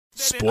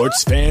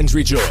Sports fans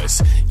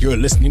rejoice. You're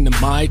listening to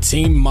My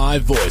Team, My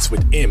Voice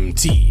with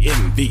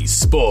MTMV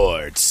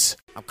Sports.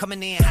 I'm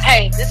coming in.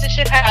 Hey, this is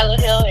Chicago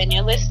Hill, and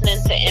you're listening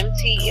to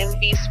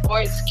MTMV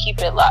Sports.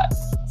 Keep it locked.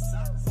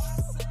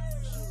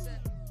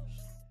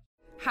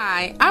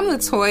 Hi, I'm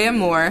Latoya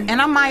Moore.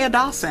 And I'm Maya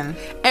Dawson.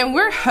 And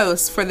we're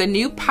hosts for the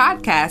new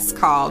podcast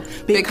called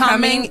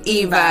Becoming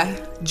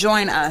Eva.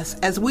 Join us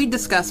as we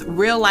discuss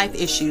real-life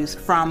issues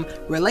from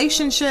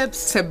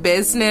relationships to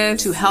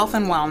business to health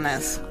and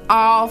wellness.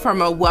 All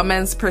from a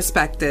woman's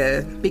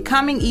perspective.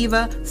 Becoming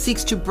Eva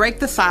seeks to break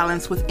the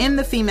silence within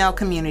the female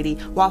community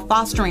while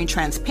fostering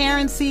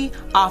transparency,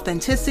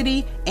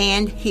 authenticity,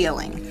 and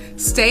healing.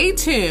 Stay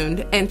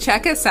tuned and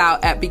check us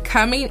out at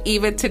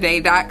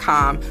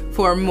becomingevatoday.com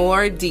for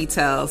more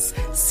details.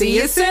 See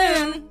you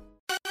soon.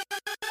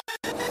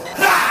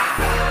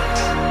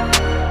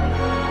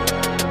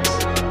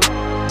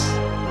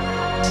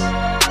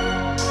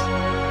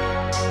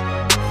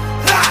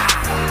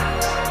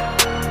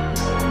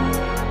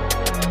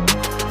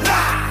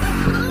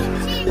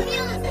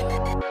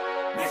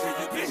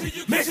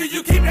 Make sure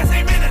you keep that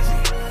same energy.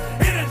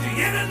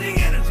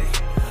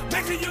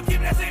 Make sure you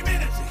keep that same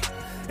energy.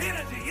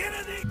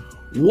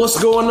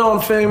 What's going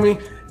on, family?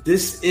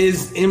 This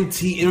is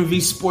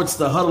MTMV Sports,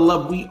 the Huddle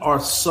Up. We are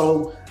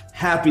so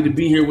happy to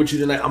be here with you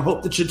tonight. I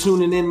hope that you're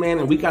tuning in, man,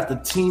 and we got the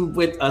team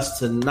with us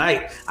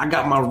tonight. I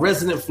got my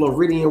resident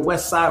Floridian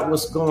West Side.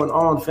 What's going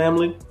on,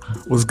 family?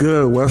 What's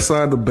good? West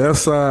Side, the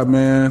best side,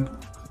 man.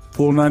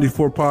 Full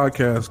 94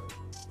 podcast.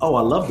 Oh,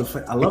 I love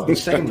the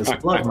shameless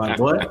plug, my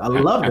boy. I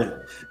love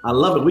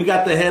it. We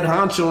got the head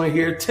honcho in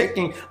here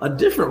taking a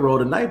different role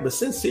tonight, but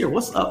Sincere,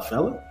 what's up,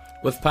 fella?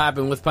 What's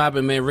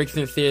poppin', man? Rick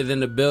Sincere is in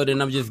the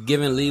building. I'm just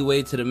giving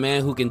leeway to the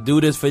man who can do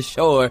this for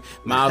sure,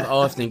 Miles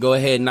Austin. Go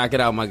ahead and knock it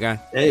out, my guy.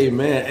 Hey,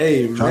 man.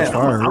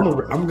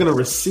 I'm going to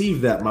receive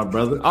that, my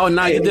brother. Oh,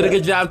 no, you did a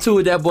good job, too,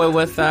 with that boy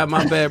West Side.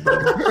 My bad, bro.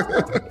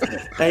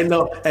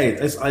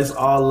 It's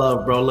all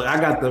love, bro. Look,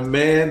 I got the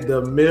man,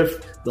 the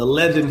myth, the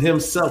legend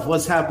himself.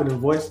 What's happening,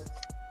 voice?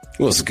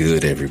 What's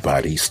good,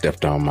 everybody?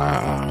 Stepped on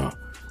my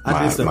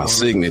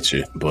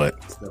signature, but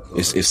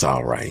it's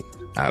all right.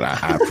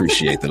 I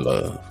appreciate the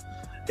love.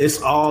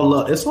 It's all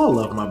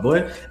love, my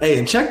boy. Hey,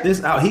 and check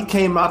this out. He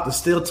came out to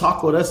still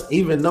talk with us,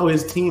 even though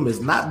his team is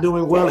not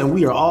doing well, and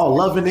we are all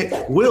loving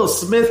it. Will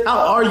Smith, how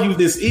are you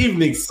this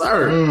evening,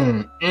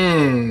 sir?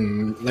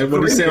 Like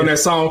what they say on that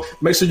song,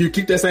 make sure you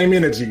keep that same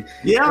energy.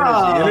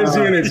 Yeah.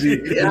 Energy.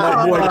 Yeah.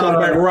 My boy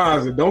come back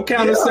rising. Don't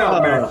count us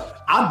out, man.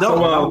 I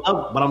don't,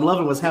 but I'm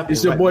loving what's happening.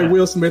 It's your boy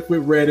Will Smith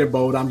with Red and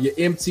Bold. I'm your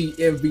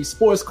MTMV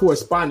sports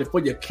correspondent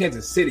for your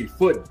Kansas City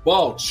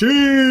Football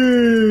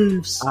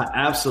Chiefs. I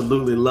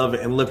absolutely love it.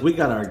 And look, we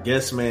got our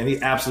guest, man. He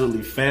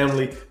absolutely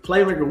family.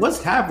 Playmaker,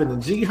 what's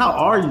happening, G? How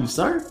are you,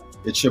 sir?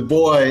 It's your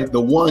boy, the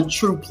one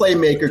true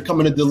playmaker,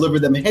 coming to deliver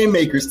them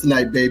haymakers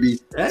tonight, baby.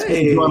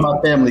 Hey. Enjoy my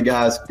family,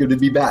 guys. Good to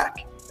be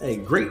back. Hey,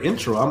 great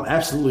intro. I'm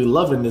absolutely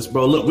loving this,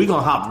 bro. Look, we're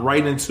going to hop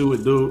right into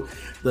it, dude.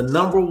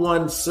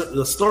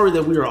 The story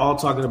that we are all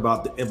talking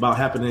about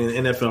happening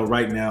in the NFL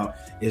right now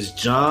is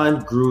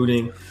Jon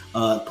Gruden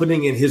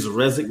putting in his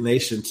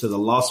resignation to the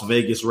Las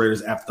Vegas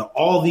Raiders after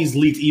all these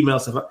leaked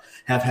emails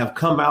have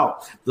come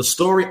out. The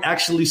story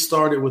actually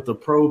started with a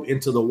probe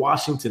into the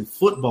Washington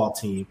football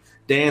team,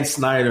 Dan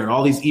Snyder, and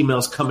all these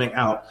emails coming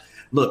out.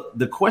 Look,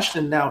 the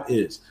question now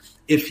is,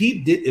 if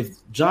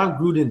Jon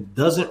Gruden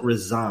doesn't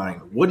resign,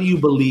 what do you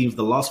believe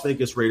the Las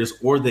Vegas Raiders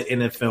or the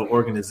NFL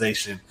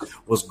organization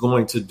was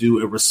going to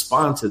do and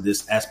respond to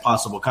this as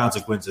possible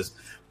consequences?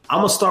 I'm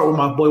going to start with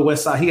my boy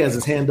Westside. He has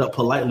his hand up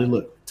politely.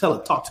 Look,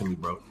 talk to me,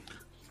 bro.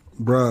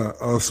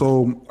 Bruh,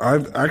 so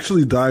I've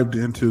actually dived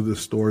into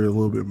this story a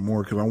little bit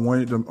more because I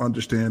wanted to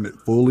understand it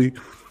fully.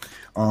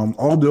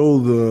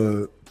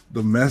 Although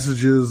the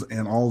messages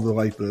and all the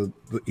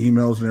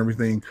emails and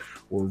everything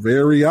were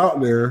very out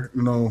there,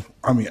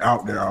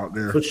 out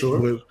there for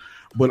sure.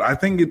 But I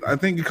think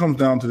it comes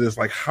down to this: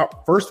 like, how?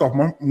 First off,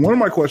 one of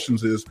my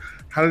questions is,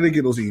 how did they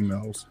get those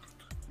emails?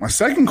 My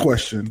second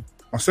question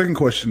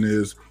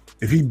is,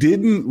 if he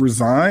didn't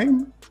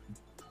resign,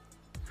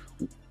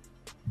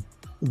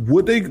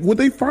 would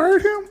they fire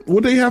him?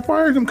 Would they have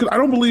fired him? Because I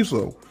don't believe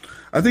so.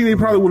 I think they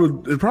probably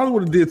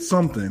would have did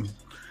something.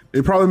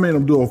 They probably made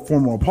him do a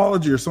formal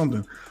apology or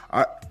something.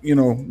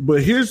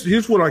 But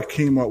here's what I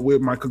came up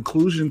with. My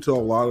conclusion to a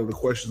lot of the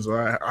questions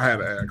I had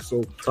to ask.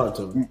 So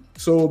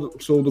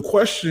the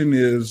question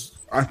is,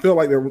 I feel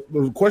like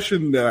the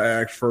question that I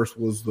asked first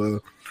was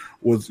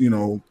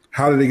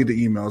how did they get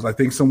the emails? I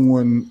think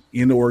someone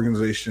in the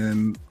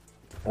organization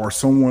or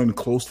someone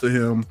close to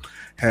him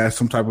has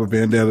some type of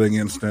vendetta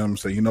against them.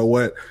 Say, you know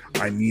what?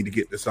 I need to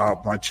get this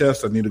out my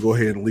chest. I need to go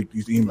ahead and leak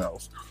these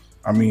emails.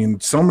 I mean,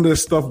 some of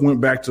this stuff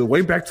went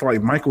way back to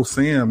like Michael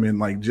Sam and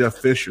like Jeff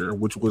Fisher,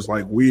 which was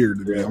like weird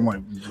to me. I'm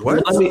like,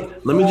 what?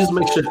 Let me just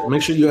make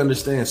sure you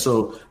understand.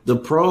 So the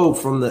probe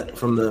from the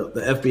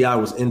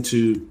FBI was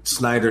into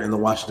Snyder and the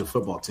Washington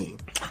football team.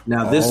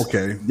 Now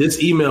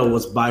this email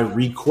was by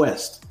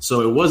request,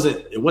 so it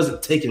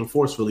wasn't taken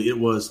forcefully. It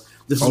was,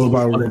 this is what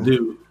we want to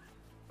do.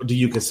 do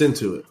you consent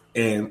to it?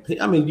 And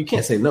I mean, you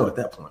can't say no at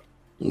that point.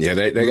 Yeah,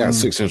 they got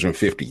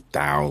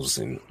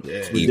 650,000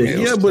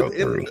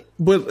 emails.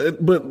 Yeah,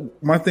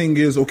 but my thing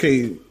is,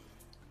 okay,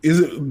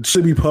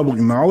 should be public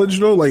knowledge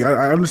though? Like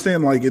I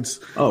understand, like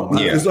it's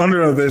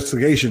under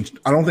investigation.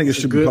 I don't think it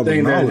should be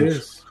public knowledge.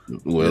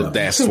 Well,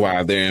 that's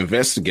why they're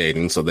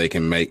investigating, so they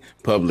can make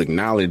public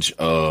knowledge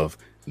of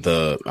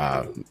the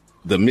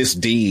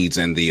misdeeds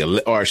and the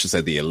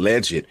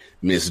alleged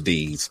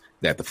misdeeds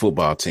that the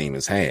football team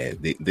has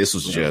had. This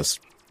was just.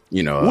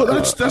 Well,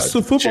 that's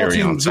the football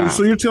team.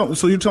 So you're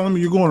telling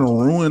me you're going to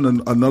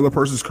ruin another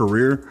person's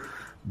career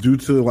due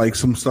to like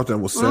some stuff that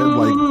was said,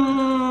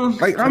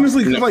 like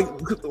honestly, like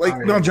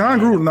now John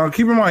Gruden. Now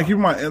keep in mind.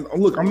 And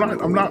look, I'm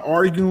not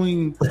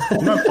arguing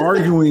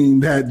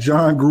that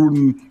John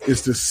Gruden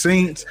is the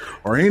saint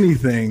or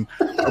anything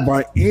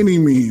by any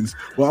means.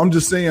 Well, I'm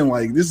just saying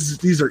like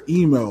these are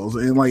emails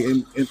and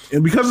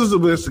because it's an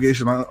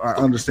investigation, I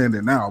understand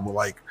it now. But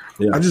like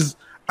I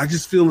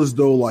just feel as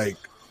though like.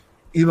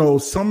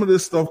 Some of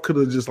this stuff could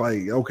have just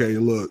like, okay,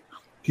 look,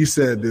 he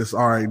said this.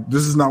 All right,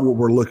 this is not what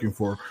we're looking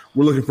for.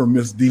 We're looking for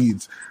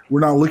misdeeds.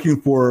 We're not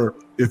looking for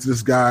if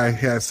this guy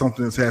has said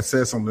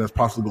something that's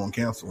possibly going to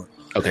cancel it.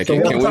 Okay,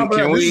 can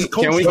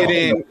we get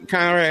in,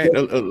 Conrad,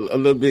 a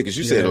little bit because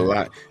you said a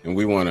lot, and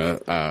we want to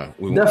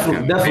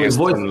definitely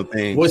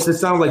voice. It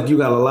sounds like you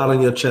got a lot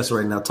on your chest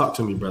right now. Talk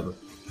to me, brother.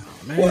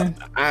 Man,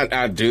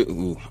 I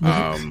do.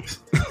 I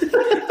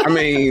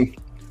mean.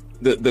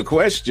 The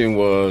question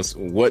was,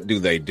 what do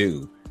they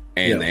do?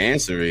 And the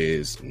answer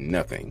is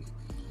nothing.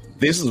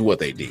 This is what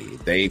they did.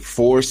 They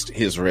forced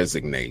his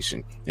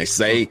resignation. They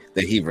say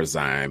that he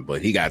resigned,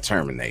 but he got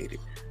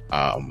terminated.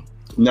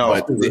 No,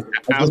 I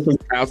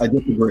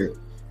disagree.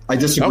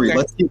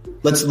 Okay.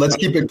 Let's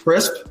keep it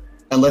crisp,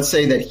 and let's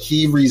say that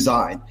he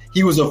resigned.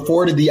 He was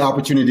afforded the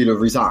opportunity to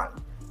resign.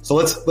 So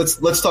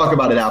let's talk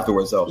about it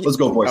afterwards, though. Let's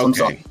go, boys. Okay. I'm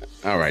sorry.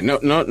 All right. No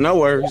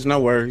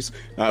worries.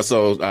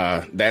 So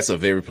that's a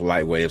very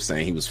polite way of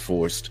saying he was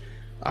forced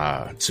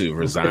to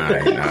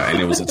resign,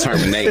 and it was a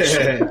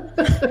termination.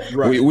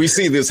 Right. We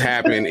see this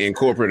happen in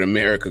corporate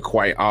America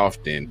quite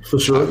often. For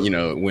sure.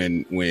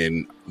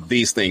 When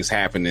these things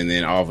happen, and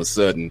then all of a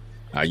sudden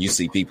you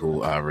see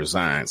people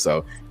resign.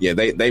 So yeah,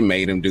 they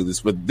made him do this,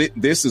 but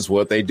this is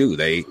what they do.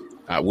 They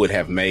would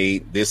have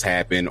made this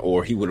happen,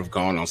 or he would have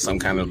gone on some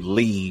kind of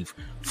leave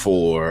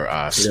for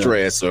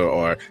stress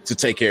or to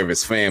take care of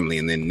his family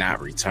and then not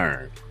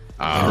return.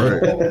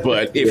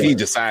 But if he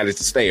decided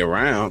to stay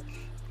around,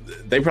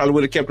 they probably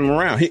would have kept him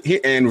around.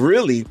 And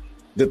really,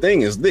 the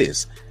thing is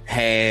this,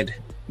 had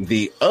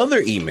the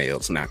other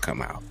emails not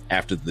come out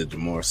after the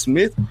DeMar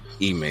Smith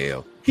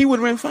email, he would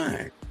have been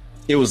fine.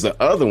 It was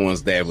the other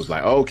ones that was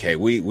like, okay,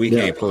 we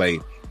can't play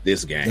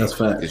this game. That's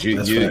fact.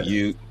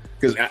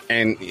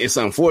 And it's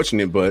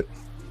unfortunate, but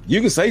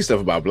you can say stuff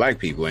about black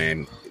people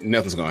and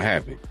nothing's going to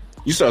happen.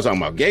 You start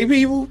talking about gay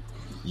people,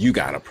 you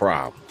got a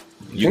problem.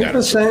 You got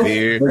a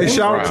severe Hey,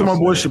 shout out to my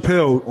boy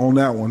Chappelle on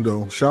that one,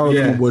 though. Shout out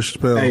to my boy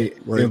Chappelle. Hey,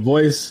 and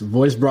voice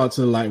brought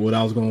to light what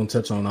I was going to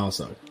touch on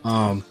also.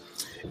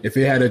 If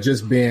it had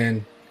just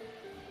been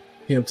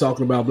him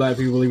talking about black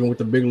people, even with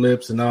the big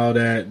lips and all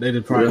that, they'd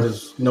have probably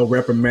just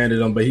reprimanded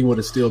him, but he would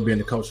have still been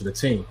the coach of the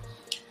team.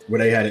 Where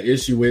they had an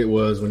issue with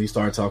was when he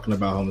started talking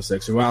about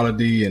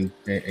homosexuality and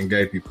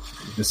gay people.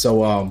 And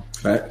so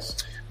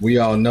we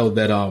all know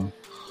that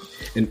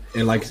and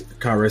like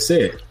Conrad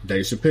said,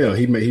 Dave Chappelle,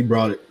 he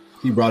brought it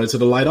to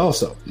the light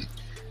also.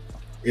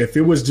 If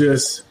it was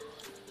just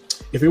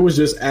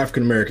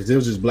African Americans, it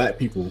was just black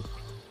people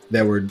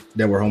that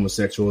were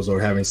homosexuals or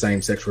having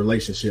same-sex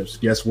relationships,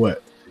 guess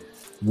what?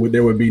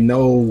 There would be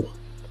no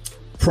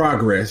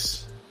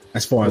progress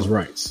as far as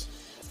rights.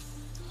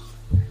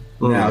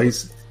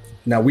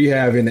 Now we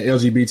have in the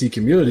LGBT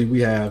community,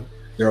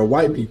 there are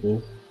white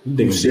people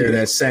who share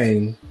that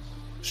same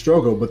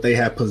struggle, but they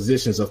have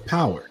positions of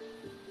power.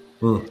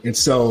 And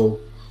so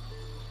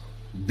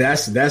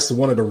that's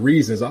one of the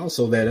reasons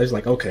also that it's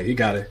like, okay,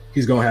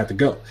 he's going to have to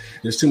go.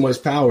 There's too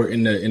much power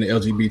in the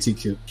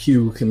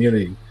LGBTQ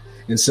community.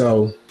 And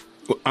so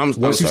I'm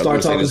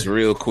start talking this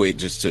real quick,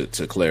 just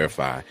to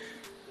clarify,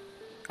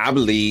 I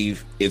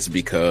believe it's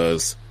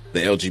because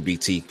the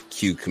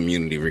LGBTQ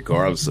community,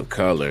 regardless of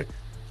color,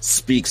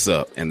 speaks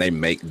up and they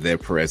make their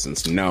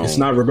presence known. It's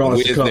not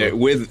regardless of color.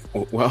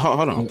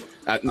 Hold on.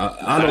 I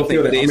don't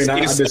feel that.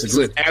 I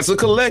disagree. As a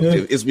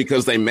collective, it's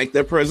because they make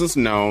their presence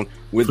known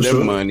with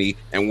their money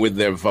and with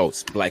their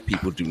votes. Black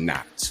people do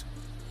not.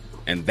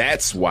 And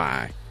that's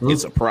why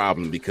it's a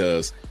problem,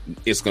 because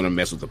it's going to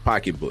mess with the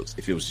pocketbooks.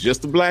 If it was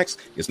just the blacks,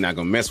 it's not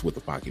going to mess with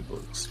the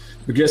pocketbooks.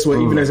 But guess what?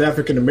 Even as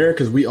African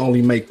Americans, we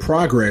only make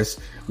progress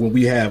when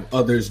we have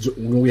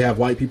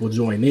white people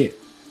join in.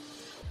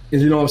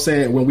 And you know what I'm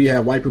saying? When we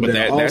have white people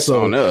that's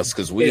also on us,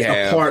 because we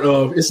have a part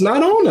of. It's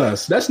not on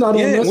us. That's not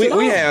on us.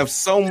 We have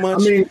so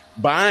much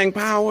buying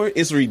power.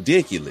 It's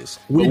ridiculous.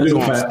 We're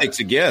going to stick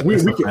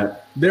together.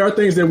 There are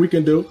things that we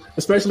can do,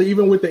 especially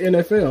even with the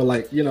NFL.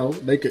 Like,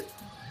 they could,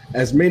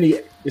 as many,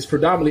 it's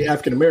predominantly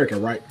African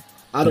American, right?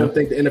 I don't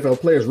think the NFL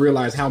players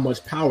realize how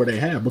much power they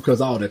have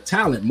because all the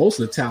talent, most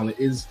of the talent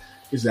is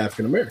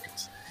African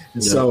Americans.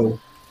 And so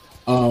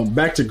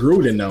back to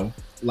Gruden though,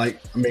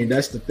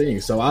 that's the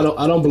thing. So I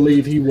don't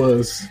believe he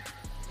was.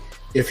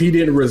 If he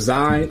didn't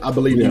resign, I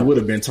believe he would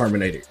have been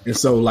terminated. And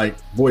so, like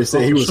Boy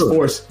said, he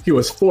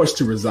was forced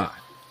to resign.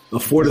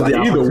 Afforded the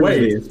either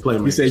way,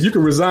 he said you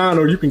can resign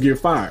or you can get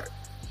fired.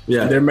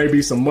 Yeah, and there may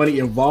be some money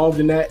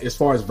involved in that as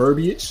far as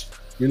verbiage.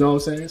 You know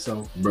what I'm saying?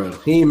 So, bro,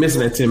 he ain't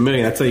missing that $10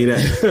 million. I tell you that.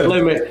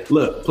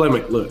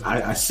 Playmate, look.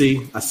 I see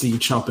you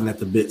chomping at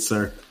the bit,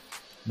 sir.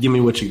 Give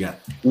me what you got.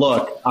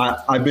 Look,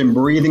 I've been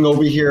breathing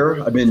over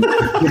here. I'm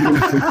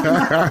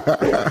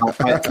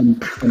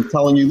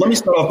telling you. Let me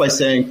start off by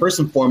saying, first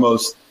and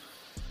foremost,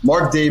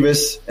 Mark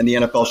Davis and the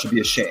NFL should be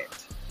ashamed.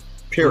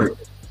 Period.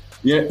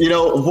 You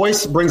know,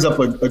 Voice brings up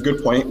a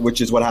good point,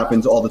 which is what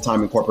happens all the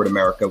time in corporate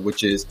America,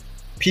 which is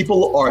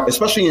people are,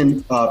 especially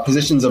in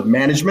positions of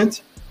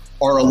management,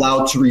 are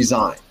allowed to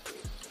resign.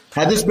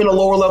 Had this been a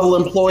lower level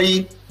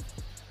employee,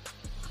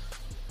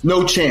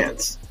 no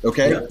chance.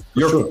 Okay,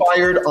 you're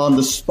fired on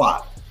the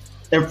spot,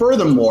 and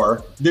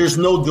furthermore, there's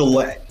no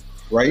delay,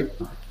 right?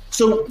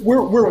 So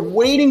we're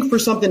waiting for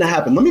something to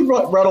happen. Let me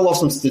rattle off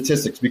some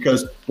statistics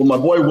because what my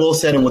boy Will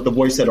said and what the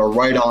boy said are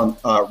right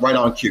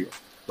on cue,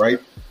 right?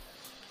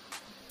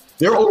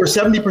 There are over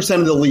 70%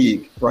 of the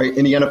league, right,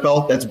 in the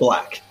NFL that's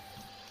black.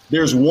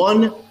 There's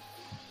one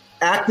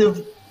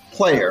active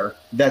player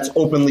that's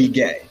openly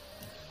gay.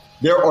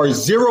 There are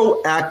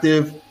 0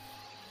 active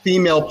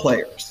female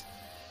players.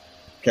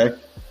 Okay.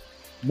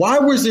 Why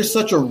was there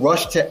such a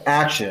rush to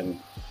action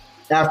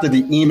after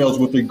the emails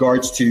with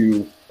regards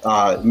to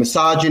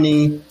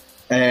misogyny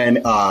and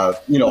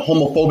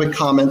homophobic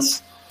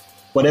comments?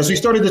 But as we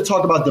started to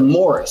talk about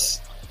DeMorris,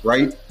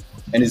 right,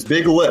 and his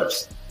big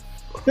lips,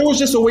 there was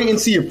just a wait and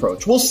see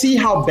approach. We'll see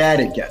how bad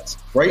it gets,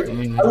 right?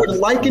 I would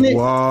liken it.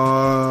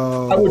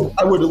 Wow.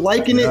 I would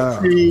liken it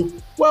to,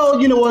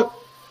 well, you know what?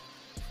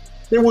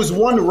 There was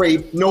one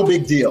rape, no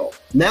big deal.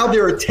 Now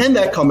there are 10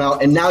 that come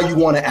out, and now you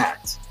want to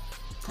act.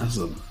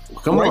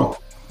 Come on.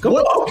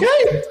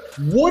 Okay.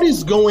 What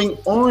is going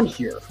on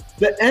here?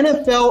 The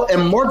NFL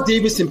and Mark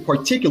Davis in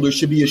particular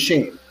should be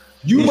ashamed.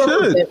 You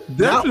should,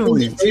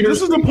 definitely.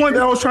 This is the point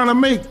that I was trying to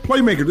make,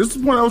 Playmaker. This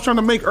is the point I was trying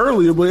to make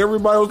earlier, but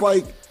everybody was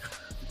like,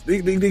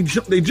 they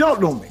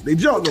jumped on me. They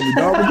jumped on me,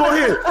 dog. But go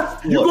ahead.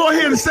 You go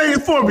ahead and say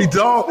it for me,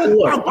 dog.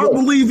 I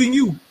believe in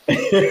you.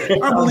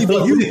 I believe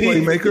in you,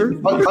 Playmaker.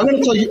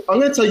 I'm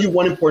going to tell you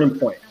one important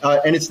point,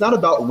 and it's not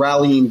about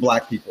rallying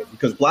black people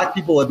because black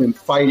people have been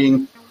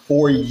fighting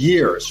for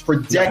years, for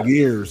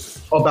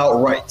decades,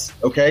 about rights.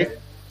 Okay,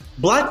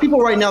 black people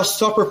right now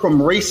suffer from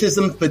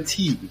racism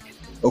fatigue.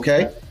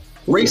 Okay,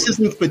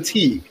 racism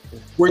fatigue.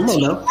 We're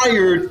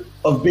tired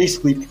of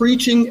basically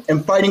preaching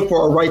and fighting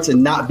for our rights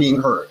and not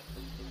being heard.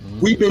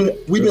 We've been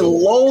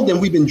lulled and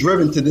we've been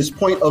driven to this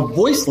point of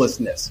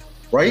voicelessness.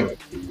 Right?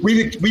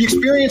 We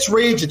experience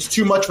rage. It's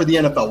too much for the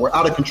NFL. We're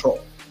out of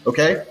control.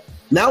 Okay.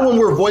 Now when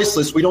we're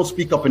voiceless, we don't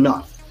speak up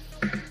enough.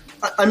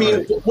 I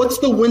mean, what's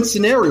the win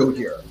scenario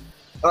here?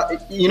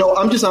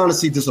 I'm just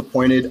honestly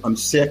disappointed. I'm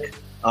sick.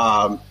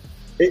 The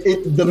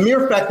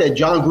mere fact that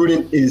John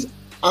Gruden is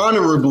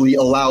honorably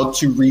allowed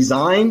to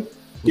resign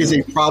is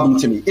a problem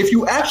to me. If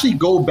you actually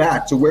go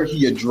back to where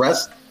he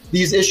addressed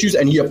these issues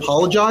and he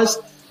apologized,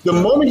 the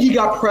moment he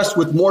got pressed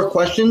with more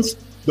questions,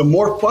 the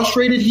more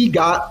frustrated he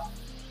got,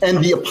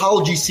 and the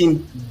apology seemed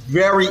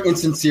very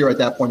insincere at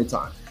that point in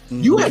time.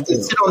 You have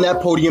to sit on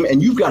that podium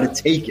and you've got to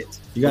take it.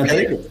 You got to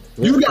take it.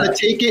 You've got to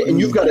take it and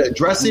you've got to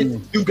address it.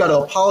 You've got to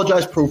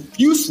apologize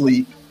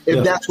profusely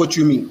if that's what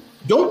you mean.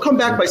 Don't come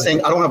back by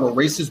saying, I don't have a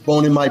racist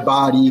bone in my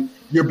body.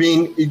 You're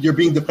being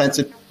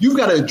defensive. You've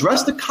got to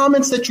address the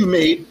comments that you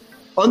made,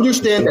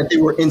 understand that they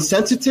were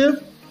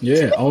insensitive.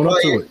 Yeah, own up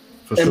to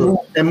it.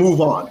 And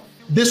move on.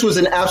 This was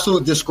an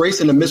absolute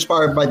disgrace and a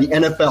misfire by the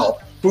NFL,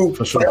 who,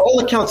 by all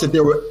accounts, if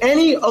there were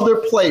any other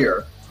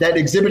player that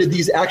exhibited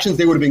these actions,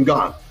 they would have been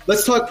gone.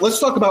 Let's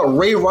talk about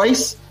Ray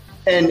Rice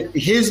and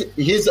his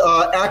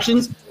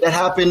actions that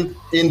happened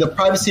in the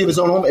privacy of his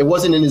own home. It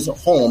wasn't in his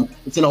home;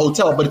 it's in a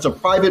hotel, but it's a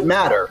private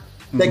matter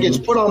that gets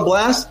put on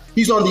blast.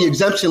 He's on the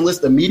exemption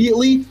list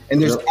immediately, and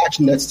there's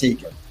action that's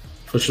taken.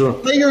 For sure,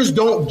 players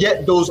don't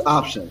get those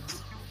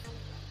options.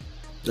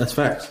 That's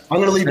facts. I'm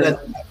going to leave it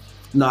at that.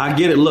 No, I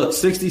get it. Look,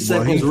 60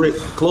 seconds, Rick.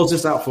 Close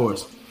this out for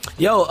us.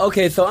 Yo,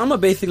 okay, so I'm going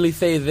to basically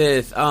say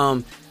this.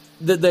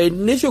 The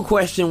initial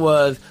question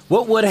was,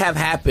 what would have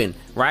happened,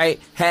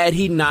 right, had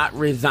he not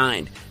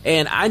resigned?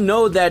 And I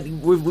know that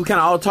we kind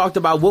of all talked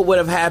about what would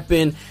have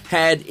happened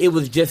had it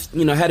was just,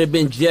 had it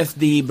been just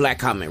the black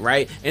comment,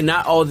 right, and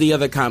not all the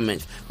other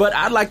comments. But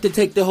I'd like to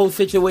take the whole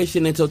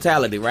situation in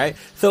totality, right?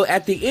 So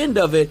at the end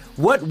of it,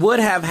 what would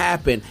have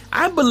happened?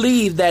 I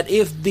believe that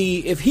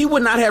if he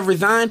would not have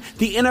resigned,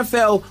 the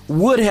NFL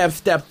would have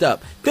stepped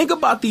up. Think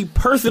about the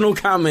personal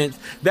comments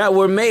that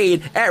were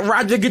made at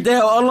Roger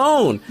Goodell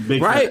alone,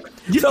 right?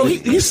 So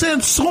he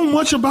said so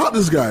much about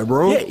this guy,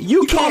 bro. Yeah,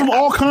 You call him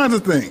all kinds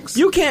of things.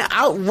 You can't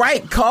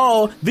outright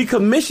call the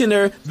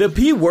commissioner the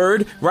P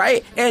word,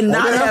 right? And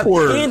not have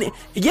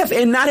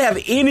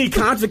any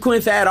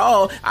consequence at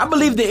all. I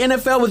believe the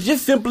NFL was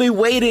just simply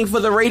waiting for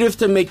the Raiders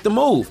to make the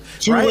move.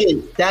 Right?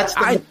 That's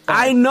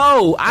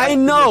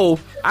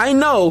I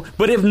know,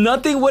 but if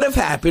nothing would have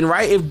happened,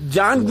 right? If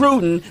John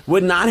Gruden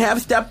would not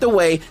have stepped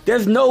away,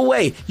 there's no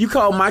way you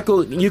call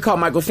Michael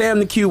Sam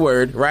the Q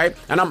word, right?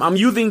 And I'm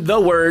using the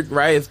word,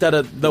 right, instead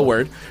of the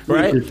word,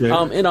 right?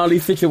 In all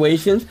these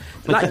situations.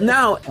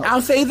 Now,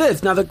 I'll say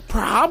this. Now, the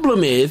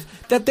problem is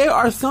that there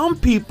are some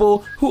people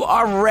who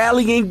are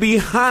rallying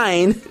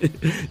behind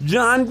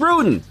John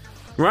Gruden,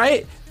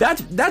 right?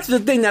 That's the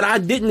thing that I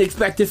didn't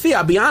expect to see.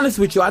 I'll be honest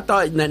with you. I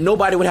thought that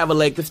nobody would have a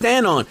leg to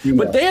stand on. Yeah.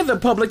 But there's a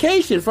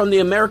publication from the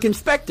American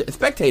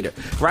Spectator,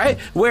 right,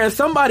 where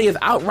somebody is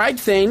outright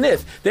saying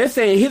this. They're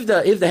saying, here's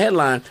the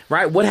headline,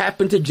 right? What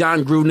happened to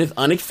John Gruden is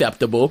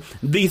unacceptable.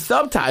 The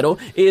subtitle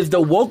is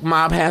the woke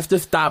mob has to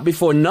stop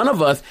before none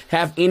of us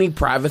have any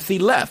privacy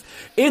left.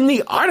 In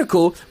the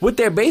article, what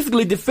they're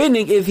basically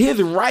defending is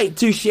his right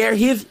to share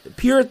his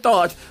pure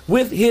thoughts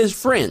with his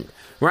friend.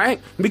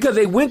 Right? Because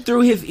they went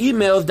through his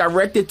emails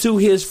directed to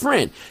his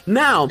friend.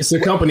 Now, it's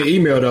a company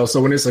email, though.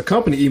 So when it's a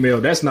company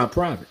email, that's not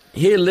private.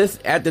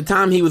 At the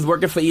time he was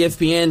working for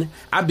ESPN,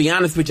 I'll be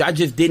honest with you, I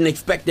just didn't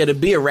expect there to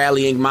be a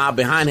rallying mob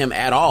behind him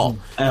at all.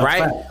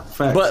 Right?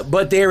 Fact.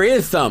 But there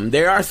is some.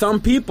 There are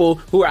some people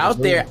who are out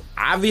there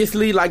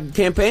obviously like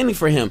campaigning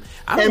for him.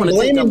 And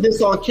blaming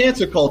this on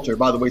cancer culture,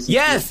 by the way.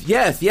 Yes.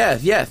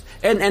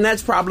 And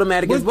that's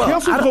problematic as well.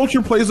 Cancel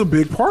culture plays a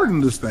big part in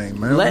this thing,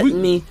 man.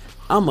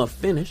 I'm going to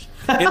finish.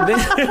 And then,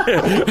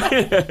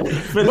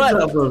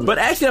 but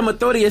actually, I'm going to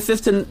throw the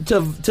assist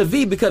to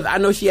V because I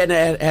know she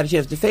hadn't had a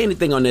chance to say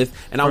anything on this,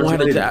 and I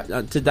want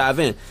her to dive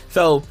in.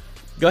 So,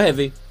 go ahead,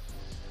 V.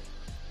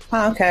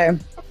 Okay.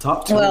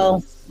 Top two.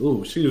 Well,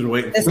 ooh, she was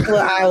waiting. This is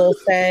what I will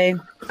say.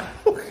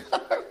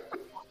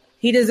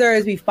 He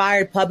deserves to be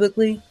fired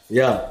publicly.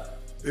 Yeah.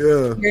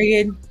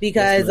 Period.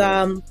 Because,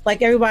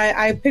 like everybody,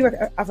 I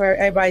picked up after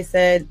everybody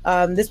said,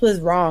 this was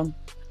wrong.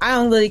 I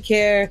don't really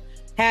care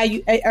how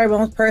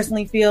everyone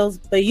personally feels,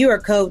 but you're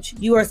a coach.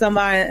 You are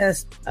somebody.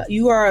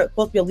 You are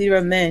supposed to be a leader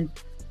of men,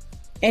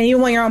 and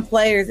even one of your own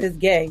players is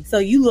gay. So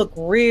you look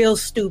real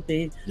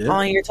stupid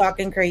on here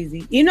talking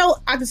crazy. You know,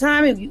 at the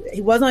time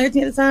he wasn't on your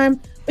team at the time,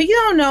 but you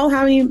don't know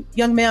how many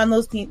young men on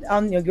those team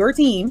on your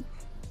team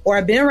or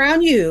have been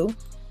around you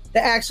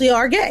that actually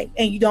are gay,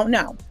 and you don't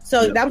know.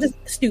 So that was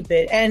just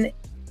stupid, and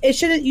you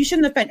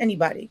shouldn't offend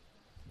anybody.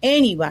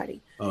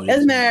 Oh,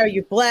 doesn't matter if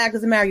you're black,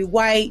 doesn't matter if you're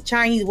white,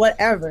 Chinese,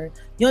 whatever.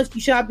 You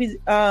should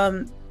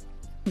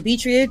be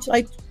treated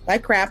like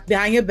crap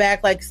behind your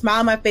back, like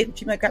smile in my face,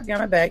 treat me like crap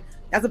behind my back.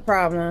 That's a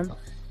problem.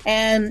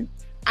 And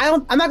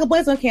I'm not gonna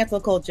blame this on cancel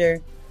culture,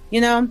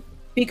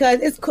 because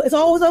it's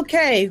always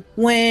okay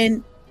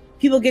when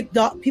people that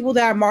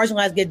are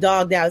marginalized get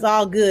dogged out. It's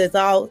all good. It's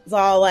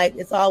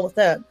all what's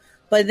up.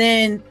 But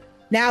then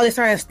now they're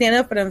starting to stand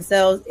up for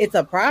themselves. It's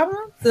a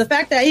problem. So the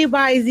fact that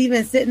anybody's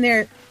even sitting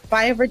there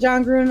fighting for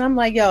John Gruden, I'm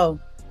like, yo,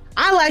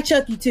 I like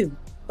Chucky too,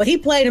 but he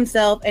played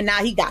himself and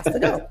now he got to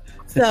go.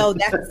 So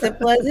that's as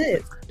simple as it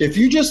is. If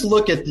you just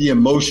look at the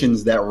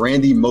emotions that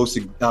Randy Moss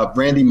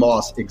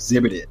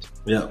exhibited,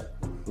 and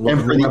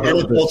for the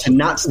NFL to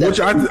not step, which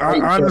I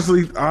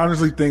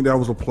honestly think that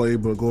was a play,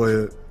 but go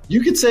ahead. You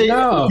could say,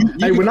 no.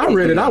 When I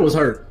read it, I was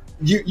hurt.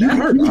 You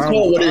hurt. You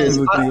know what it is.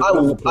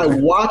 I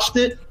watched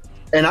it,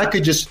 and I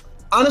could just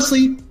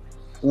honestly.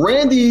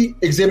 Randy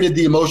exhibited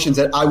the emotions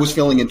that I was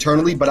feeling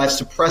internally, but I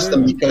suppressed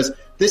them because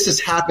this has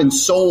happened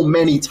so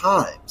many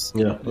times.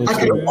 Yeah, I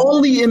can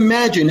only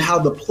imagine how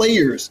the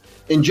players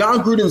in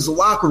John Gruden's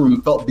locker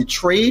room felt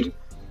betrayed.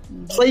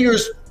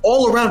 Players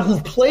all around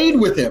who played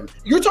with him.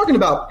 You're talking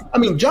about,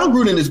 John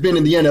Gruden has been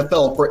in the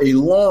NFL for a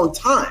long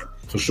time.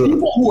 For sure.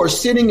 People who are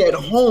sitting at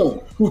home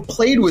who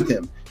played with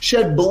him,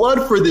 shed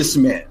blood for this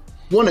man,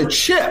 won a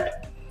chip.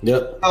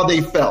 Yep. How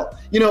they felt.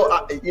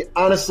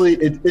 Honestly,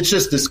 it's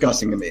just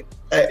disgusting to me.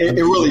 It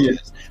really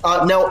is.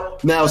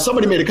 Now,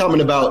 somebody made a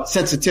comment about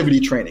sensitivity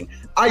training.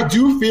 I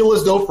do feel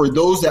as though for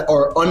those that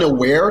are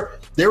unaware,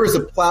 there is a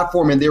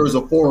platform and there is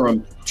a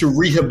forum to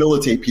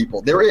rehabilitate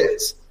people. There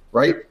is,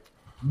 right?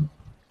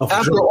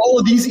 After all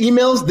of these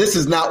emails, this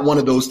is not one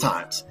of those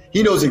times.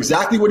 He knows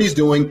exactly what he's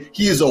doing.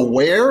 He is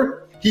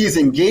aware. He is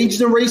engaged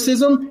in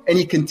racism, and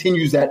he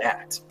continues that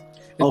act.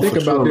 And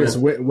think about this: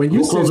 when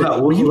you close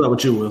out with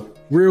you, Will.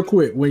 Real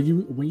quick, when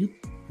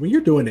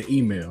you're doing the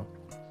email,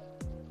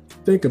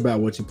 think about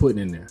what you're putting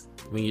in there.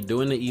 When you're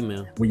doing the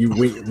email, when you're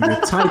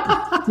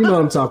typing, you know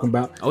what I'm talking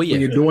about. Oh yeah.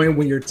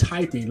 When you're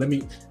typing, let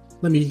me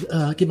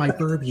get my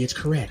verbiage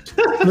correct.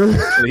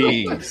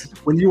 Please.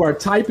 When you are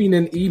typing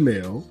an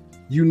email,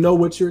 you know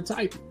what you're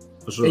typing,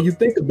 for sure. And you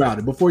think about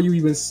it before you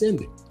even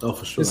send it. Oh,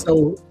 for sure. And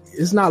so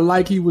it's not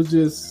like he was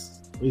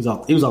just He was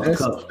off the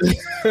cuff.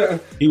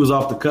 He was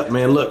off the cuff,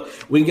 man. Look,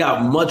 we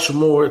got much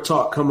more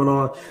talk coming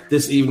on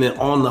this evening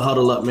on the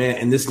Huddle Up, man.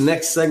 And this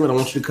next segment, I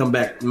want you to come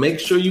back. Make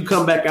sure you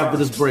come back after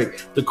this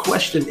break. The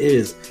question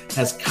is,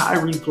 has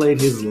Kyrie played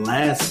his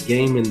last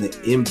game in the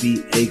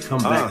NBA?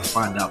 Come back to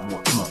find out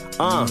more. Come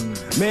on.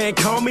 Man,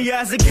 call me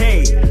Isaac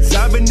Hayes.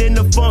 I've been in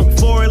the funk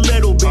for a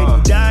little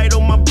bit. Died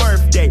on my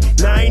birthday.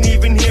 Now I ain't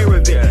even hear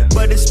of it.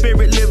 But the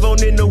spirit live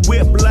on in the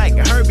whip like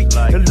Herbie.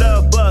 The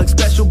love bug,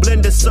 special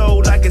blender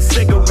soul like a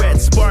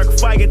cigarette. Spark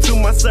fire to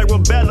my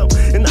cerebellum.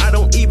 And I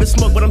don't even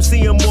smoke, but I'm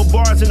seeing more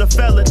bars than a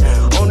felon.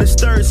 On his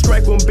third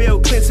strike when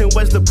Bill Clinton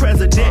was the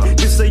president.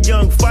 Just a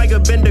young fire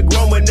bender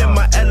growing in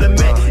my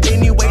element.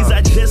 Anyways,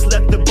 I just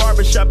left the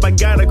barbershop. I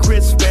got a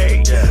crisp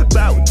fade.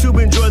 About to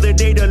enjoy the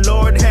day the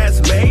Lord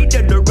has made.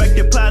 The direct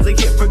deposit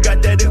hit,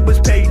 forgot that it was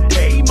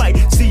payday. Might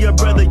see a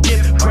brother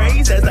give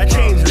praise as I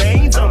change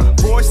lanes. I'm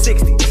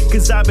 460,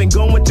 cause I've been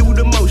going through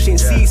the motion.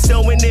 See,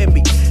 sowing in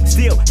me.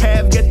 Still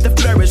have yet to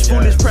flourish.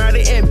 Foolish pride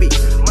and envy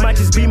might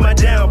just be my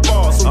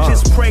downfall. So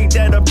just pray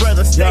that a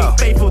brother stay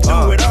faithful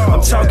through it all.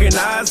 I'm talking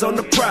eyes on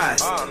the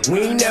prize.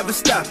 We ain't never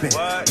stopping.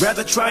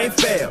 Rather try and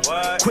fail.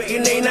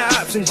 Quitting ain't an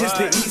option. Just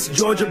the East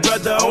Georgia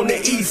brother on the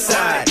east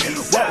side.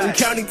 Walton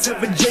County to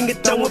Virginia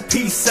throwing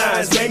peace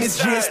signs. Man, it's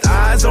just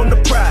eyes on the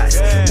prize.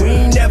 We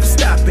ain't never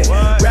stopping.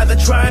 Rather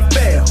try and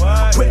fail.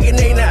 Quitting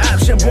ain't an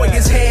option. Boy,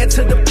 his hand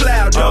to the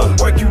plow. Don't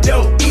work, you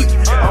don't eat.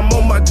 I'm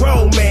on my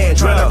grown man,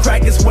 trying to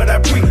practice what I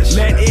preach.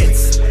 Man,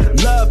 it's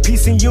love,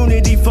 peace, and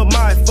unity for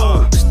my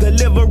folks.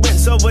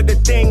 Deliverance over the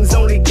things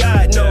only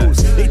God knows.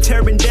 They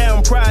tearing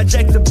down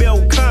projects to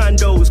build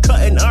condos.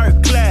 Cutting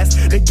art class,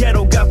 the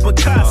ghetto got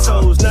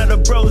Picassos. Now the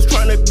bros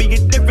trying to be a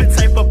different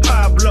type of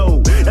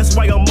Pablo. That's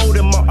why I'm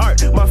molding my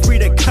art, my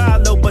Frida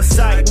Kahlo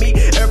beside me.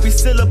 Every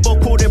syllable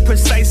quoted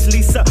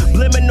precisely.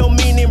 Subliminal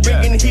meaning,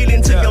 bringing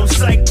healing to your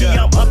psyche.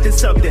 I'm up to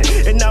something,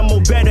 and I'm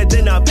more better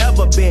than I've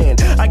ever been.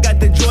 I got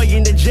the joy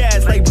in the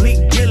jazz like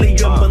Bleak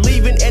Gilliam.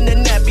 Believing in the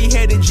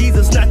nappy-headed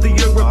Jesus, not the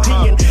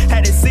European.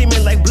 Had it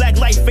seeming like black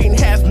life ain't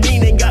half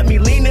meaning. Got me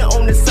leaning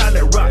on the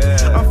solid rock.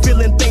 I'm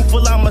feeling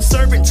thankful I'm a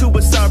servant to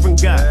a sovereign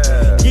God.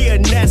 Yeah,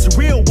 and that's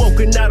real woke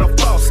and not a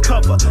false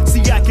cover.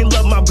 See, I can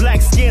love my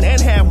black skin and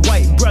have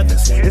white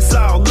brothers. It's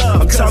all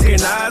love. I'm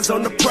talking eyes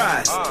on the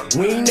prize.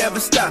 We ain't never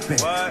stopping.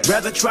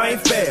 Rather try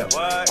and fail.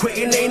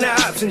 Quitting ain't an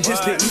option.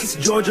 Just the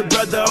East Georgia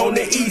brother on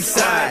the east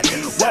side.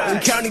 Walton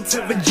County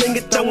to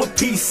Virginia throwing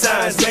peace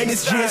signs. Man,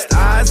 it's just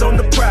eyes on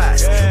the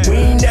prize. We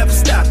ain't never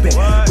stopping.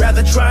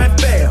 Rather try and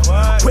fail.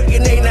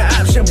 Quitting ain't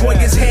an option. Boy,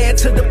 his hand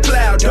to the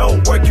plow.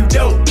 Don't work, you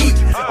don't eat.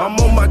 I'm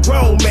on my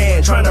grown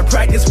man, trying to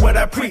practice what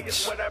I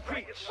preach.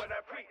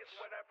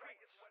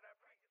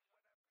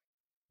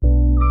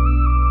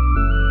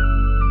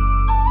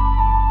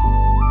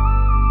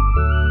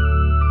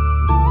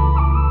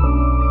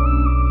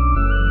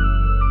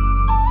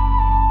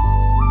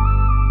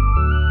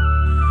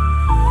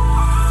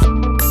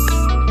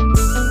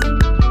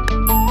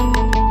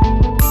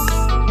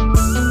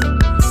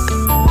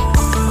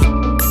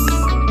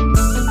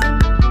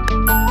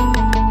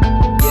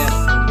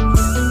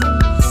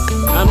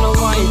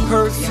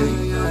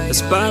 The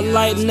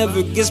spotlight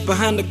never gets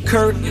behind the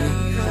curtain.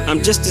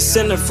 I'm just a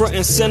sinner, front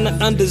and center,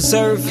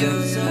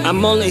 undeserving.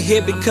 I'm only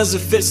here because it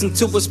fits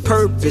into its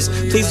purpose.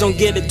 Please don't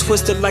get it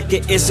twisted like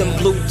it isn't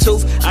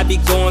Bluetooth. I be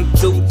going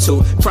through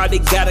too. Probably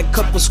got a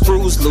couple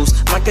screws loose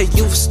like I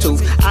used to.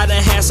 I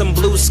done had some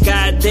blue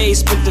sky days,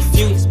 spent the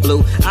fuse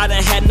blue. I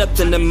done had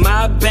nothing in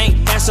my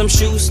bank, had some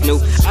shoes new.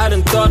 I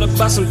done thought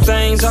about some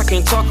things I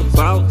can't talk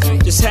about.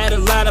 Just had a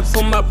lot up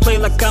on my plate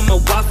like I'm a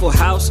Waffle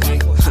House.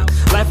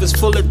 Life is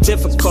full of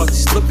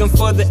difficulties, looking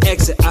for the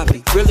exit. I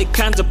be really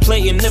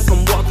contemplating if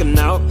I'm walking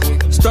out.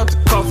 Start the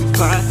coffee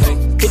pot,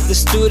 hit the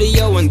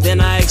studio and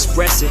then I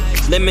express it.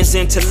 Lemons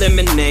into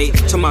lemonade,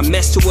 turn my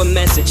mess to a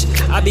message.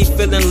 I be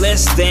feeling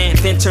less than,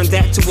 then turn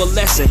that to a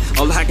lesson.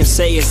 All I can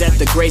say is that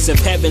the grace of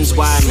heaven's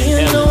why I'm in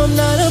heaven. You know I'm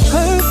not a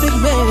perfect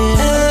man,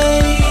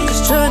 hey,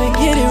 just trying to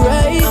get it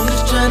right. I'm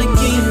just trying to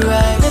get it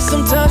right. And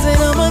sometimes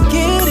then I'ma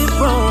get it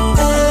wrong,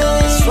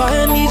 hey, that's why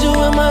I need you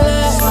in my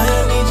life. That's why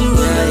I need you in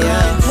my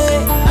life.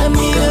 I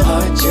need a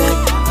heart check,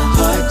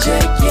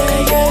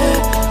 yeah,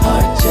 yeah.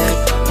 Heart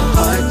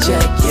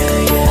check, yeah,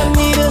 yeah. I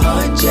need a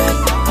heart check,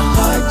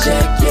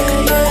 yeah,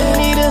 yeah. I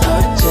need a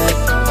heart check,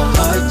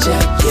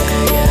 yeah,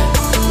 yeah.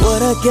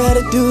 What I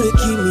gotta do to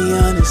keep me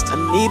honest? I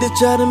need to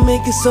try to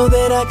make it so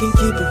that I can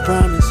keep a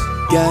promise.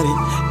 Got it,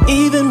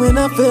 even when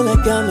I feel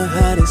like I'm the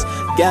hottest.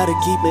 Gotta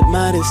keep it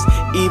modest,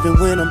 even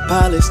when I'm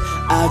polished.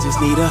 I just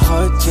need a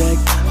heart check,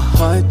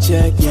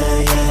 yeah,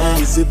 yeah.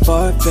 Is it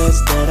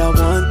far-fetched that I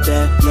want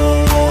that,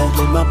 yeah, yeah.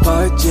 Play my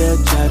part, yeah,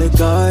 try to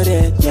guard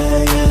it,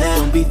 yeah, yeah.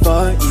 Don't be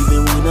far,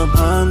 even when I'm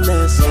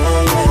harmless,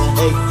 yeah, yeah.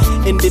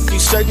 Hey, and if you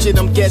search it,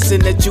 I'm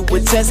guessing that you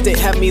would test it.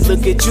 Have me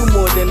look at you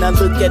more than I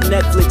look at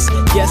Netflix.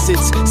 Yes,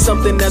 it's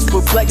something that's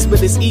perplexed,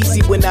 but it's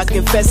easy when I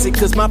confess it.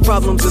 Cause my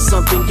problems are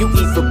something you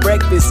eat for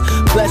breakfast.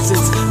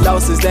 Blessings,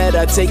 losses that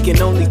I take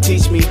can only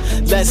teach me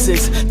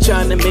lessons.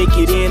 Trying to make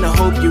it in, I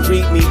hope you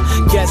read me.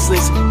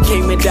 Guessless,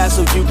 came in die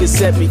so you can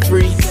set me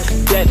free.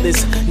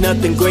 Deathless,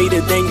 nothing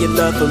greater than your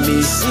love for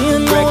me. See,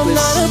 reckless. I'm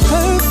not a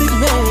perfect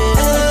man.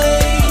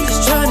 Ay,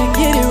 just trying to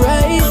get it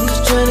right. I'm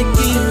just trying to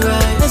get it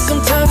right. And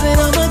sometimes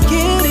I'ma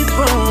get it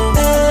wrong.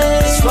 Ay,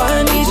 that's why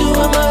I need you in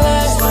my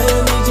life. That's why I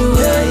need you.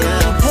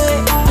 Yeah. Hey,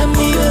 I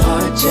need a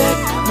heart check,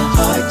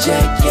 yeah.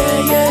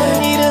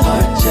 I need a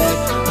heart check,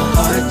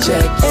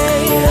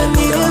 yeah. I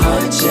need a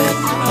heart check,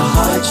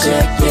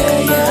 yeah. I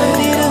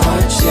need a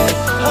heart check,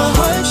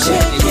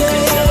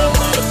 yeah. I'm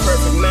not a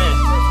perfect man.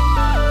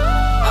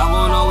 I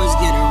won't always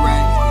get it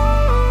right.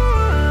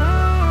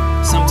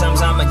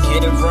 Sometimes I'ma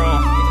get it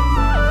wrong.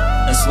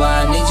 That's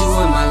why I need you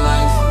in my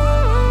life.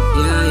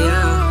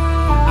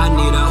 Yeah. I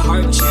need a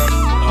heart check,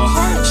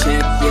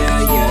 yeah. I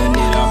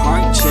need a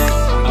heart check,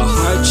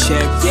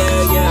 yeah. I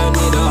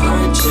need a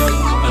heart check,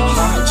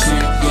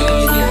 yeah. I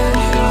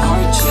need a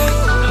heart check.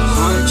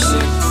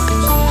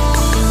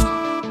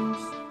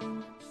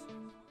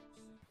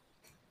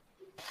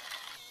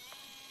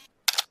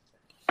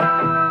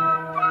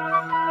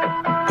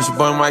 It's your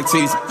boy Mike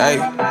Teasy, hey.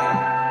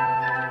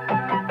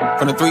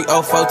 From the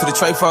 304 to the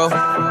Tray 4.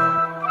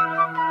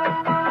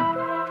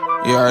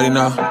 You already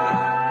know.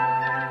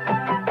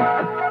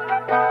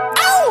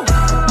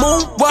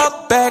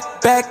 Moonwalk back,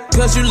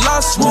 cause you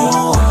lost me.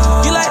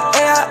 You like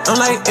AI, I'm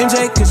like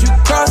MJ, cause you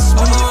crossed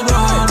me.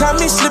 Got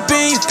me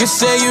slipping, you can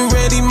say you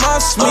ready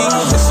must me.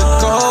 It's a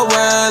cold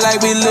world,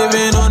 like we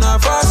living on a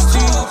frosty.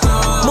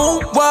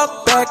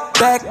 Moonwalk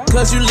back,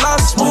 cause you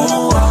lost me.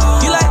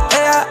 You like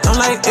AI, I'm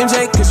like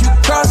MJ, cause you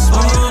crossed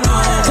me.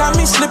 Got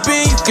me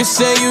slipping, you can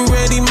say you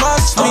ready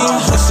must me.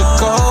 It's a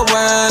cold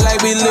world,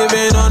 like we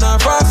living on a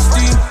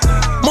frosty.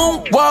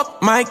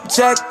 Moonwalk, mic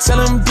check, tell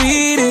him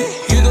beat it.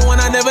 You the one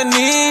I never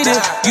needed.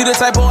 You the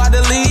type of I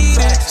deleted.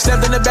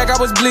 Stepped in the back,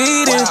 I was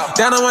bleeding.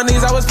 Down on my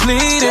knees, I was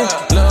pleading.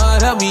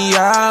 Lord, help me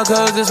out,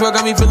 cause this work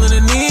got me feeling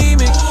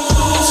anemic.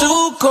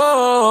 Too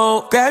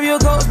cold, grab your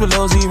coats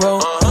below zero.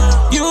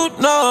 You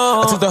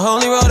know, I took the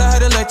holy road, I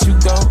had to let you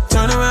go.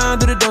 Turn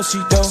around, do the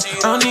do-si-do.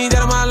 I don't need that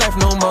in my life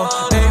no more.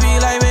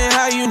 Baby, like, man,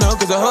 how you know?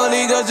 Cause the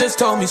Holy Ghost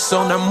just told me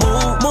so. Now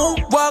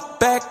move,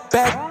 walk back,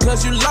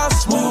 cause you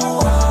lost me.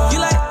 You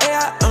like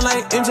AI, I'm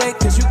like MJ,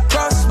 cause you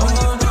crossed me.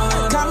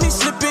 Got me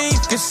slipping, you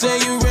can say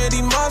you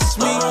ready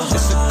must me.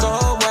 It's a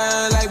cold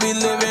world, like we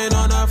living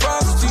on a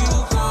frosty.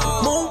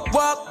 Move,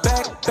 walk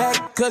back,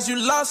 cause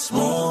you lost me.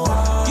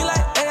 You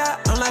like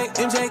AI, I'm like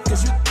MJ,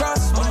 cause you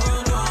crossed me.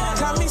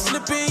 Got me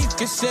slipping, you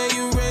can say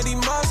you ready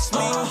must me.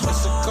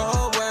 It's a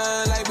cold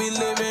world, like we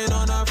living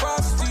on a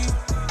frosty.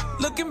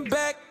 Looking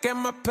back at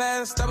my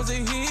past, I was a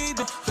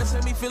heathen. Just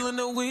had me feeling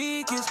the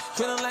weakest,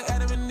 feeling like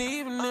Adam and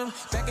Eve and them.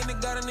 Back in the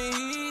garden of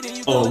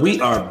Eden. Oh,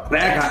 we are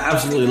back. I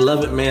absolutely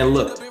love it, man.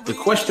 Look, the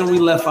question we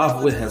left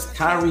off with, has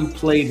Kyrie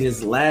played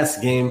his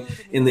last game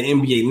in the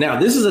NBA? Now,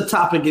 this is a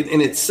topic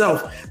in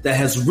itself that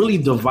has really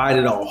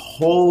divided a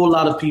whole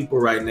lot of people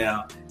right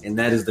now, and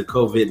that is the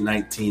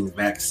COVID-19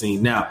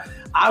 vaccine. Now,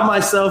 I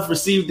myself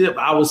received it.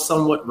 I was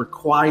somewhat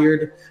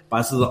required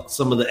by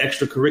some of the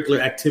extracurricular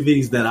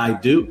activities that I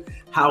do.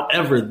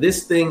 However,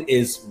 this thing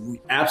is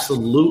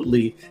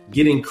absolutely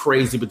getting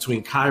crazy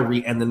between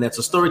Kyrie and the Nets.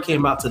 A story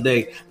came out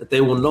today that they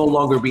will no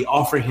longer be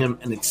offering him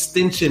an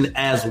extension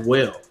as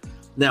well.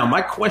 Now,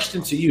 my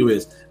question to you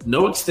is,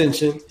 no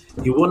extension.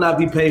 He will not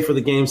be paid for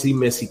the games he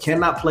missed. He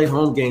cannot play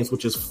home games,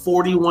 which is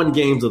 41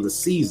 games of the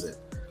season.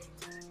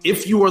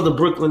 If you are the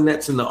Brooklyn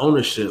Nets in the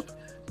ownership,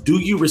 do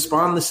you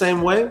respond the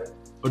same way?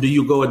 Or do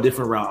you go a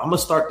different route? I'm gonna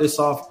start this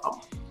off.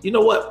 You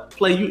know what?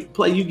 Play you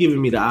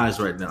giving me the eyes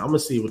right now. I'm gonna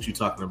see what you're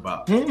talking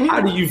about.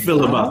 How do you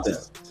feel about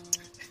that?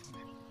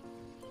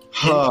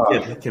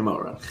 Yeah, that came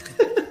out right.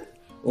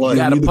 Well, you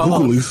got the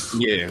googlies.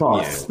 Yeah,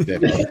 Pause.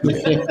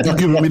 definitely. You're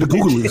giving me the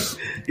googlies.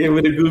 Give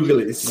me the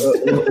googlies.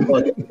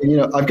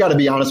 I've got to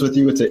be honest with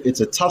you.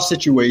 It's a tough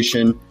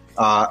situation.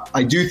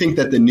 I do think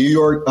that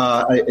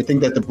I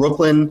think that the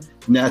Brooklyn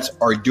Nets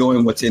are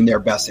doing what's in their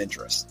best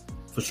interest.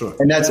 For sure.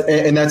 And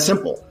that's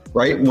simple,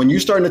 right? When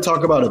you're starting to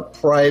talk about a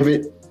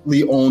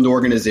privately owned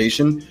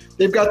organization,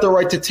 they've got the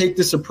right to take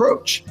this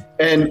approach.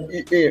 And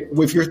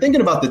if you're thinking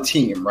about the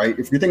team, right?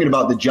 If you're thinking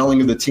about the gelling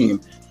of the team,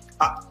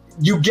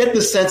 you get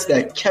the sense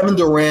that Kevin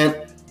Durant,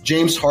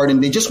 James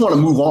Harden, they just want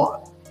to move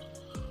on.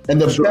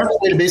 And the best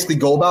way to basically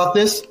go about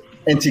this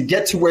and to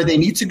get to where they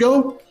need to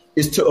go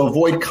is to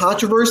avoid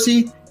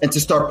controversy and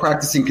to start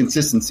practicing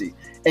consistency.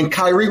 And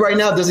Kyrie right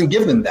now doesn't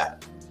give them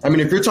that. I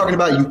mean, if you're talking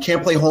about you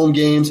can't play home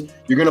games,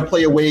 you're going to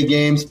play away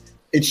games,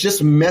 it's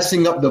just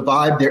messing up the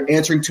vibe. They're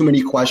answering too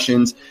many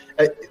questions.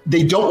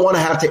 They don't want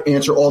to have to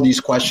answer all these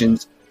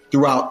questions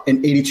throughout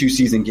an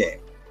 82-season game.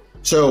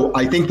 So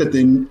I think that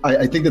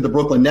the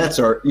Brooklyn Nets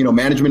are,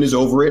 management is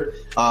over it.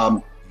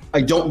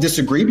 I don't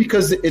disagree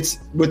because it's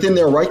within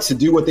their rights to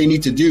do what they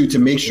need to do to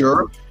make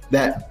sure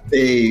that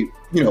they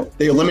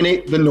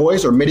eliminate the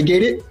noise or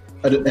mitigate it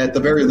at the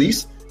very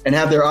least and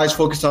have their eyes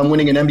focused on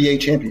winning an NBA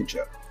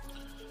championship.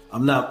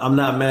 I'm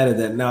not mad at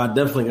that. Now I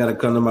definitely got to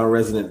come to my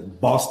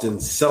resident Boston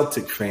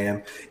Celtic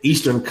fan,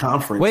 Eastern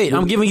Conference. Wait,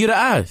 I'm giving you the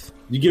eyes.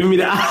 You giving me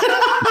the eyes?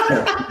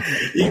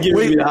 You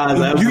giving me the eyes?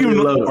 I are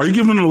you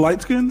giving them the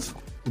light skins?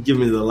 You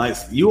giving me the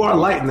lights. You are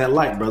lighting that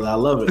light, brother. I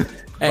love it.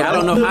 Hey, I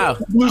don't know how.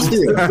 Blue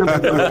steel.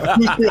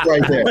 Blue steel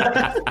right there.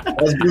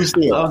 That's blue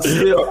steel.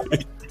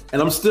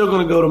 I'm still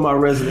going to go to my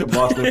resident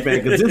Boston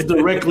fan because this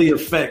directly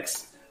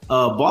affects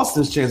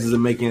Boston's chances of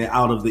making it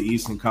out of the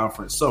Eastern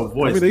Conference. So,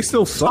 voice, they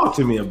still talk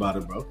to me about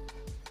it, bro.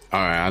 All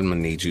right, I'm gonna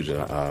need you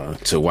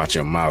to watch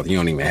your mouth. You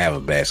don't even have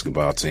a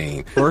basketball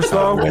team. First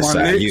off,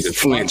 you the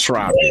Flint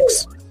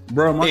Tropics,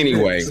 bro.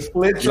 Anyway,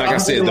 like I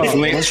said, the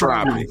Flint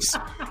Tropics.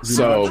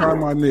 So, try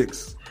my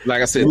Knicks.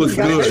 Like I said, the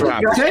Flint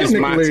Tropics is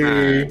my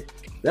time.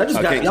 Can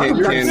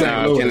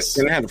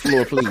I have the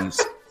floor,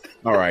 please?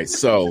 All right.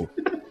 So,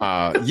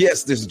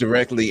 yes, this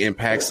directly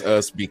impacts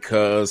us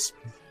because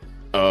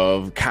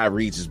of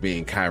Kyrie just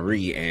being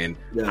Kyrie and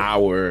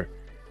our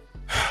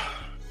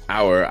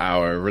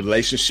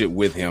relationship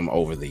with him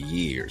over the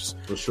years.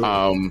 For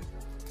sure.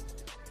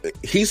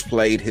 He's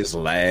played his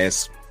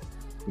last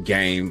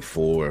game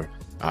for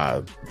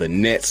the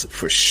Nets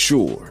for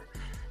sure.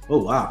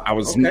 Oh wow! I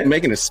was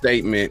making a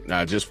statement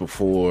just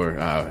before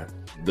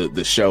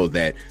the show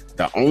that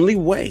the only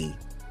way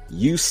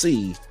you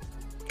see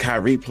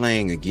Kyrie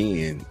playing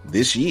again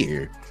this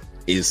year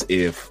is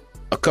if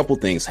a couple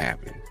things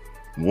happen.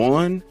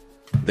 One,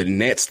 the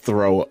Nets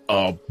throw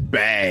a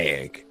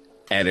bag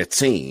at a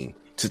team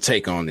to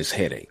take on this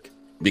headache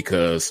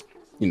because,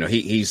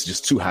 he's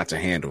just too hot to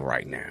handle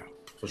right now.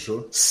 For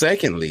sure.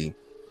 Secondly,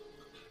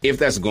 if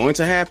that's going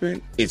to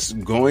happen, it's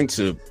going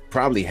to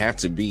probably have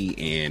to be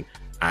in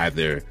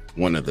either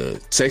one of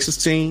the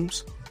Texas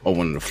teams or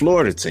one of the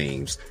Florida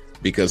teams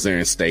because they're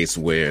in states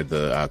where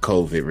the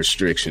COVID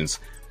restrictions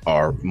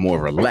are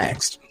more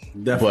relaxed.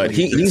 Definitely. But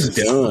he's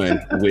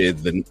done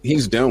with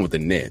the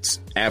Nets.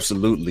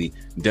 Absolutely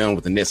done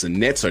with the Nets. The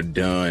Nets are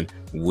done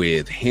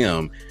with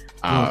him.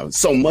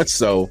 So much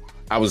so,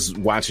 I was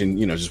watching,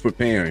 just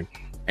preparing,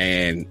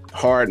 and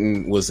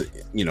Harden was,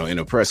 in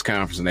a press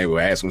conference, and they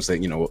were asking him,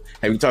 say,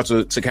 have you talked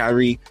to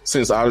Kyrie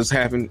since all this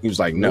happened? He was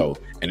like, no.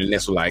 And the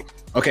Nets were like,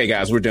 okay,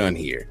 guys, we're done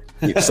here.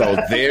 So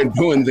they're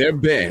doing their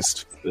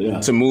best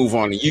to move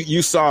on.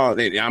 You saw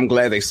that. I'm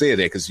glad they said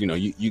that because,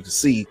 you could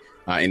see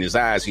in his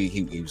eyes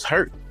he was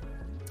hurt.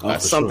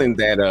 Something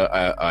that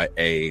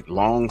a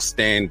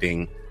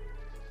long-standing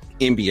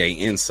NBA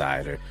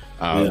insider,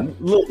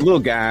 little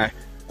guy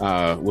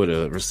with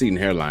a receding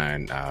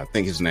hairline, I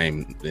think his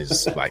name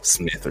is like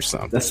Smith or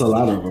something. That's a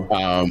lot of them.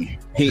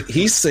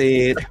 He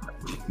said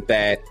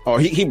that, or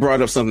he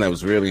brought up something that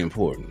was really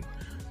important.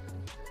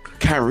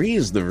 Kyrie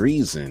is the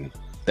reason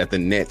that the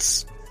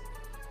Nets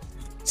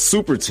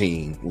super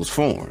team was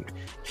formed.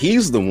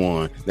 He's the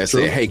one that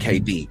said, hey,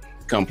 KD,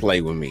 come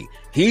play with me.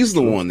 He's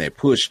the one that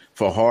pushed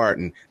for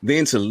Harden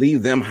then to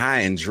leave them high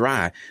and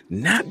dry,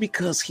 not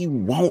because he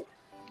won't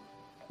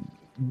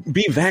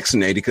be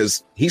vaccinated,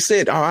 because he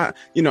said, I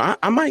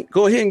might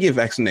go ahead and get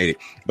vaccinated,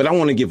 but I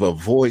want to give a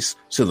voice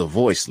to the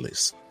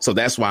voiceless. So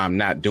that's why I'm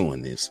not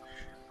doing this.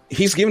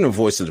 He's giving a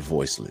voice to the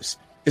voiceless.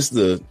 It's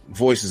the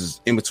voices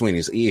in between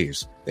his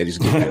ears that he's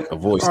giving a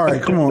voice. All right,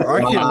 come on.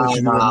 I can't let you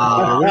do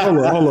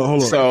that. Hold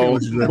on. So,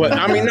 but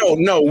I mean,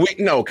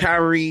 no,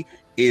 Kyrie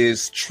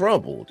is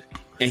troubled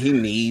and he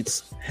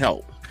needs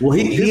help. Well,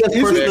 he has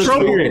personal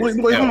experience.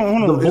 Wait, hold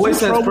on. The voice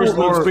has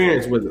personal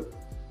experience with it.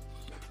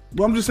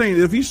 Well, I'm just saying,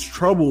 if he's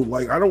troubled,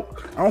 like I don't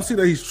see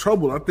that he's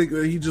troubled. I think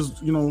that he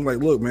just,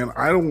 look, man,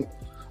 I don't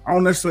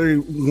necessarily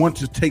want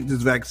to take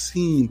this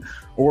vaccine.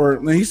 Or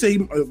and he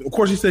said, of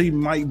course, he said he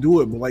might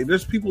do it, but like,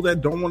 there's people that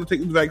don't want to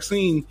take the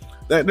vaccine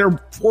that they're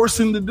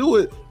forcing to do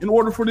it in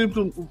order for them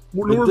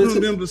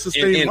to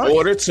sustain in life.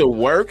 Order to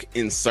work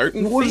in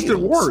certain fields, to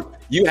work,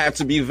 you have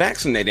to be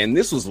vaccinated, and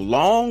this was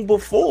long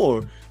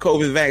before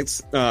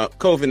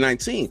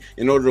COVID-19.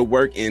 In order to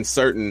work in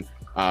certain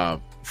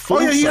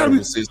food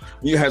services,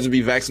 you have to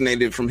be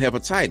vaccinated from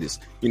hepatitis.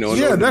 In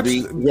order to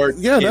be work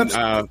I get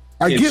that.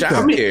 You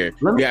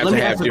have to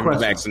have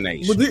different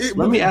vaccinations.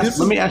 Let me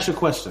ask you a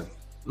question.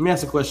 Let me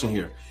ask a question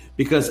here,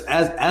 because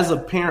as a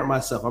parent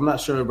myself, I'm not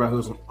sure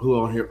everybody who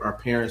on here are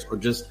parents or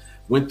just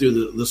went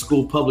through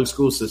the public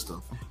school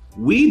system.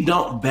 We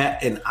don't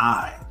bat an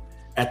eye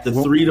at the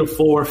 3 to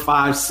 4,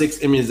 5, 6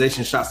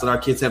 immunization shots that our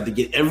kids have to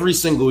get every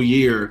single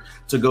year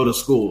to go to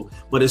school.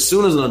 But as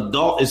soon as an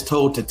adult is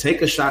told to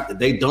take a shot that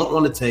they don't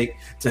want to take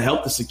to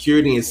help the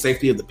security and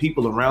safety of the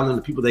people around them,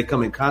 the people they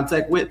come in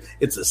contact with,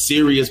 it's a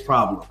serious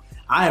problem.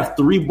 I have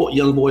 3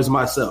 young boys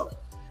myself,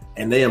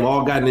 and they have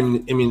all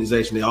gotten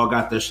immunization. They all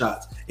got their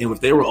shots. And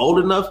if they were old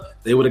enough,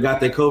 they would have got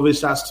their COVID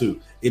shots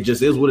too. It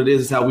just is what it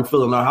is. It's how we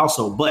feel in our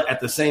household. But at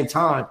the same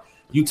time,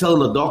 you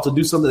tell an adult to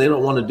do something they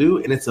don't want to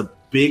do, and it's a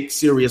big,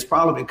 serious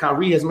problem, and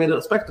Kyrie has made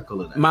a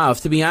spectacle of that.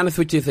 Miles, to be honest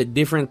with you, it's a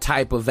different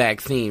type of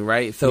vaccine,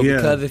 right? So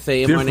because it's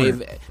a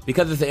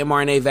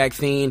mRNA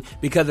vaccine,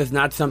 because it's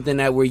not something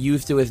that we're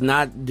used to, it's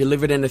not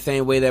delivered in the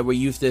same way that we're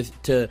used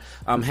to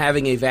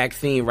having a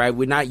vaccine, right?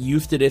 We're not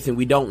used to this, and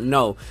we don't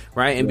know,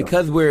 right? And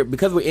because we're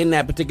in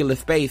that particular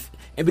space,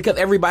 and because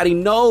everybody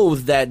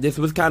knows that this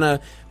was kind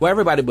of, well,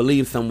 everybody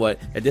believes somewhat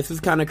that this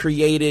was kind of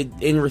created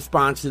in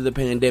response to the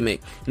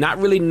pandemic, not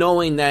really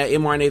knowing that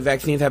mRNA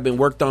vaccines have been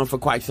worked on for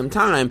quite some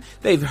time.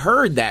 They've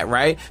heard that,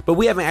 right? But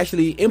we haven't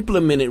actually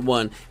implemented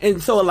one.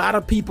 And so a lot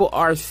of people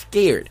are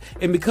scared.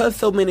 And because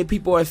so many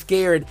people are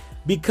scared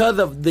because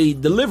of the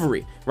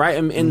delivery, right?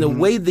 And the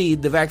way the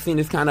vaccine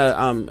is kind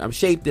of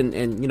shaped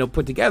and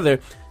put together,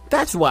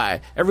 that's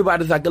why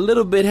everybody's like a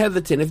little bit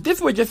hesitant. If this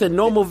were just a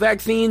normal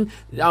vaccine,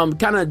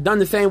 kind of done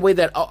the same way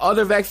that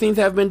other vaccines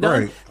have been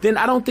done, then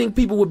I don't think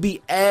people would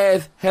be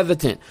as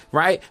hesitant,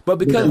 right? But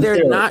because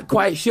they're not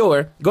quite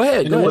sure, go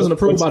ahead. It wasn't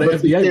approved by the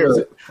FDA, was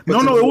it?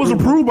 No, it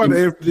wasn't approved by the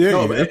FDA.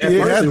 No, the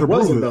FDA has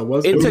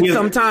approved it. It took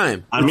some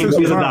time. I mean,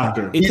 he's a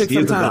doctor. It took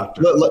some time.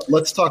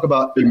 Let's talk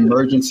about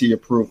emergency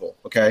approval,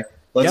 okay?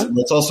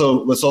 Let's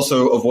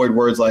also avoid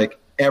words like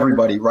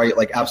everybody, right?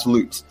 Like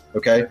absolutes,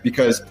 okay?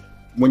 Because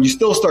when you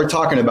still start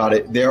talking about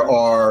it, there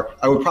are,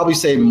 I would probably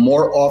say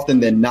more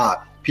often than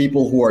not,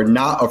 people who are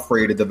not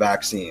afraid of the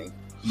vaccine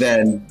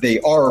than they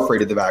are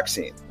afraid of the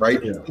vaccine, right?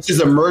 Yeah. This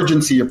is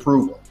emergency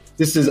approval.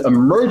 This is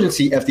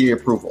emergency FDA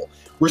approval.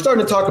 We're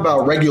starting to talk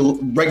about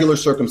regular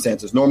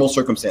circumstances, normal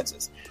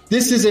circumstances.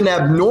 This is an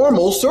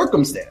abnormal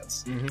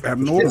circumstance.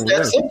 Abnormal. It's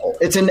that simple.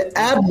 It's an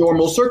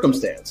abnormal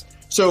circumstance.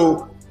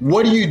 So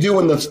what do you do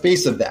in the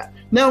space of that?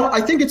 Now,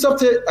 I think it's up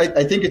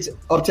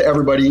to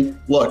everybody.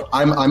 Look,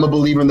 I'm a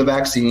believer in the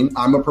vaccine.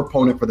 I'm a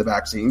proponent for the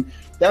vaccine.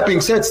 That being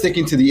said,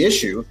 sticking to the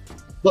issue,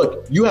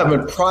 look, you have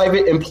a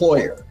private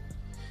employer.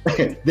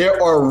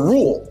 There are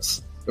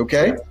rules,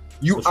 okay?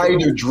 You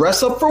either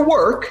dress up for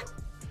work,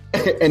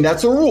 and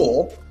that's a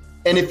rule.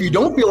 And if you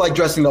don't feel like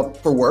dressing up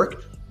for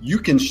work, you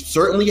can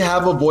certainly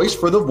have a voice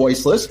for the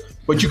voiceless,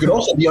 but you could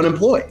also be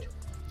unemployed.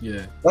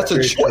 Yeah, that's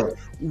a choice.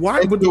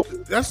 Why? But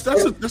that's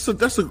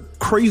a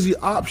crazy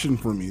option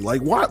for me.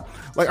 Like, what?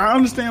 Like, I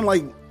understand.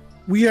 Like,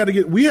 we had to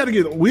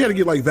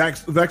get like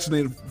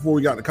vaccinated before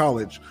we got to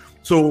college,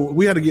 so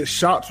we had to get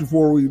shots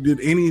before we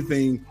did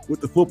anything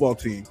with the football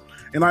team.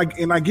 And I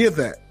get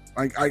that.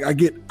 I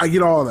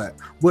get all that.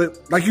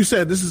 But like you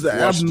said, this is the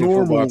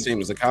abnormal. Football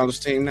team is a college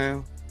team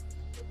now.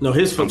 No,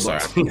 his football. I'm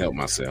sorry, I can't help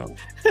myself.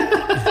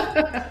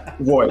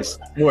 Voice.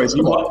 You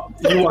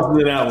walked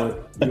into that one.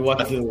 You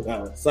walked into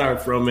that one. Sorry,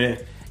 Fro man.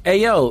 Hey,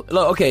 yo,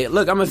 look, I'm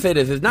gonna say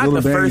this. It's not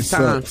the first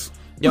time.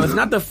 Yo, it's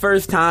not the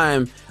first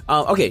time.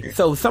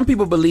 So some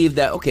people believe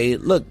that,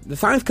 look, the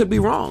science could be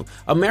wrong.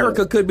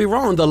 America could be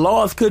wrong. The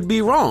laws could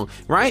be wrong,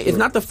 right? It's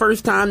not the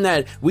first time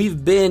that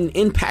we've been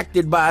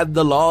impacted by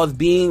the laws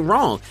being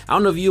wrong. I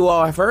don't know if you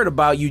all have heard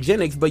about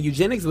eugenics, but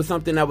eugenics was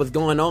something that was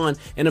going on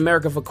in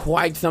America for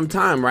quite some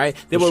time, right?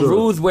 There were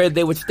rules where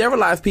they would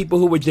sterilize people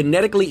who were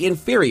genetically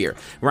inferior,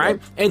 right?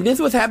 And this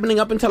was happening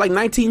up until like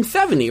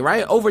 1970,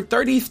 right? Over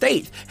 30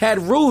 states had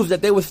rules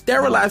that they would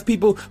sterilize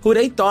people who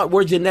they thought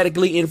were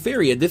genetically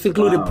inferior. This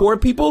included poor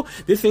people.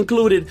 This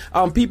included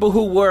people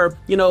who were,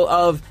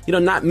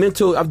 not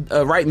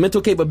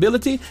mental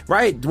capability,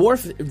 right?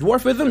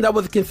 Dwarfism, that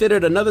was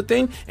considered another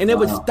thing, and it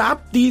would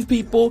stop these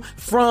people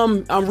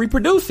from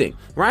reproducing,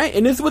 right?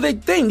 And this was a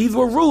thing. These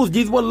were rules.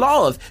 These were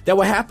laws that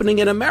were happening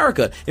in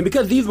America, and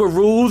because these were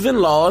rules and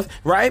laws,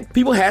 right?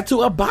 People had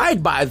to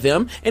abide by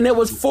them, and it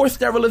was forced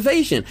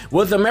sterilization.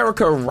 Was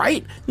America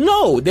right?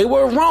 No, they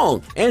were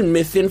wrong and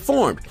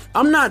misinformed.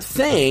 I'm not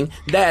saying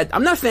that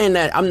I'm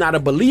not a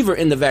believer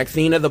in the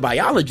vaccine as a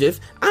biologist.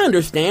 I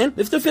understand.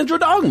 It's the central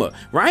dogma,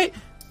 right?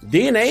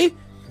 DNA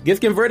gets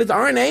converted to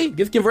RNA,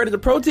 gets converted to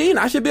protein.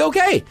 I should be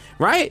okay,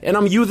 right? And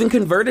I'm using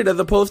converted as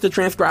opposed to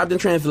transcribed and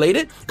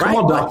translated, right? Come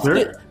on,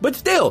 doctor. But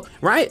still,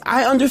 right?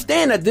 I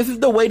understand that this is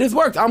the way this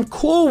works. I'm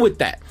cool with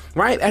that,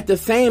 right? At the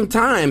same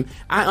time,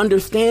 I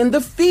understand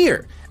the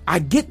fear. I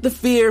get the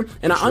fear,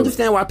 and I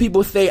understand why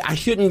people say I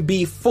shouldn't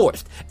be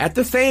forced. At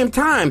the same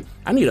time,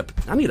 I need a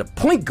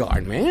point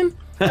guard, man.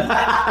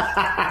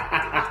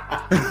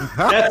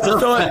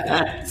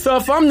 So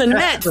if I'm the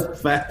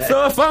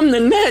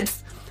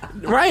Nets,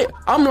 right?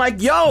 I'm like,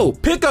 yo,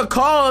 pick a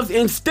cause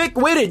and stick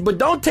with it, but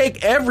don't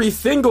take every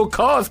single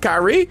cause,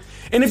 Kyrie.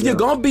 And if you're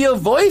gonna be a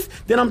voice,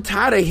 then I'm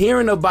tired of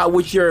hearing about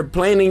what you're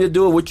planning to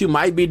do or what you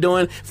might be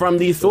doing from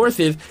these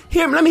sources.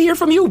 Let me hear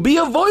from you. Be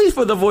a voice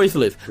for the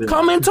voiceless.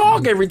 Come and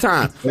talk every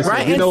time,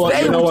 right? You know what,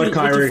 Kyrie?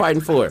 What you're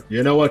fighting for.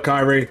 You know what,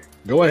 Kyrie?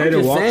 Go ahead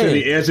and walk to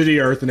the edge of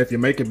the earth, and if you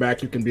make it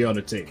back, you can be on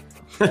the team.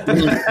 Do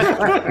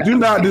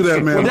not do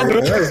that, man.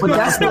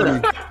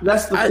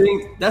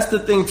 That's the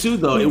thing too,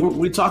 though.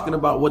 We're talking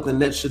about what the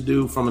Nets should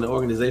do from an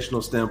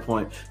organizational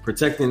standpoint,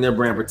 protecting their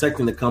brand,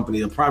 protecting the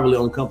company, a privately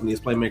owned company, as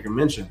Playmaker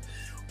mentioned.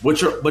 But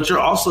you're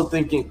also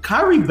thinking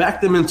Kyrie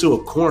backed them into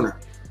a corner.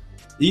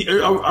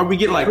 Are we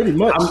getting like, pretty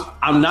much?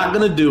 I'm not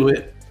going to do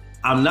it.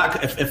 I'm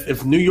not.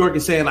 If New York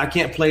is saying I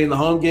can't play in the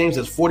home games,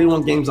 there's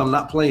 41 games I'm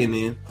not playing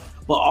in.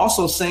 But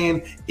also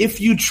saying if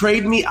you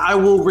trade me, I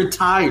will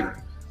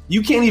retire.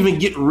 You can't even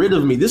get rid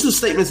of me. This is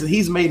statements that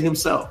he's made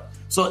himself.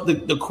 So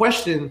the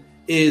question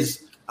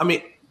is, I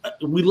mean,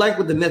 we like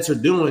what the Nets are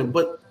doing,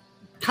 but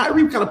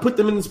Kyrie kind of put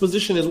them in this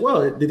position as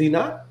well, did he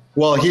not?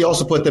 Well, he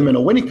also put them in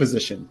a winning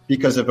position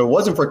because if it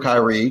wasn't for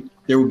Kyrie,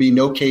 there would be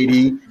no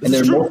KD and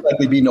there would most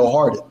likely be no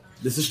Harden.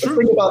 This is true.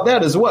 Think about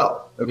that as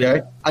well.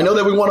 Okay, I know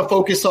that we want to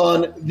focus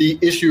on the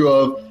issue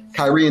of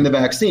Kyrie and the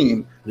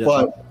vaccine,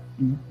 but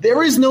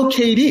there is no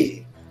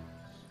KD.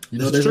 You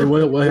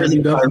know, what has he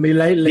done for me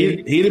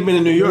lately? He'd have been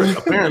in New York.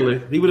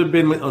 Apparently, he would have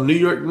been a New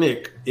York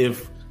Knick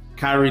if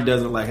Kyrie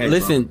doesn't like. Hey,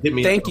 listen,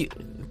 thank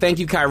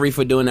you, Kyrie,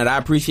 for doing that. I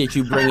appreciate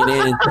you bringing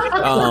in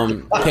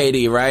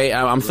KD. Right,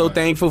 I'm so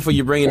thankful for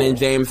you bringing in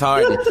James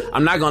Harden.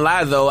 I'm not gonna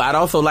lie though, I'd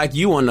also like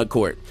you on the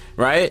court.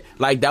 Right,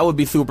 like that would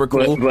be super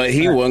cool. But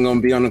he wasn't gonna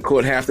be on the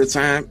court half the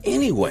time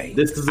anyway.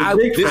 This is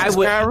Kyrie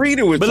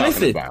that we're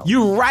talking about.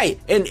 You're right,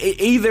 and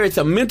either it's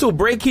a mental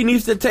break he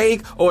needs to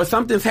take, or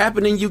something's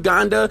happening in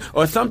Uganda,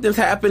 or something's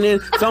happening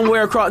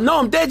somewhere across. No,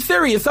 I'm dead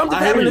serious.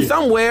 Something's happening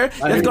somewhere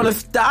that's gonna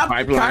stop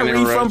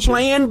Kyrie from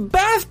playing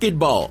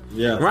basketball.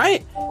 Yeah,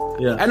 right.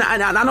 Yeah, and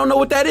I don't know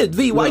what that is.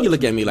 V, why you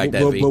look at me like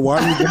that? V? But why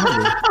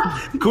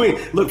are you Queen,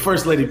 look,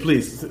 First Lady,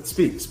 please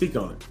speak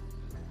on it.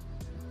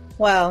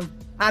 Well,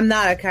 I'm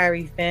not a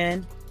Kyrie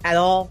fan at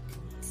all,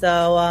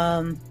 so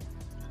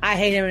I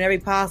hate him in every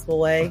possible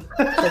way.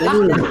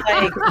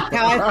 Like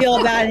how I feel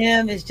about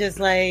him is just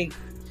like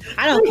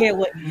I don't care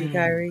what you do,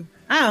 Kyrie.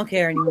 I don't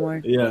care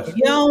anymore. Yeah. If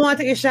you don't want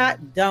to take a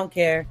shot, don't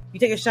care. You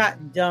take a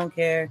shot, don't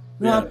care.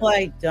 You want to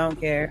play, don't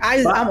care.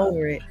 I'm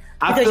over it.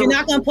 Because you're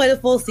not going to play the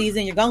full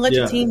season. You're going to let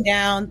your team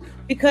down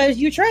because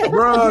you trash.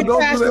 Bro, don't do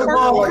that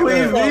ball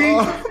like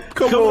that.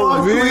 Come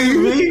on,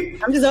 V.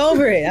 I'm just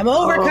over it. I'm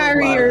over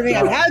Kyrie Irving.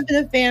 I haven't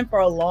been a fan for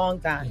a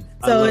long time.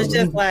 So it's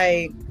just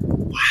like,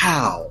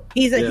 wow.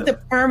 He's a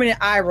permanent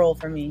eye roll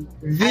for me.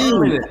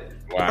 Permanent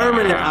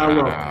eye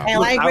roll. And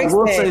like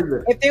Rick said,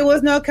 if there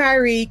was no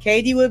Kyrie,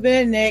 KD would have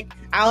been a Knick.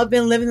 I would have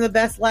been living the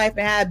best life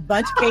and had a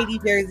bunch of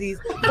KD jerseys.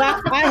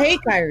 But I hate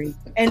Kyrie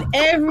and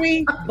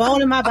every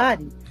bone in my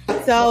body.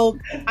 So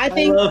I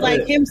think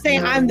like him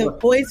saying I'm the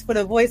voice for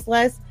the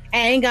voiceless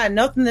and I ain't got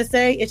nothing to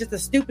say. It's just the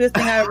stupidest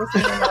thing I've ever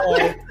seen in my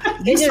life.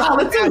 It's just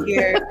out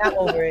here. I'm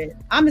over it.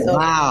 I'm just over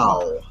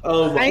it.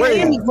 Oh, I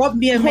ain't even grew up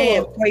being a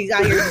man before he's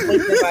out here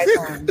wasting my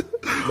time.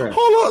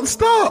 Hold on,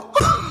 stop!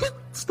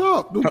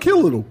 Don't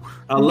kill him.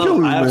 I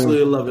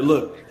absolutely love it.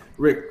 Look,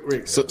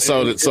 Rick. So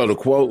to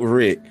quote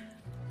Rick,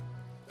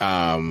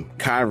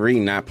 Kyrie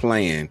not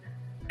playing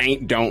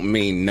don't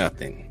mean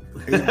nothing.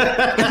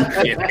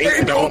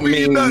 It don't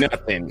mean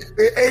nothing.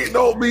 It ain't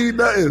don't mean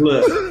nothing.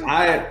 Look,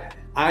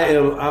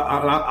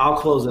 I'll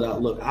close it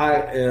out. Look,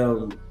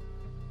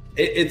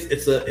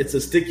 it's a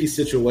sticky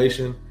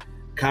situation.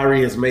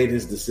 Kyrie has made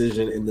his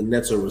decision, and the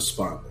Nets are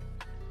responding.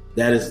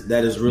 That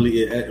is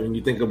really it. When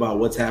you think about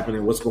what's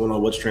happening, what's going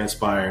on, what's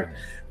transpired,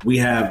 we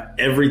have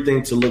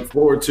everything to look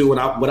forward to. Would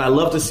I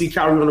love to see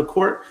Kyrie on the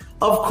court?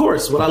 Of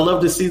course. Would I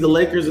love to see the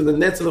Lakers and the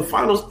Nets in the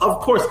finals? Of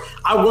course.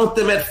 I want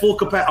them at full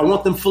capacity. I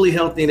want them fully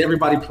healthy and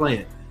everybody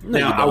playing.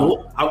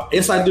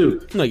 Yes, I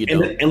do. No, you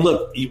don't. And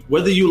look,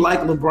 whether you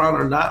like LeBron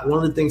or not,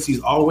 one of the things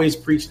he's always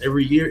preached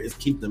every year is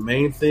keep the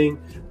main thing.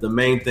 The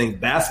main thing.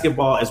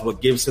 Basketball is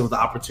what gives him the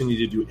opportunity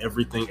to do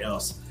everything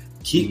else.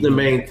 Keep the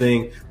main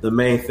thing, the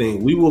main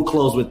thing. We will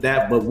close with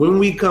that. But when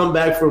we come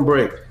back from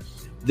break,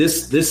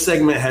 this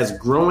segment has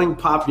growing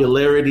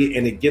popularity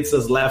and it gets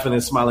us laughing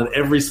and smiling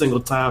every single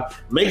time.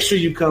 Make sure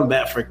you come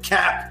back for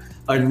cap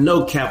or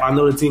no cap. I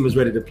know the team is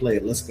ready to play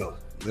it. Let's go.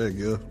 There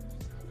you go.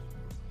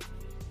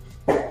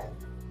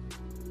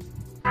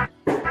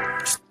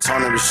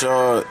 Tony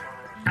Rashad,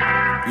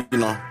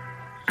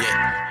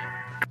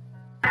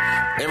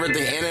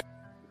 everything in it,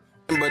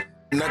 but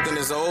nothing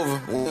is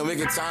over.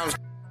 Wicked times,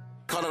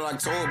 call it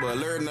October.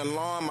 Alert and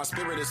alarm, my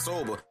spirit is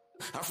sober.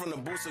 I'm from the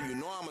booth, so you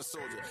know I'm a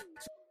soldier.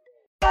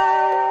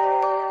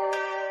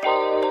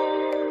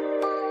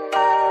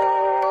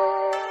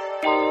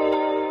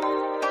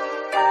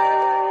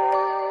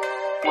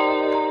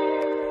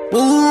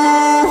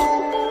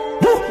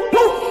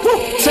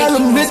 Tell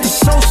them hit the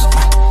sauce,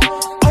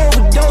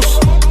 overdose.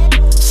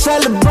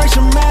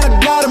 Celebration, man, I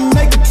gotta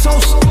make a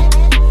toast.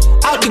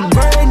 Out the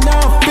grave, now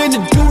I'm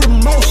finna do the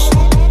most.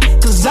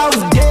 Cause I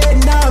was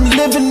dead, now I'm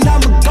living,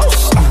 I'm a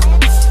ghost.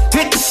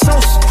 Hit the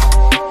sauce,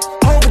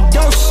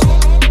 overdose.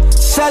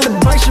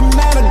 Celebration,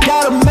 man, I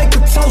gotta make a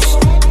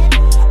toast.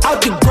 Out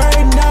the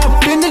grave, now I'm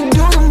finna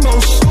do the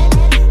most.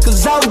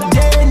 Cause I was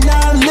dead,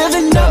 now I'm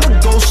living, I'm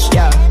a ghost.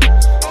 Yeah.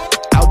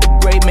 Out the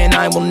grave, man,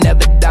 I will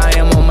never die,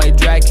 I'm on my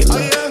Dracula.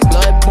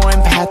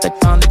 Bloodborne path, I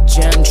found a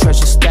gem,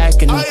 treasure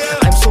stacking.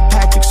 I'm so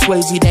Patrick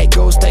Swayze, that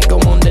ghost that go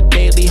on the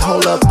daily.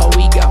 Hold up, oh,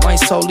 he got my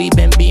soul, he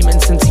been beaming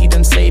since he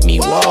done saved me,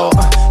 whoa.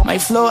 My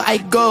flow, I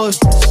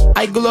ghost.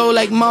 I glow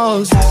like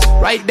Moses.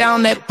 Write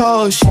down that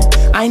potion.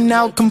 I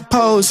now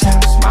compose.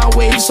 My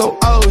waves so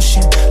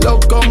ocean.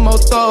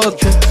 Locomotor.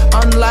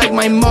 Unlike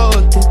my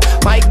motive.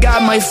 My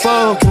God, my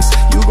focus.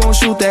 You gon'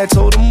 shoot that,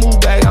 told him move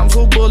back. I'm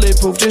so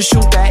bulletproof, just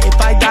shoot that. If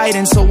I die,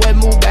 then so wet,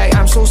 move back.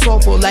 I'm so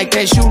soulful like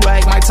that shoe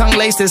rag. My tongue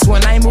laces this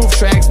when I move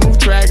tracks.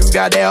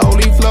 Got that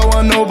holy flow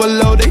on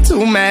overload. They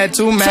too mad,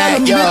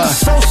 yeah.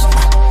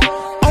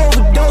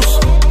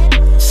 Overdose.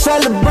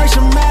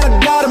 Celebration, man,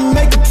 I gotta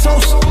make a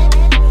toast.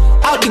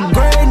 Out the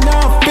grave, now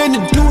I'm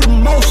finna do the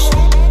most.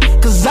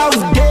 Cause I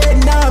was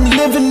dead, now I'm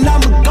living, I'm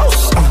a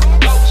ghost.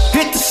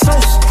 Hit the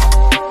sauce.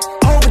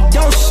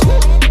 Overdose.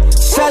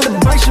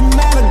 Celebration,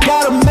 man, I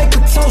gotta make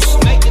a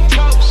toast.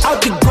 Out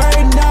the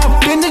grave, now I'm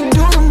finna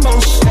do the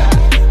most.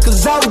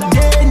 Cause I was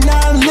dead,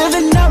 now I'm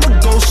living, I'm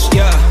a ghost.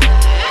 Yeah.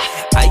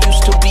 I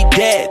used to be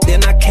dead,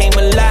 then I came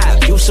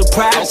alive. You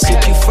surprised?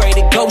 If you afraid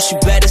of ghosts, you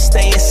better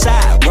stay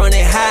inside. Run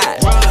and hide.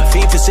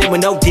 Fiend for sin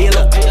with no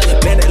dealer.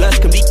 Man, that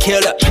lust can be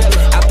killer.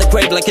 Out the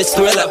grave like it's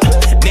Thriller.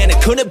 Man,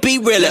 it couldn't be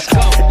realer.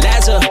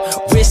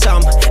 Lazarus,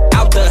 I'm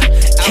out the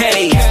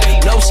cave.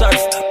 No surf,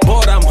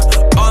 board, I'm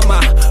on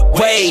my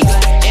wave.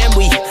 And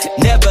we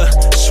never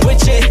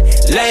switching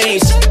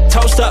lanes.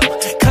 Toast up,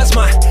 cause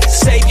my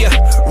savior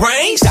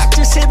reigns.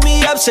 Doctors hit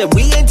me up, said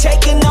we ain't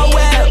taking no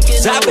L's.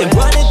 I've been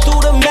running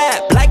through the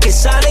map like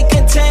it's Sonic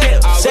and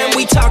Tails. And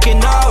we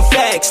talking all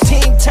facts.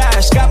 Team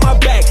Tash got my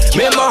back.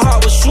 Man, my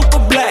heart was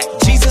super black.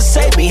 Jesus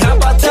saved me, how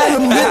about that?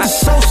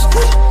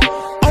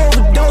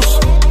 Overdose.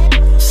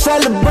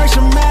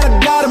 Celebration, man,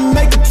 I gotta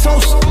make a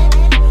toast.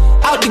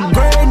 Out the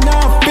grave, now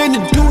I'm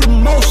finna do the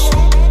most.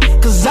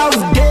 Cause I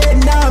was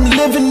dead, now I'm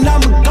living,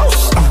 I'm a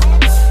ghost.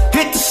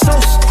 Hit the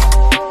sauce.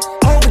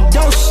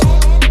 Overdose.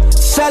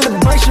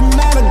 Celebration,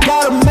 man, I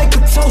gotta make a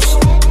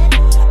toast.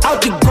 Out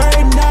the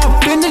grave, now I'm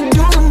finna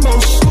do the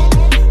most.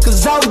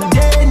 Cause I was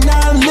dead,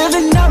 now I'm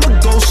living, I'm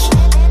a ghost.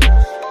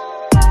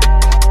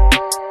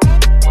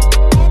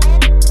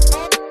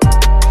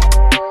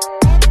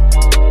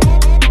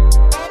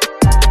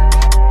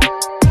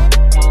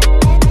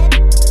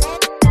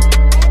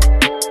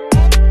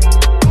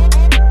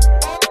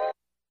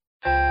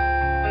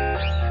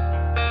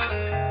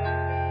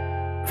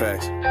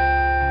 Facts.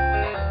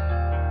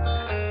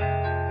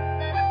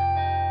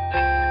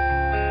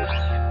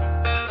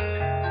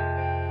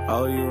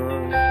 Oh, you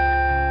remember?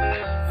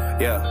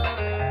 Yeah.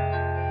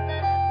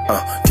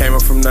 Came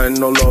up from nothing,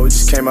 no low, we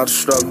just came out the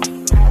struggle.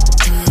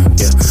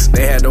 Yeah,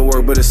 they had to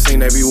work, but it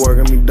seemed they be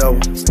working me double.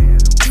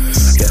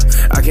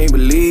 Yeah, I can't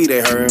believe they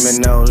hurt me,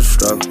 now it's a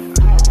struggle.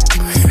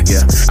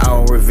 Yeah, I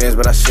don't revenge,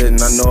 but I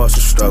shouldn't, I know it's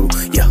a struggle.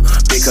 Yeah,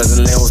 big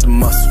cousin Lynn was the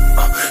muscle.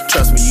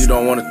 Trust me, you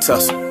don't wanna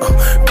tussle.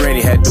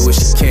 Granny had to do what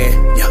she can.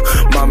 Yeah,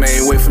 mama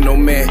ain't wait for no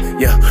man.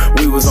 Yeah,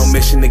 we was on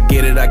mission to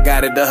get it, I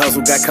got it. The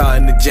hustle got caught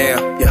in the jam.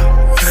 Yeah,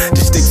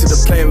 just stick to the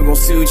plan, we gon'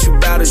 see what you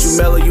bout as you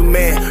mellow, you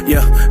man.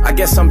 Yeah, I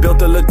guess I'm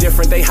built a little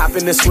different. They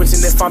hopping and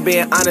switching. If I'm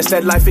being honest,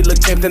 that life it look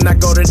tempting. I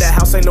go to that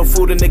house, ain't no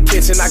food in the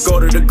kitchen. I go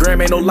to the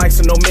gram, ain't no likes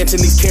and no mention.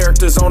 These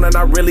characters on and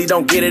I really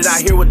don't get it.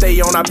 I hear what they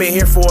on, I've been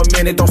here for a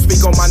minute. Don't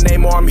speak on my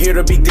name or I'm here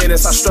to be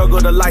Dennis. I struggle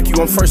to like you,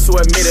 I'm first to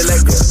admit it.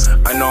 Let go.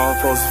 I know I'm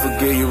supposed to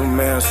forgive you, but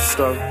man, it's a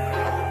struggle.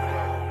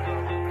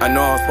 I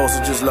know I'm supposed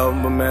to just love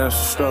him, but man, it's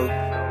a struggle.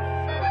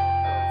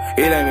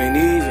 It ain't been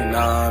easy,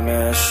 nah,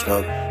 man, it's a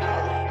struggle.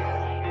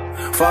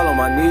 Fall on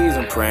my knees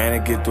and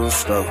praying to get through the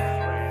struggle.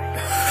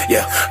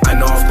 Yeah, I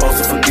know I'm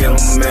supposed to forgive him,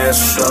 but man, it's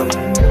a struggle.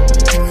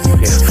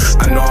 Yeah,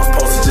 I know I'm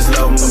supposed to just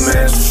love him, but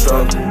man, it's a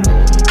struggle.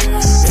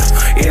 Yeah,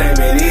 it ain't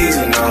been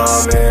easy,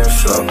 nah, man, it's a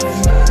struggle.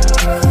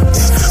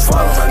 Yeah,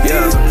 fall on my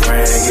knees and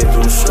praying to get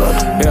through the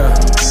struggle. Yeah,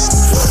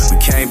 we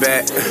came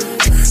back.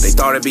 They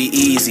thought it'd be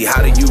easy,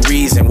 how do you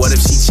reason? What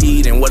if she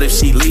cheating? What if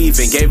she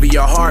leaving? Gave her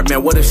your heart,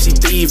 man, what if she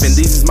thieving?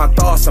 These is my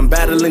thoughts, I'm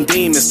battling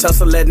demons.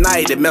 Tussle at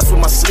night, it mess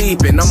with my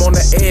sleeping. I'm on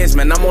the edge,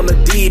 man, I'm on the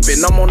deep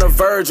end. I'm on the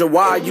verge of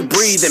why are you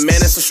breathing?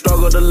 Man, it's a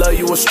struggle to love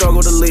you, a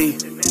struggle to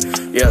leave.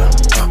 Yeah,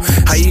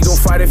 how you gon'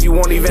 fight if you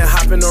won't even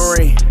hop in the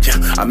ring? Yeah,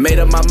 I made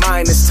up my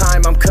mind, it's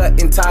time I'm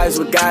cutting ties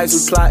with guys who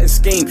plot and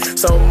scheme.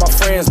 Some of my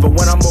friends, but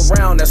when I'm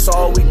around, that's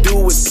all we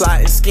do is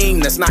plot and scheme.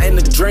 That's not in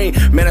the dream,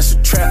 man, that's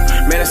a trap,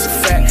 man, that's a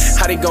fact.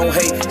 How they gon'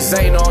 hate, cause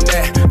ain't on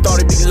that.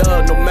 Thought it'd be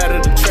love, no matter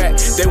the track.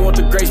 They want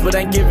the grace, but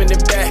ain't giving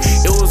it back.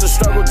 It was a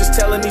struggle just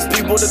telling these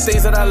people the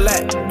things that I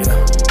lack. Yeah.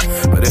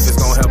 But if it's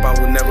gon' help, I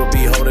will never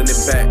be holding it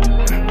back.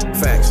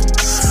 Facts.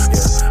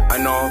 Yeah, I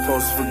know I'm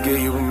supposed to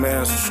forgive you, but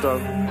man, it's a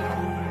struggle.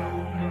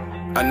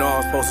 I know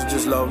I'm supposed to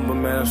just love him, but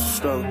man, it's a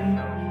struggle.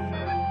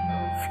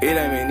 It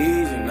ain't been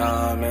easy,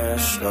 nah, man,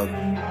 it's a struggle.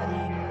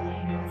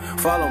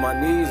 Fall on my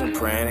knees and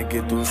praying to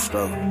get through the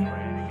struggle.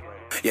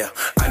 Yeah,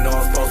 I know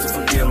I'm supposed to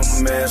forgive him,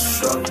 but man, it's a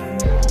struggle.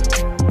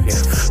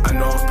 Yeah, I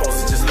know I'm supposed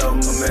to just love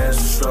him, but man, it's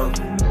a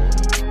struggle.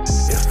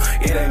 Yeah,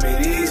 it ain't been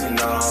easy,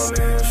 nah,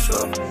 man, it's a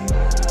struggle.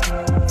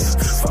 Yeah,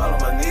 fall on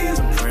my knees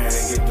and praying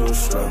to get through the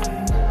struggle.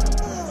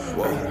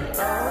 Whoa.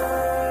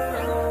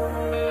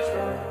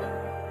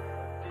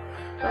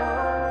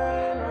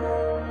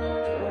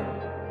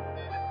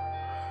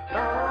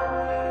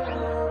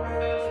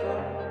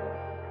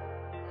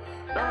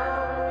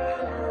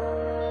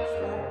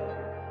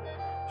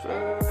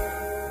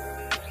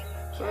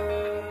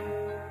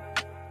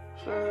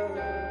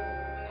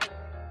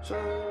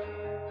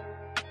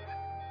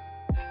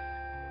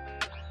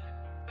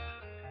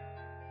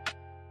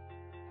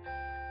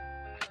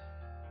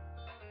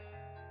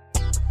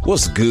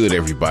 What's good,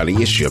 everybody?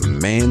 It's your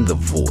man, The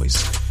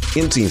Voice,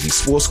 MTV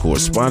Sports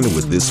correspondent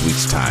with this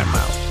week's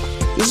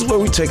Timeout. This is where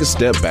we take a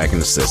step back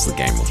and assess the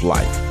game of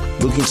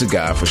life, looking to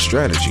God for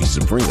strategies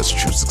to bring us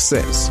true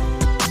success.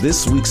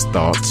 This week's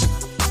thought,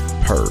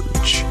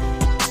 purge.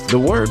 The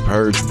word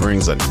purge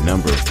brings a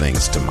number of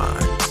things to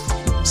mind.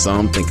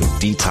 Some think of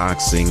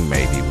detoxing,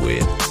 maybe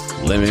with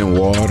lemon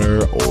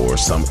water or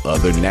some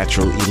other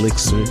natural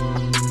elixir.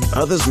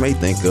 Others may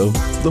think of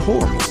the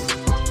horror movie,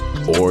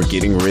 or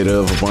getting rid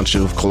of a bunch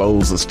of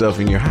clothes and stuff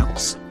in your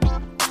house.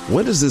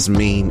 What does this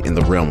mean in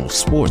the realm of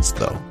sports,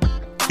 though?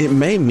 It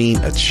may mean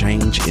a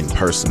change in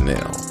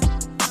personnel,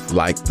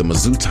 like the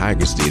Mizzou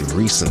Tigers did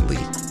recently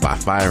by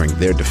firing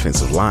their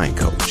defensive line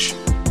coach.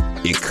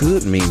 It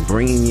could mean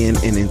bringing in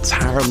an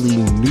entirely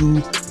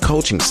new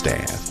coaching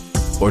staff,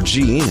 or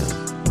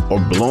GM, or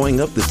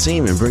blowing up the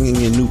team and bringing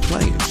in new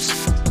players.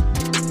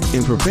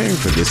 In preparing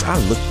for this, I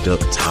looked up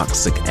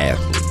toxic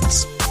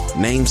athletes.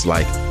 Names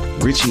like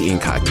Richie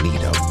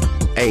Incognito,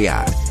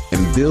 AI,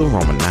 and Bill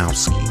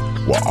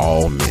Romanowski were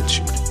all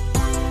mentioned.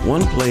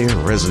 One player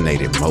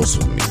resonated most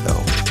with me,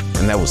 though,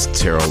 and that was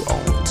Terrell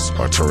Owens.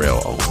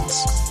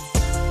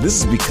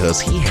 This is because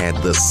he had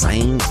the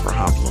same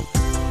problem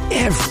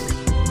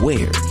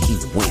everywhere he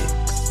went.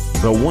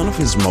 But one of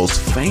his most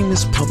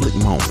famous public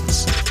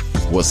moments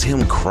was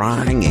him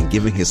crying and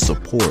giving his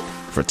support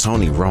for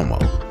Tony Romo.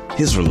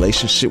 His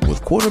relationship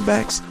with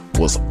quarterbacks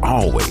was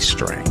always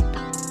strained.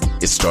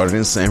 It started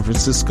in San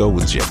Francisco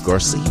with Jeff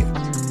Garcia.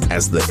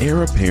 As the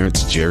heir apparent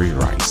to Jerry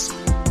Rice,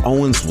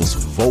 Owens was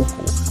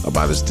vocal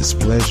about his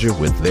displeasure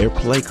with their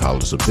play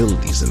callers'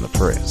 abilities in the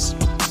press.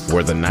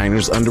 Were the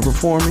Niners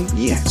underperforming?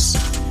 Yes.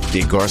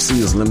 Did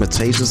Garcia's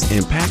limitations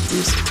impact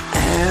this?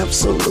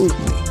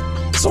 Absolutely.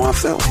 So I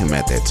felt him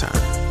at that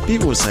time.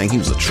 People were saying he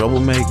was a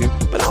troublemaker,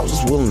 but I was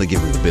just willing to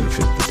give him the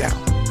benefit of the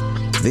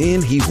doubt.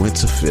 Then he went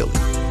to Philly,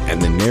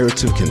 and the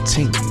narrative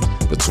continued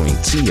between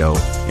T.O.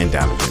 and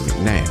Donovan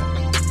McNabb,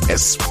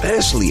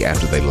 especially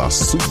after they lost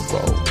the Super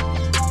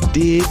Bowl.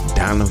 Did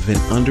Donovan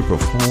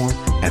underperform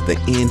at the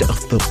end of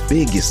the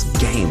biggest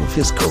game of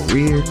his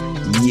career?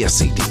 Yes,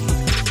 he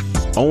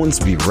did. Owens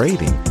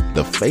berating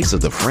the face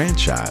of the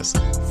franchise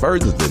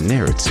furthered the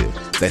narrative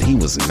that he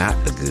was not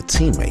a good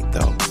teammate,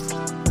 though.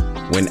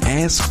 When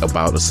asked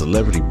about a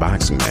celebrity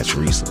boxing match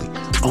recently,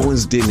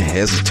 Owens didn't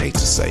hesitate to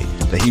say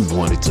that he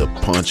wanted to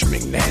punch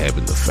McNabb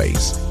in the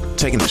face,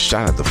 taking a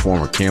shot at the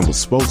former Campbell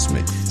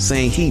spokesman,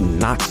 saying he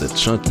knocked the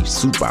chunky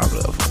soup out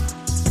of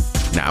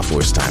him. Now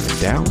for his time in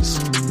Dallas,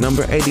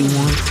 number 81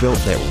 felt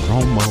that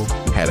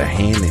Romo had a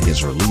hand in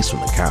his release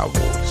from the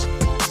Cowboys.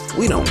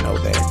 We don't know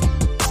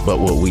that, but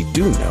what we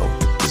do know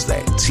is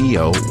that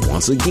T.O.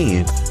 once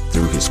again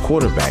threw his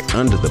quarterback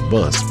under the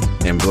bus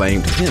and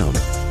blamed him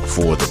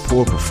for the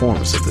poor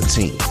performance of the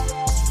team.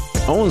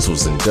 Owens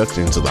was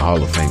inducted into the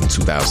Hall of Fame in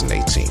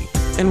 2018,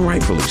 and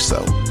rightfully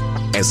so,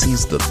 as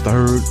he's the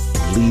third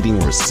leading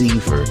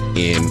receiver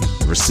in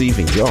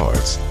receiving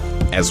yards,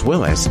 as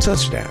well as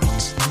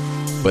touchdowns.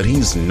 But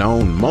he's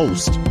known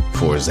most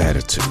for his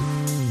attitude.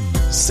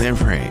 San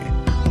Fran,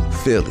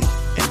 Philly,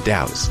 and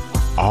Dallas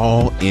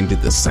all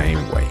ended the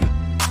same way.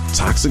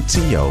 Toxic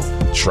T.O.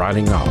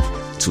 trotting off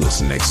to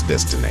his next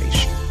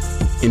destination.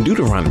 In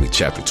Deuteronomy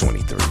chapter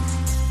 23,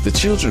 the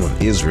children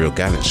of Israel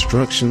got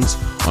instructions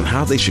on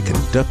how they should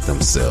conduct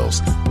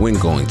themselves when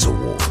going to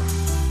war.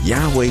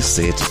 Yahweh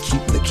said to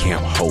keep the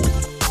camp holy.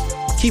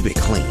 Keep it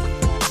clean.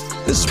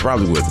 This is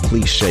probably where the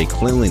cliche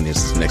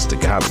cleanliness next to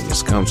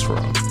godliness comes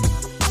from.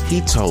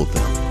 He told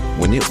them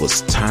when it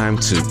was time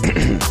to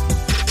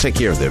take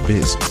care of their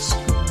business,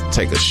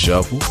 take a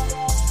shovel,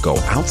 go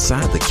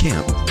outside the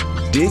camp,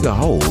 dig a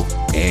hole,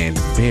 and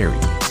bury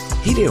it.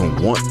 He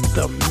didn't want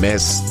the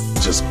mess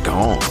just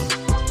gone.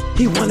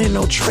 He wanted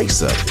no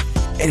trace of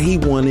it. And he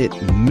wanted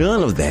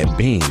none of that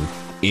being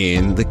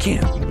in the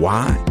camp.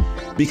 Why?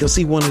 Because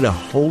he wanted a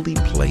holy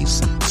place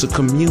to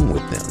commune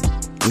with them.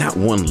 Not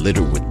one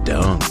littered with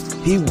dung.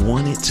 He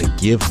wanted to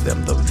give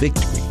them the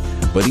victory.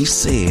 But he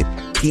said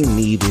he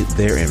needed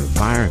their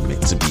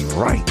environment to be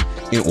right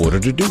in order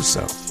to do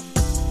so.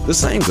 The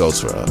same goes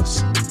for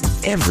us.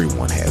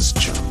 Everyone has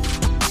junk.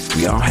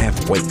 We all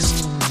have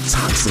waste,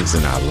 toxins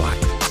in our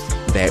life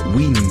that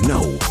we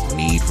know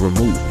need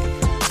removing.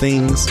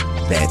 Things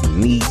that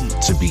need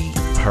to be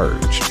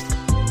purged.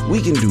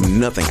 We can do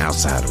nothing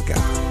outside of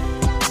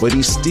God, but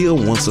he still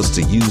wants us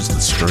to use the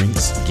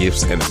strengths,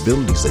 gifts, and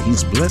abilities that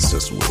he's blessed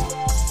us with.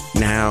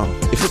 Now,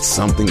 if it's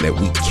something that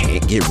we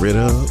can't get rid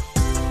of,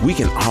 we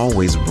can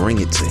always bring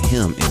it to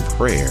him in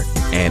prayer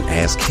and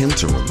ask him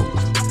to remove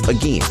it.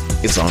 Again,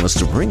 it's on us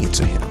to bring it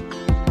to him.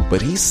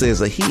 But he says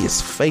that he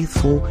is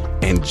faithful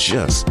and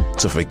just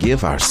to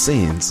forgive our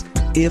sins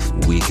if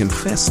we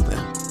confess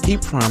them. He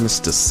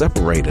promised to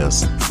separate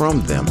us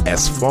from them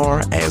as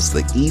far as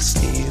the east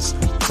is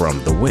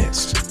from the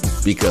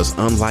west. Because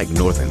unlike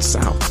north and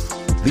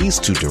south, these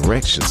two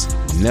directions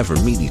never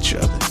meet each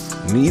other.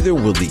 Neither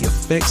will the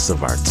effects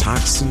of our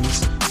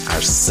toxins,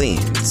 our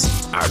sins,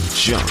 our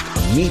junk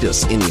meet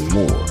us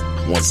anymore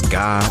once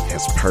God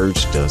has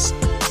purged us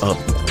of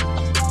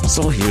them.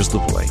 So here's the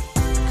play.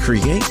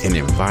 Create an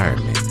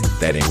environment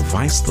that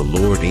invites the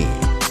Lord in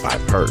by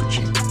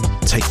purging.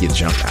 Take your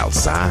junk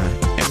outside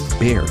and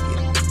bury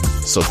it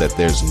so that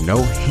there's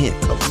no hint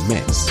of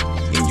mess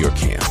in your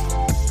camp.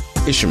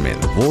 It's your man,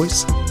 The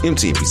Voice,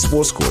 MTV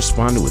Sports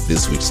correspondent with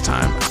this week's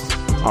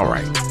timeout. All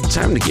right,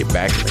 time to get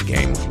back in the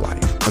game of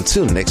life.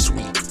 Until next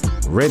week,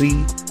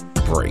 ready,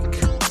 break.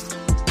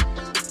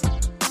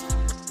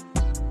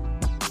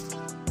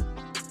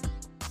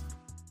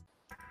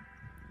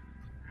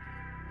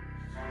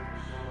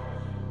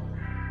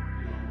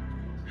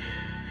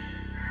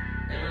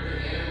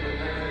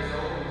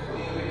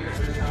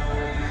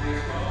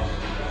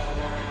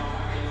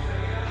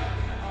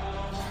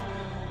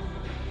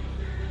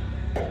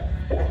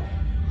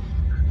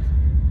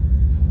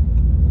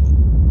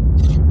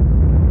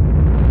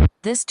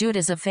 This dude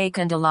is a fake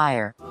and a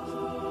liar.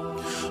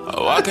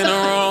 Walk in the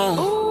room.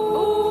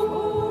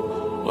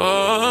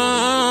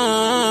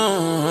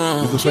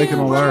 He's a fake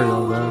and a liar,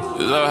 y'all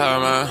guys. Is that how,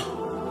 man?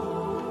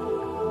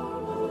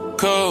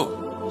 Cool.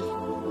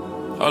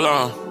 Hold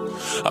on.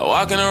 I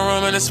walk in the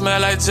room and it smell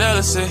like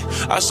jealousy.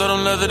 I show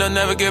them love that they'll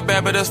never get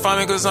back, but that's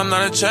fine because I'm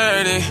not a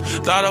charity.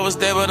 Thought I was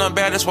dead, but I'm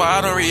bad, that's why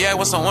I don't react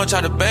when someone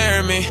try to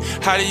bury me.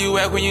 How do you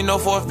act when you know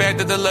for a fact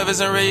that the love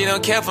isn't real, you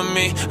don't care for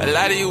me? A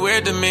lot of you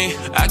weird to me.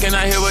 I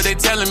cannot hear what they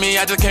telling me,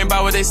 I just can't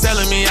buy what they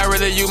selling me. I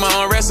really use my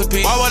own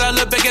recipe. Why would I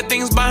look back at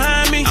things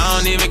behind me? I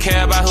don't even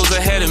care about who's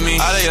ahead of me.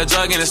 I lay a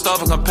drug in the store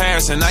for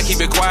comparison. I keep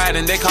it quiet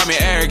and they call me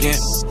arrogant.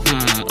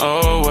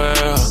 Oh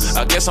well,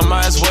 I guess I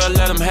might as well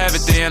let them have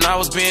it then. I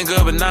was being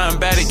good, but now I'm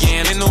bad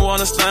again. In New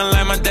Orleans, stunning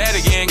like my dad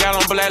again. Got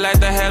on black like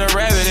they had a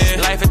rabbit in.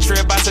 Life a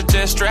trip, I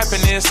suggest strapping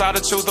in. Saw the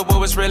truth of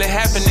what was really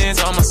happening.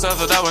 Told myself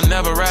that I would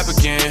never rap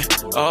again.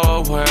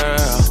 Oh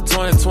well,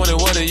 2020,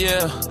 what a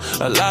year.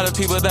 A lot of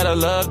people that I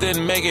love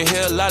didn't make it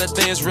here. A lot of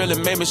things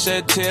really made me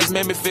shed tears,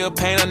 made me feel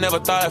pain I never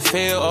thought I'd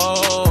feel.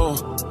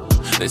 Oh,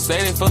 they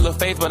say they full of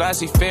faith, but I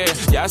see fear.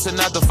 Y'all should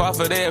not to fall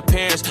for their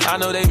appearance. I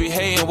know they be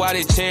hating while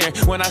they cheering.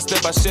 When I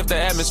step, I shift the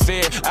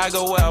atmosphere. I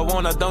go where I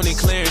want, I don't need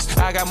clearance.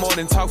 I got more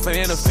than talk for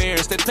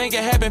interference. They think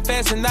it happened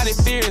fast and not it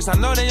fears. I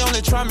know they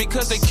only try me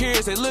cause they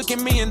curious. They look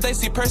at me and they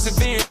see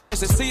perseverance.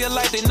 They see a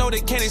light they know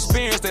they can't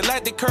experience. They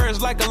lack the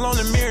courage like a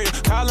lonely mirror.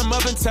 Call them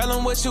up and tell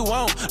them what you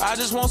want. I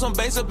just want some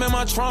bass up in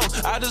my trunk.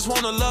 I just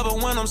want to love her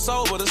when I'm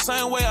sober, the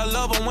same way I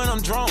love her when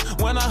I'm drunk.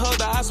 When I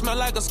hugged her, I smell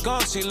like a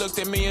skunk. She looked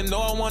at me and know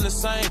I want the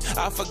same.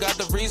 I forgot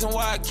the reason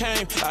why I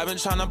came. I've been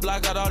trying to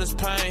block out all this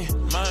pain,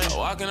 man. I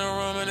walk in the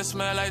room and it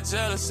smell like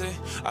jealousy.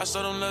 I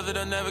show them love that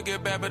I'll never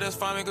get back, but that's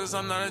fine because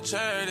I'm not a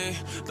charity.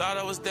 Thought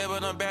I was dead,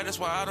 but I'm bad, that's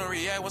why I don't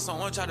react when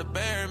someone try to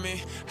bury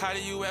me. How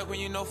do you act when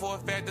you know for a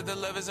fact that the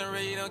love isn't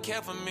real, you don't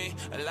care for me?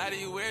 A lot of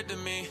you weird to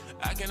me.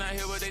 I cannot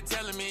hear what they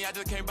telling me, I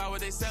just can't buy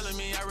what they selling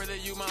me. I really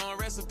use my own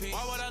recipe.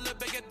 Why would I look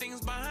back at things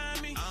behind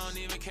me? I don't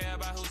even care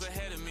about who's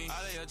ahead of me.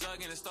 I lay a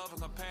drug in the store for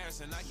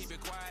comparison, I keep it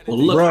quiet. Well,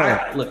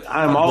 look,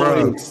 I'm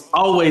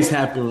always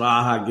happy when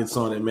AHA gets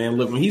on it, man.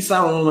 Look, when he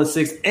signed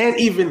 116, and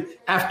even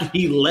after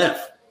he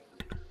left,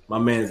 my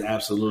man is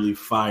absolutely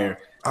fire.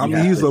 I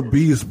mean, he's a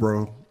beast,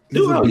 bro.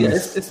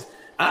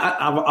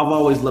 I've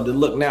always loved it.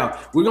 Look, now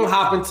we're gonna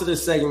hop into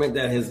this segment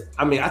that has.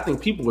 I mean, I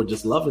think people are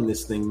just loving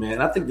this thing, man.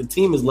 I think the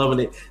team is loving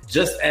it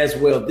just as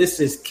well.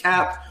 This is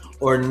cap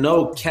or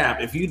no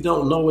cap. If you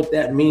don't know what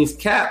that means,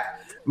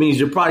 cap means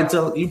you're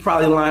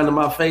probably lying to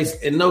my face,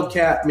 and no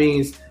cap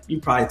means you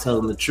probably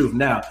telling the truth.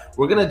 Now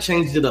we're gonna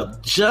change it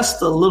up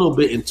just a little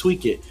bit and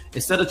tweak it.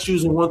 Instead of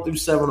choosing 1 through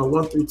 7 or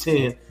 1 through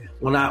 10,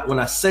 when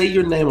I say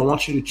your name, I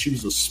want you to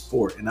choose a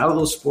sport. And out of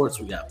those sports,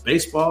 we got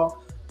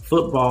baseball,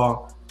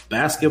 football,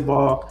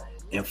 basketball,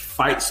 and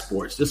fight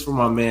sports. Just for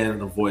my man,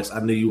 The Voice.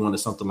 I knew you wanted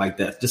something like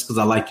that, just because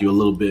I like you a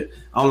little bit.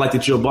 I don't like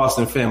that you're a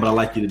Boston fan, but I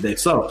like you today.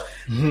 So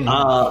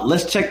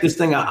let's check this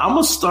thing out. I'm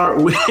gonna start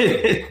with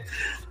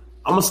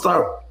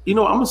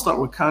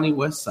Connie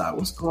Westside.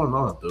 What's going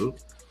on, dude?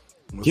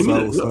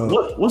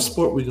 What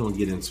sport we gonna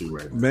get into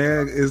right now?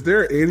 Man, is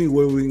there any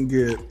way we can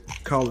get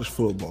college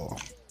football?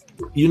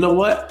 You know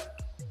what?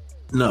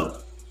 No.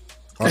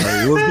 All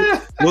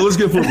right, let's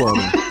get football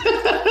then.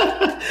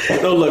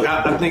 No, look,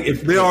 I think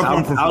if they all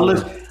come from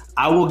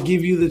I will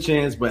give you the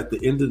chance, but at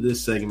the end of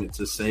this segment,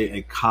 to say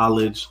a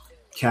college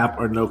cap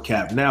or no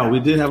cap. Now, we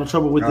did have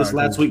trouble with this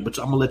last week, but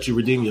I'm gonna let you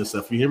redeem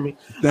yourself. You hear me?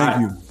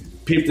 Thank you.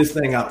 Peep this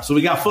thing out. So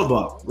we got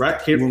football,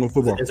 right? We're gonna go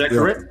football. Is that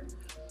correct?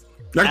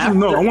 Actually,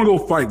 no. I want to go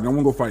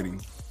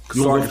fighting.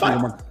 So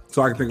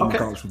I can think of my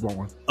college football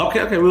one.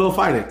 Okay, we'll go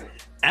fighting.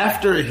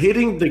 After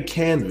hitting the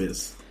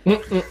canvas,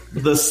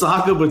 the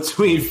saga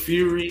between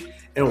Fury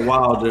and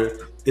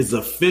Wilder is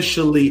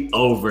officially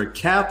over.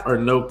 Cap or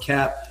no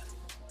cap?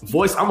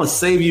 Voice, I'm going to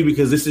save you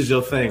because this is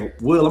your thing.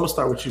 Will, I'm going to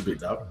start with you, big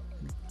dog.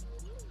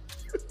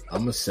 I'm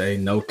going to say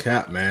no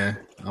cap, man.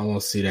 I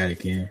won't see that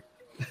again.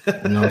 You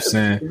know what I'm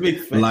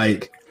saying?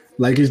 like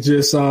it's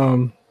just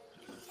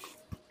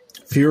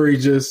Fury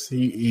just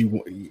he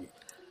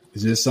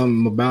it's just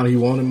something about he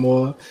wanted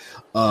more.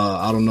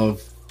 I don't know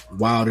if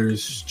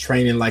Wilder's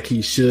training like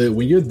he should.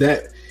 When you're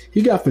that,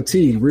 he got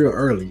fatigued real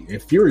early,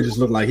 and Fury just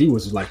looked like he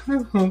was just like,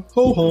 ho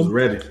hum,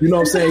 ready. You know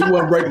what I'm saying? He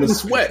wasn't breaking a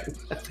sweat,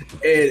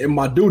 and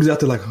my dude is out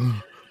there like.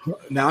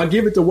 Now I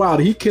give it to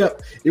Wilder.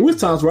 It was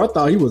times where I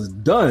thought he was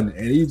done,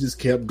 and he just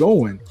kept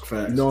going.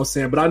 Facts. You know what I'm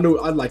saying? But I knew,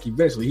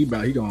 eventually he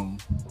about to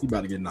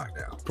get knocked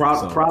out.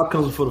 Pride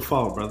comes before the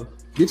fall, brother.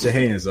 Get your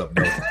hands up,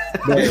 bro.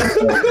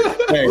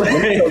 Hey,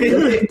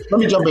 let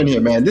me jump in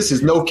here, man. This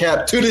is no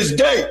cap to this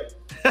day.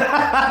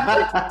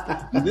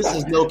 This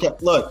is no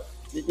cap. Look,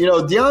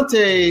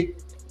 Deontay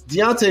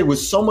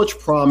was so much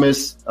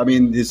promise. I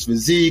mean, his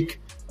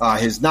physique,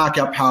 his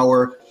knockout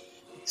power,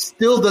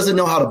 still doesn't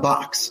know how to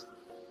box.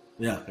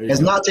 Yeah, has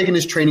not taken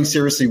his training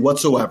seriously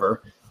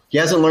whatsoever. He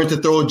hasn't learned to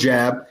throw a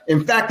jab.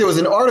 In fact, there was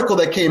an article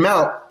that came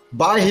out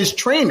by his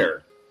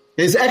trainer,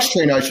 his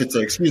ex-trainer, I should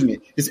say,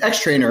 his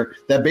ex-trainer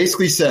that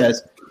basically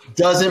says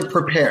doesn't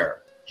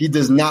prepare. He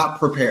does not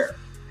prepare.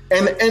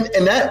 And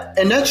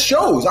that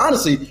shows,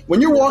 honestly,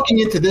 when you're walking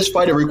into this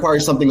fight, it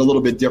requires something a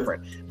little bit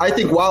different. I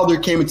think Wilder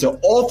came into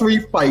all three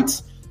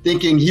fights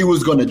thinking he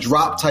was going to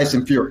drop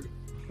Tyson Fury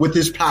with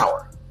his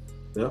power.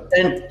 Yep.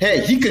 And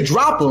hey, he could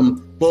drop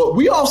him, but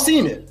we all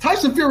seen it.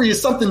 Tyson Fury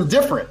is something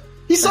different.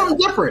 He's something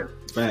different.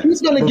 Fact.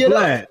 He's going to get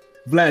up.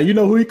 Vlad, you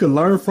know who he could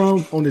learn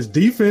from on his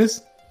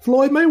defense?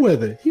 Floyd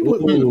Mayweather.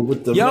 Floyd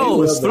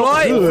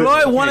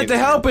wanted to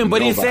help him,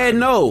 but he said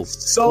no.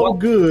 So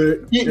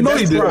good. No,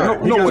 he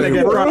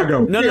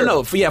didn't.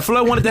 No. Yeah,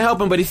 Floyd wanted to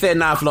help him, but he said,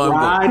 nah, Floyd.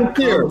 Why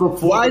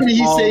did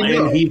he say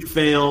no? And he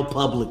failed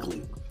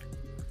publicly.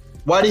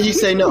 Why did he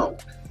say no?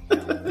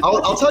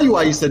 I'll tell you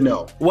why he said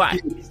no. Why?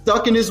 He's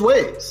stuck in his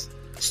ways.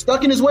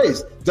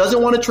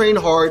 Doesn't want to train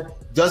hard.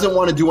 Doesn't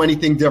want to do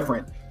anything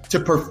different to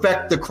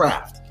perfect the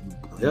craft.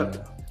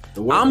 Yep.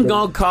 I'm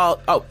gonna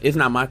call. Oh, it's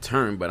not my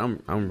turn, but I'm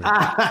ready.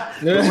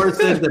 The word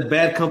says that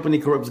bad company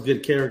corrupts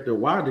good character.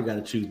 Why do you got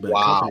to choose bad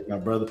company, my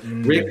brother?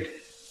 Rick,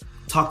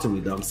 talk to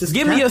me, dog.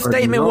 Give me your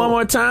statement one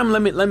more time.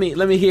 Let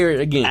me hear it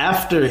again.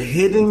 After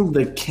hitting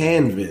the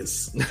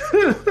canvas,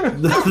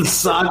 the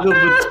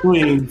saga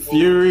between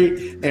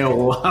Fury and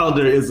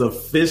Wilder is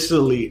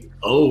officially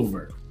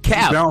over.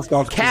 Cap.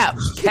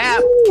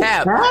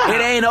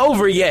 It ain't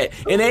over yet.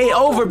 It ain't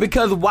over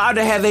because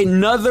Wilder has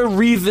another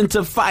reason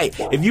to fight.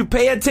 If you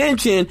pay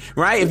attention,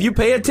 right?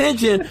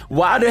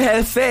 Wilder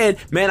has said,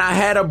 man, I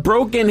had a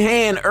broken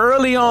hand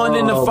early on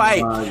in the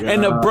fight.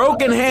 And the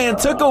broken hand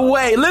took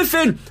away.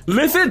 Listen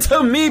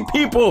to me,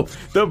 people.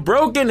 The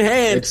broken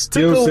hand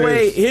took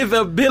away his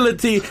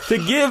ability to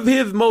give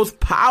his most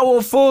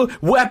powerful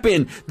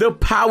weapon, the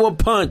power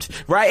punch,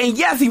 right? And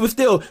yes, he was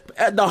still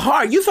at the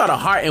heart. You saw the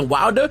heart in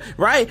Wilder,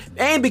 right?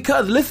 And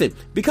because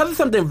of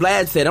something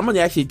Vlad said, I'm going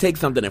to actually take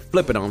something and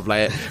flip it on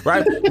Vlad,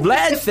 right?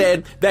 Vlad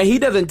said that he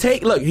doesn't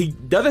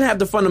have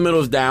the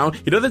fundamentals down.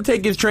 He doesn't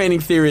take his training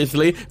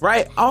seriously,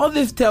 right? All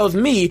this tells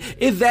me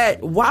is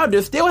that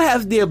Wilder still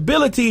has the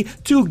ability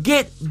to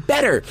get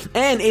better.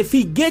 And if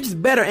he gets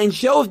better and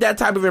shows that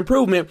type of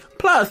improvement,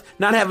 plus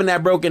not having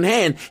that broken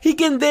hand, he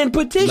can then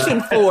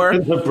petition for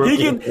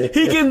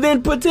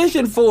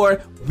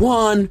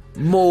one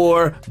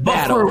more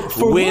battle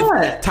with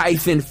what?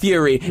 Tyson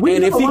Fury.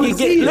 And if he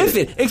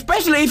can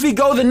especially if he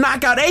goes and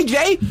knock out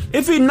AJ,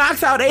 if he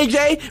knocks out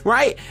AJ,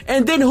 right?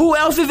 And then who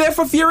else is there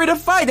for Fury to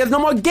fight? There's no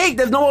more Gate.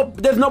 There's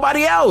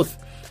nobody else.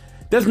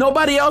 There's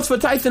nobody else for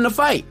Tyson to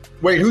fight.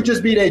 Wait, who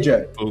just beat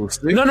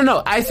AJ?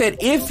 No. I said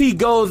if he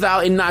goes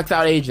out and knocks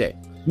out AJ.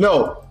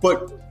 No,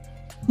 but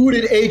who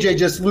did AJ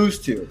just lose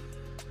to?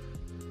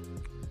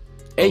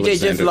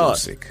 AJ just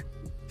lost. Usyk.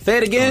 Say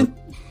it again.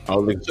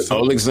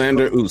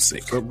 Alexander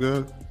Usyk. What's up,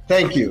 guys?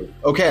 Thank you.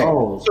 Okay.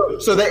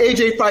 So the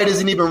AJ fight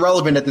isn't even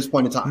relevant at this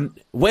point in time.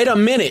 Wait a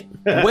minute.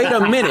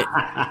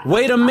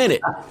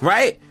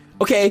 Right?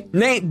 Okay.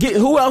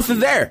 Who else is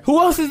there?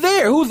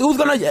 Who's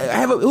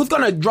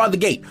gonna draw the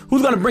gate?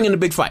 Who's gonna bring in the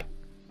big fight?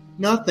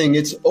 Nothing.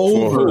 It's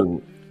over.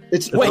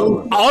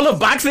 All of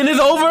boxing is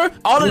over?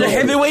 All of the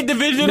heavyweight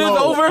division is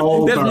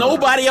over? There's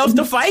nobody else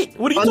to fight?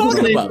 What are you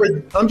talking about?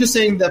 I'm just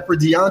saying that for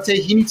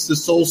Deontay, he needs to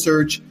soul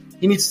search.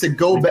 He needs to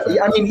go back.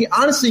 I mean, he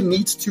honestly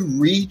needs to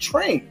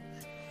retrain.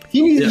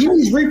 He needs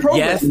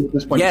reprogramming at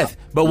this point. Yes,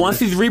 but once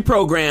he's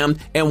reprogrammed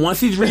and once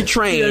he's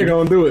retrained, he ain't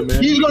gonna do it,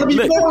 man. He's gonna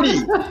be 40.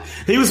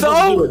 He was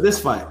supposed to do it this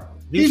fight.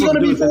 He's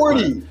gonna be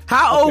 40.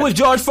 How old was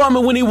George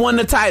Foreman when he won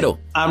the title?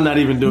 I'm not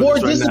even doing more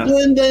this right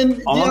disciplined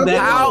now. than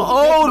How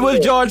old was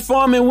George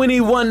Foreman when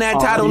he won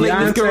that title late in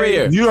his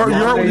career? You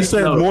already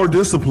said more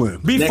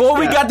disciplined. Before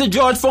we got the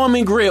George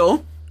Foreman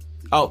grill.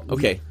 Oh,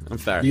 okay. I'm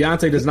sorry.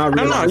 Deontay does not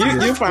realize. No,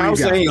 you're fine. I was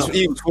saying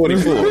he was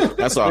 44.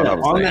 That's all I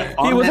was saying.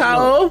 He was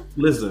how old?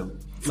 Listen.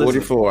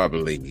 44, I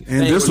believe.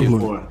 And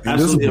discipline.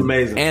 Absolutely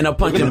amazing. And a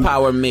punching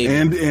power, maybe.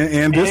 And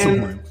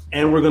discipline.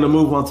 And we're going to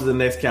move on to the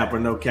next cap or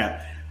no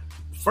cap.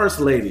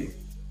 First lady,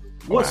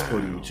 what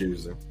sport are you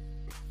choosing?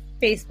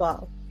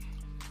 Baseball.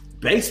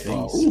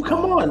 Ooh,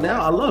 come on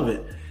now. I love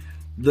it.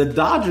 The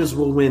Dodgers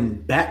will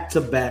win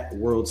back-to-back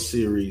World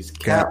Series.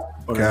 Cap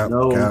or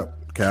no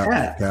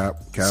Sir,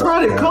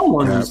 I didn't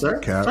call on you, sir.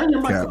 Turn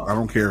your mic off. I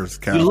don't care. It's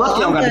cap. You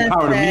lucky I got the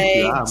power to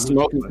mute you.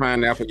 Smoking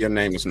pineapple, your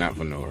name is not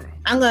Venora.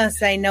 I'm going to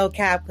say no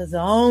cap because the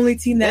only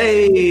team that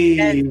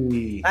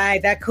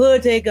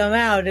could take them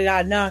out, they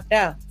got knocked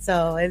out.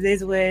 So it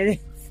is what it is.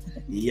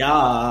 Yeah,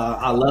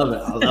 I love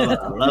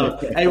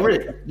it. Hey,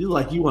 Rick, you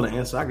want to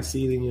answer. I can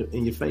see it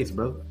in your face,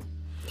 brother.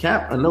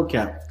 Cap or no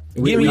cap?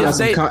 Give me your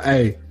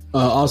statement.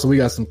 Also, we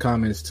got some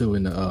comments too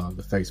in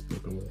the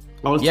Facebook.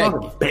 I was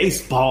talking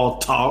baseball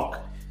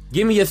talk.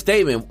 Give me your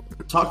statement.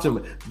 Talk to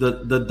me.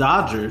 The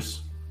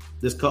Dodgers.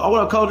 What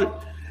I called it.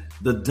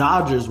 The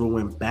Dodgers will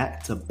win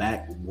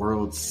back-to-back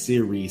World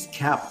Series.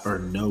 Cap or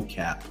no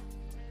cap?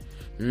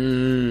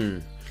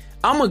 I'm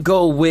gonna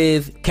go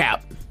with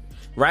cap.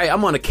 Right,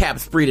 I'm on a cap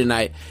spree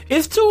tonight.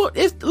 There's too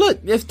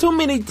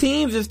many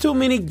teams. There's too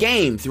many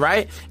games.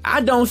 Right,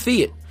 I don't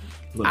see it.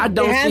 I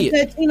don't see it.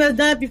 The team has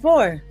done it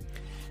before.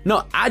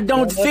 No, I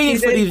don't see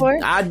it for these.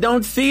 I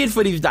don't see it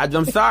for these Dodgers.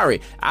 I'm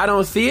sorry, I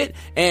don't see it,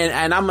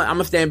 and I'm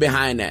gonna stand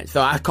behind that.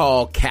 So I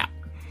call cap.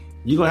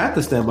 You're gonna have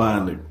to stand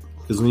behind it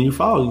because when you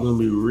fall, you're gonna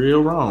be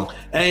real wrong.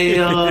 Hey,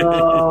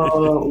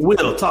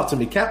 Will, talk to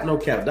me. Cap, no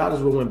cap.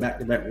 Dodgers will win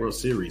back-to-back World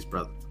Series,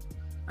 brother.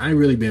 I ain't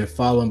really been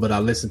following, but I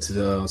listen to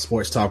the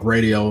Sports Talk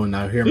Radio and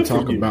I hear him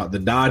talking about the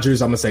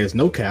Dodgers. I'm gonna say it's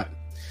no cap.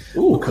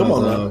 Ooh, come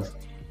on,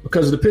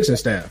 because of the pitching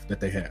staff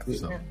that they have.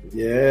 So.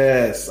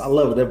 Yes, I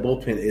love it. That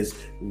bullpen is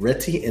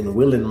Retty and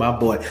Willen, my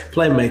boy,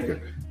 playmaker.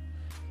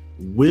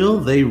 Will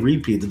they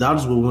repeat? The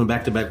Dodgers will win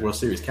back-to-back World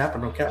Series. Cap or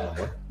no cap, my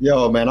boy?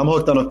 Yo, man, I'm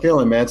hooked on a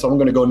feeling, man. So I'm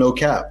gonna go no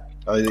cap.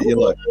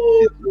 Look,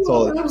 it's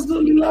all,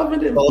 absolutely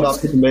loving it. It's all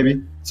about pitching,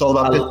 baby. It's all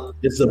about pitching.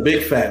 It's a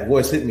big fat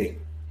voice. Hit me.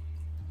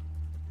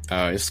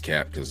 It's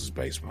cap because it's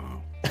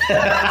baseball.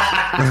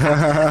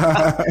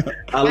 I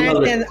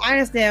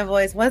understand,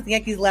 voice. Once the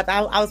Yankees left,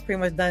 I was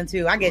pretty much done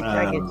too. I get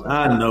you.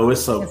 I know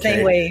it's okay. The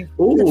same way.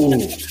 Ooh,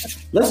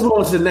 let's move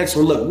on to the next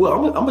one. Look,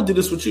 well, I'm gonna do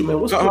this with you, man.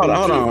 Hold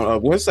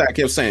on. Westside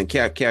kept saying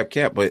cap,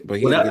 but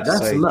he didn't get to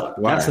say enough.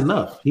 Why. That's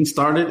enough. He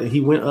started and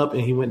he went up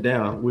and he went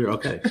down. We're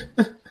okay.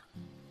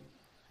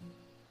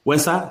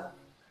 Westside,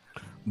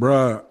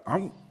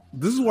 bruh,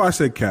 this is why I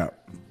said cap.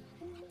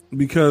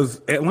 Because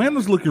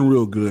Atlanta's looking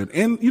real good.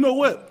 And you know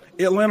what?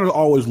 Atlanta's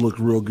always looked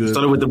real good.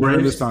 Started with the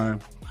Braves this time.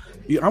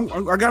 Yeah,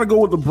 I got to go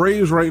with the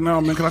Braves right now,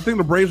 man, because I think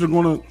the Braves are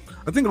going to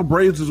 – I think the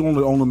Braves is on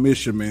a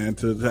mission, man,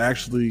 to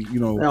actually, you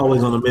know – they're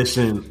always on a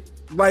mission.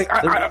 Like,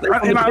 I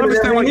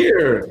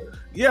understand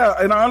 – yeah,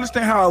 and I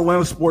understand how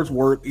Atlanta sports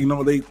work. You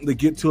know, they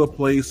get to a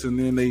place and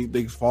then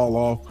they fall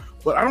off.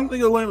 But I don't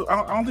think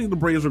the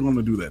Braves are going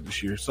to do that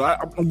this year. So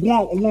I'm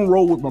going to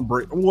roll with my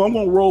Braves. Well, I'm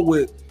going to roll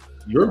with –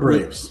 your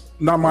Braves.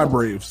 Not my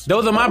Braves.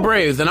 Those are my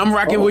Braves, and I'm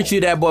rocking with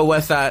you, that boy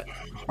Westside.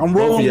 I'm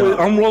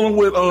rolling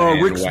with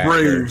Rick's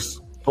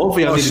Braves.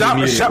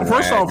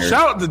 First off,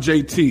 shout out to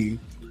JT.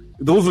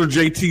 Those are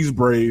JT's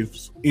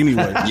Braves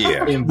anyway.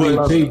 Yeah.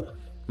 MVP.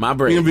 My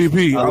Braves.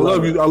 MVP. I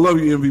love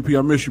you, MVP.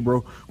 I miss you,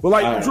 bro. But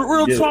like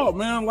real talk,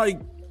 man,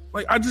 like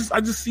I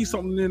just see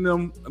something in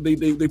them.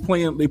 They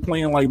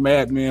playing like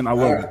mad, man. I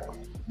love it.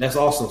 That's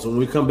awesome. So when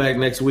we come back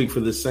next week for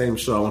the same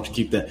show, I want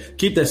you to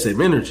keep that same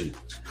energy.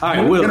 All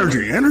right, Will.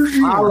 Energy.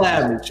 I'll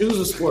have me. Choose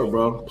a sport,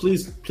 bro.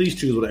 Please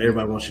choose what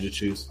everybody wants you to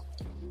choose.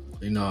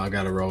 You know, I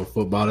got to roll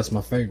football. That's my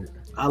favorite.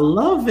 I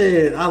love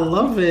it.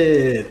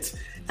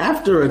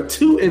 After a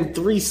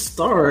 2-3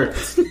 start,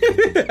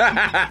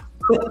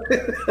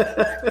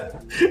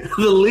 the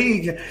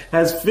league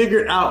has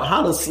figured out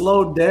how to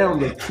slow down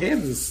the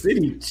Kansas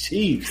City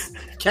Chiefs.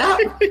 Cap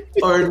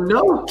or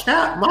no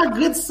cap, my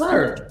good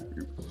sir?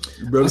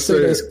 I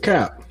say that's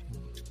cap.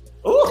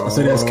 I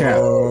say that's cap.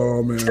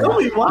 Oh, man.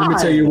 Tell me why. Let me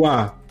tell you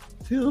why.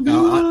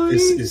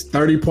 It's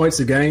 30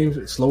 points a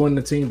game, slowing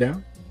the team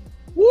down.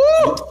 Woo!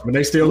 I mean,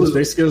 they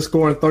still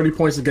scoring 30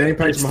 points a game.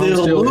 Patrick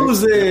Mahomes still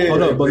losing.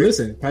 Hold up, but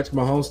listen, Patrick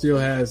Mahomes still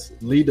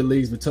lead the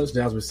leagues with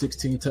touchdowns with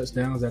 16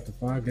 touchdowns after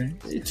 5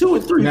 games.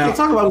 2-3. Now,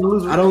 talk about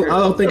losing. I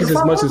don't think it's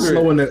as much as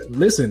slowing the.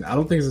 Listen, I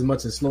don't think it's as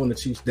much as slowing the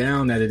Chiefs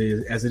down as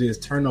it is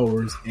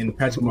turnovers and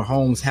Patrick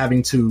Mahomes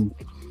having to.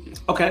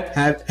 Okay.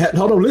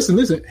 Hold on.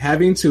 Listen.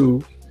 Having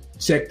to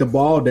check the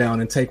ball down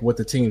and take what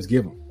the teams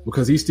give him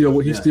because he still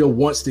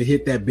wants to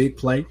hit that big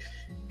play.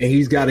 And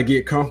he's got to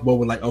get comfortable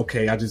with like,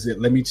 okay,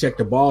 let me check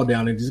the ball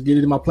down and just get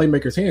it in my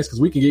playmaker's hands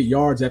because we can get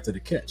yards after the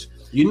catch.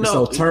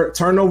 So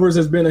turnovers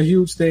has been a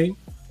huge thing.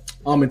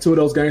 In 2 of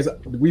those games,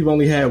 we've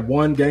only had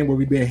one game where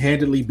we've been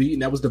handedly beaten.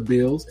 That was the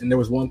Bills, and there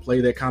was one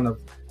play that kind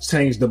of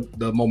changed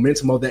the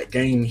momentum of that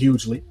game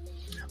hugely.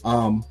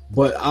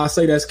 But I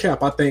say that's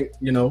cap. I think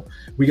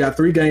we got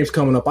 3 games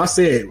coming up. I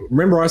said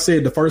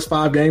the first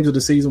 5 games of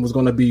the season was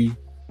going to be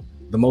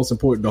the most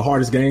important, the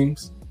hardest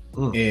games.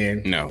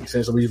 And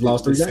essentially we've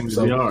lost 3 games.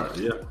 So,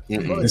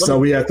 and so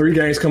we have 3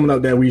 games coming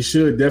up that we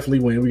should definitely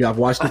win. We got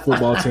Washington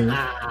football team.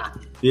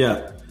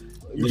 Yeah.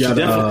 You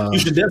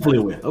should definitely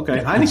win. Okay.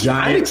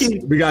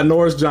 Heineke. We got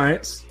Norris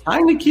Giants.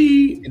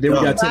 Heineke. And then we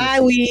got bye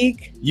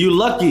week. You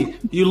lucky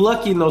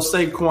no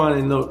Saquon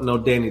and no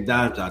Danny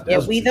Dimes out there.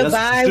 Yeah, we the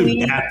bye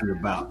week. Happy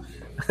about.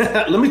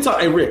 Let me talk.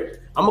 Hey Rick,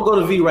 I'm going to go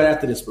to V right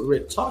after this, but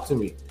Rick, talk to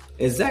me.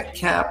 Is that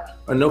cap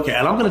or no cap?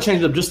 And I'm going to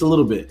change it up just a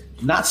little bit.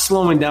 Not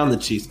slowing down the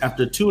Chiefs.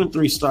 After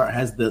 2-3 start,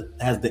 has the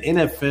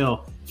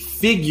NFL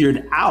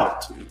figured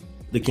out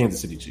the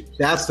Kansas City Chiefs?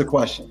 That's the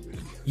question.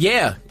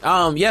 Yeah.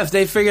 Yes,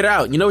 they figured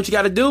out. You know what you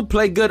got to do?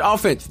 Play good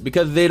offense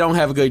because they don't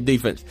have a good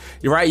defense.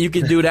 You're right. You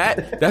can do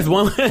that. That's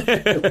one way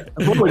to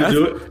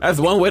do it. That's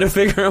one way to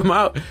figure them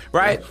out.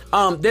 Right.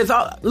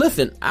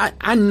 Listen,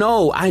 I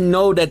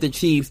know that the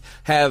Chiefs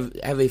have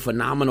a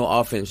phenomenal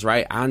offense.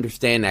 Right. I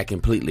understand that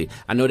completely.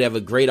 I know they have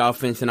a great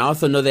offense, and I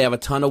also know they have a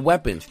ton of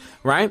weapons.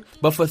 Right.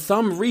 But for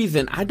some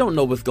reason, I don't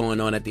know what's going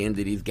on at the end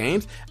of these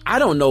games. I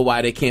don't know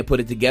why they can't put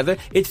it together.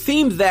 It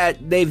seems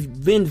that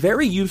they've been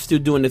very used to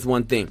doing this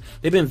one thing.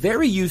 They've been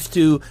very used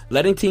to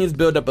letting teams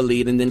build up a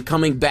lead and then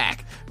coming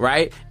back,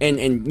 right?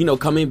 And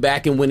coming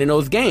back and winning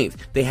those games.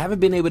 They haven't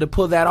been able to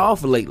pull that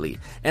off lately.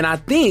 And I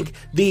think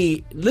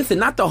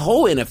not the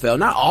whole NFL,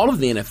 not all of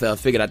the NFL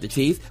figured out the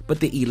Chiefs,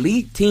 but the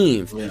elite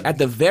teams at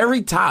the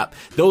very top,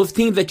 those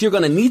teams that you're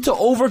going to need to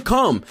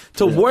overcome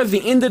towards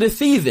the end of the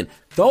season.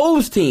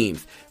 Those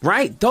teams,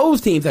 right?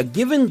 Those teams are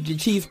giving the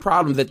Chiefs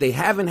problems that they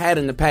haven't had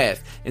in the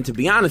past. And to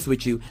be honest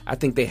with you, I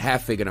think they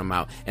have figured them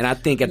out. And I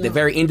think at the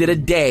very end of the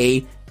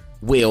day,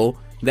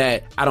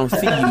 that I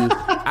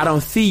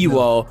don't see you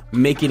all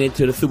making it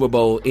to the Super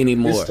Bowl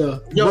anymore. Hold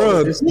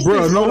on. It's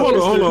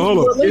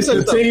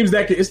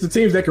the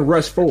teams that can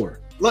rush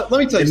forward. Let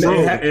me tell you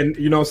something. And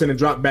you know what I'm saying, and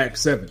drop back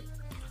 7.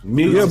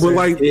 Yeah,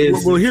 but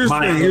here's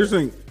the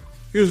thing.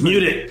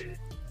 Mute it.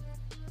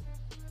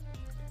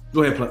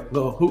 Go ahead,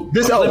 go.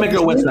 Let me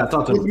go Westside.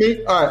 Talk to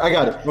me. All right, I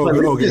got it.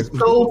 Okay. This is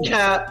so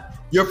cap.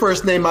 Your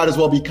first name might as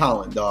well be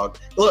Colin, dog.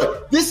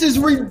 Look, this is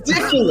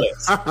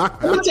ridiculous. I'm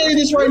going to tell you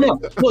this right now.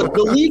 Look,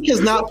 the league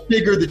has not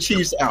figured the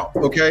Chiefs out,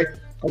 okay?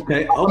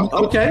 Okay.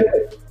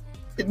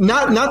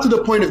 Not to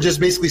the point of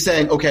just basically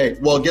saying, okay,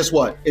 well, guess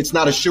what? It's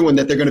not a shoo-in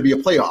that they're going to be a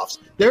playoffs.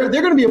 They're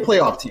going to be a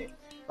playoff team,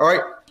 all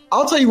right?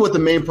 I'll tell you what the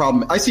main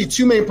problem – I see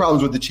 2 main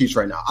problems with the Chiefs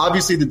right now.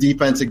 Obviously, the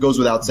defense, it goes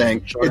without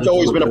saying. It's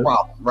always been a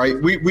problem, right?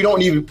 We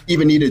don't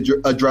even need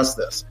to address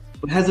this.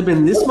 But has it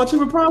been this much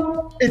of a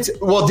problem?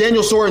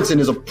 Daniel Sorensen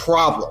is a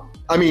problem.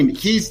 I mean,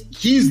 he's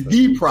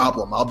the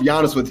problem, I'll be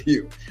honest with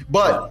you.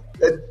 But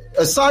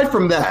aside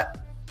from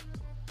that,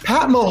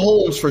 Pat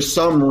Mahomes, for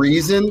some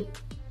reason,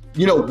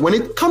 when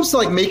it comes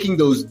to making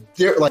those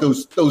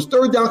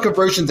third down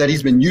conversions that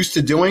he's been used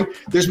to doing,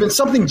 there's been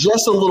something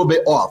just a little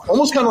bit off,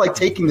 almost kind of like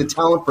taking the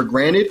talent for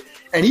granted.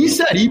 And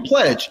he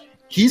pledged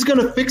he's going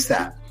to fix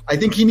that. I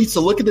think he needs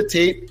to look at the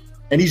tape,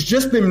 and he's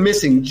just been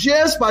missing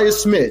just by a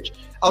smidge.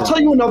 I'll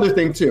tell you another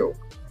thing, too.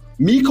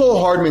 Mecole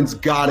Hardman's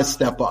got to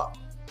step up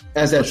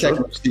as that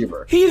second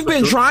receiver. He's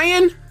been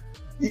trying?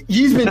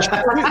 He's been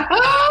trying.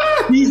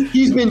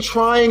 He's been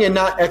trying and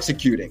not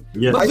executing.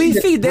 Yes. But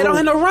VC, they don't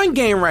have a run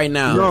game right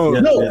now.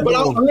 But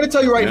I'm going to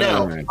tell you right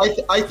now.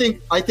 I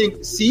think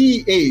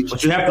CEH.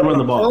 But you have to run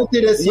the ball.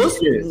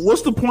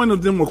 What's the point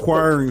of them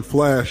acquiring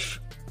Flash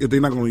if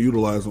they're not going to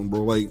utilize them,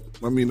 bro? That's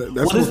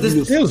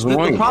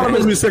the problem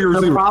is they're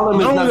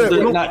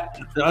not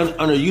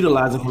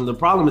underutilizing him. The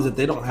problem is that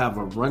they don't have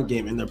a run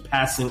game and they're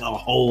passing a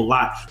whole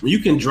lot. When you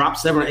can drop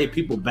 7 or 8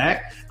 people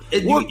back,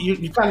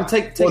 you kind of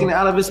taking it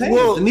out of his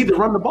hands. They need to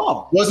run the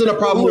ball. Wasn't a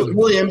problem with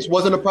Williams.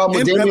 Wasn't a problem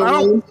with Damian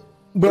Williams.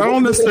 But I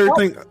don't necessarily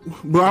think.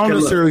 But I don't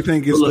necessarily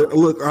think it's.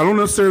 Look, I don't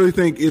necessarily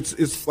think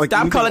it's like.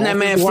 Stop calling that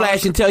man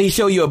Flash until he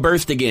show you a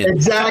burst again.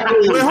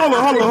 Exactly. Wait, hold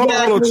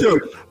on, chill.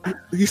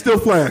 He's still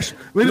Flash.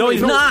 No,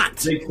 he's not.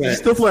 He's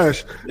still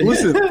Flash.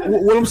 Listen,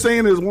 what I'm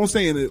saying is, and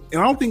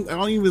I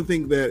don't even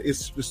think that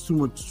it's too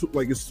much.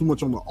 It's too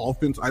much on the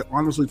offense. I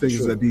honestly think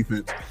it's that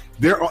defense.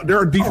 There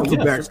are defensive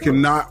backs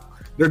cannot.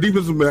 Their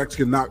defensive backs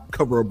cannot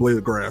cover a blade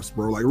of grass,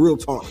 bro. Like, real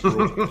talk,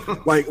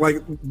 bro. like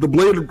the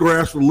blade of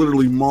grass will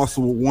literally moss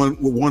with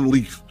one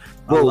leaf,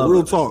 bro.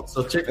 Real talk.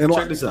 So check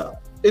this out.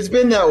 It's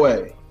been that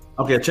way.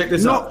 Okay, check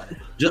this out.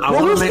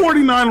 Who's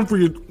 49 for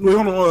your? Wait,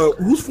 hold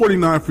on. Who's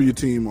 49 for your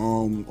team?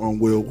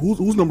 Will.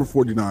 Who's number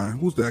 49?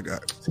 Who's that guy?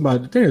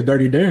 Somebody. I think it's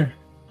Dirty Darren.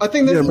 I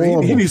think that's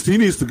he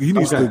needs to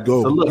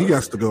go. So look, he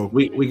has to go.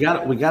 We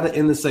got to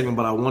end the segment,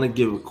 but I want to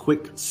give a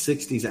quick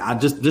 60s. I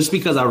just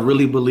because I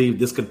really believe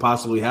this could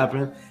possibly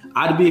happen.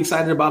 I'd be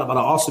excited about it, but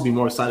I'll also be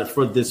more excited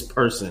for this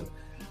person.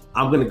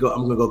 I'm gonna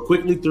go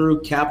quickly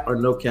through cap or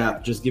no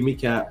cap. Just give me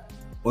cap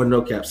or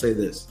no cap. Say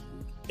this: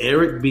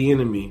 Eric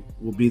Bieniemy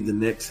will be the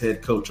next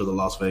head coach of the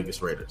Las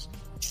Vegas Raiders.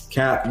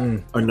 Cap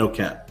or no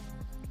cap?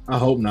 I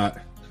hope not.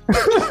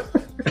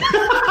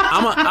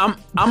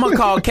 I'm gonna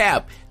call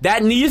cap.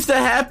 That needs to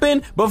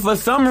happen, but for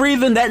some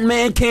reason that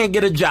man can't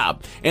get a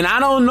job, and I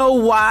don't know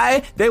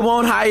why they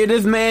won't hire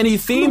this man. He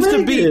seems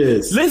to be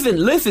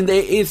listen.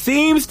 It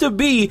seems to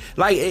be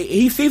like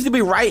he seems to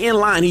be right in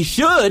line. He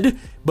should,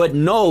 but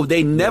no,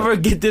 they never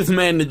get this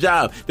man the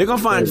job. They're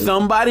gonna find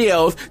somebody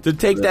else to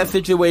take that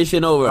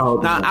situation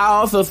over. Now, I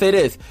also say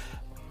this: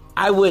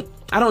 I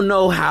don't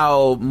know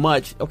how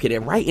much. Okay,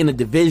 they're right in the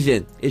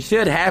division. It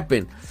should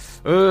happen.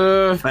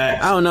 I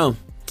don't know,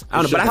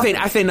 but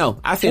I say no.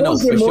 I say no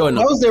for sure.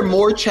 How is there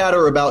more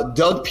chatter about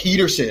Doug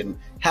Peterson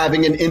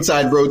having an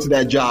inside road to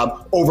that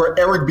job over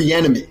Eric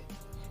Bieniemy.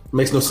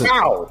 Makes no sense.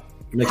 How?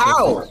 Makes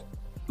How? No sense.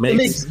 It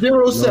makes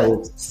zero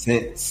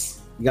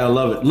sense. You gotta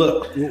love it.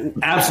 Look,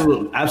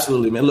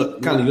 absolutely, man.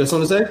 Look, Connie, you got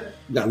something to say?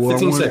 You got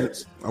 15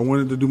 seconds. I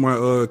wanted to do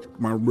my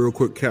my real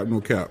quick cap, no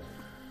cap.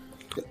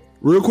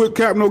 Real quick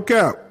cap, no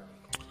cap.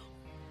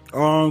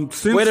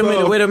 Since, wait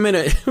a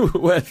minute.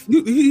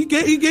 he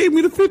gave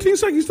me the 15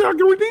 seconds. He said I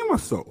can redeem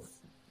myself.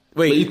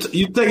 Wait,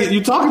 you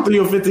talking through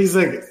your 15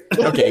 seconds?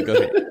 Okay, go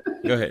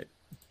ahead.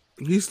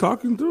 He's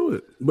talking through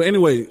it. But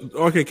anyway,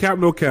 okay, cap,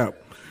 no cap.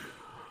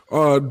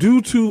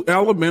 Due to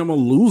Alabama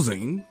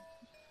losing,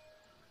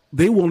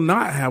 they will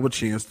not have a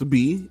chance to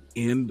be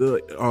in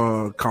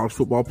the college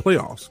football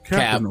playoffs.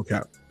 Cap, or no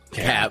cap?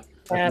 Cap.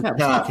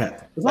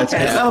 That's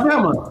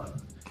Alabama.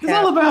 It's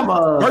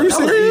Alabama. Are you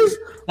serious?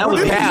 That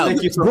was cap.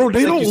 Bro,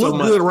 they don't look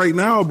good right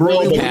now,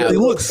 bro. They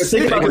look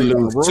sick right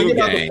now, bro. Think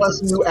about the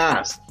question you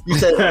asked. You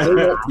said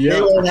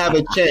they won't have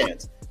a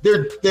chance.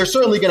 They're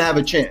certainly going to have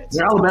a chance.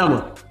 They're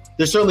Alabama.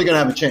 They're certainly going to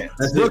have a chance.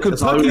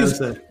 That's all we gotta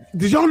say.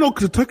 Did y'all know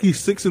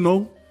Kentucky's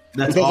 6-0?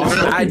 That's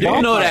awesome. I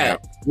do know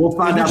that. We'll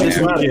find out this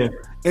weekend.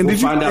 And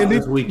did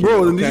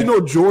you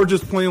know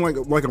Georgia's playing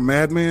like a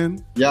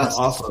madman? Yes, that's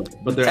awesome.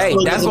 But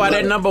that's why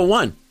they're number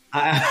one.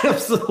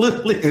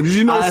 Absolutely. And did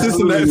you know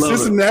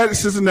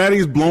Cincinnati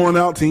is blowing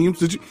out teams?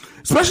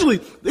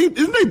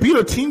 Didn't they beat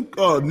a team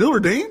Notre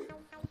Dame?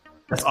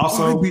 That's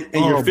awesome.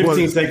 And your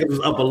 15 seconds was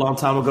up a long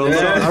time ago.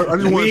 Yeah, I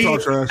just want to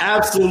talk trash.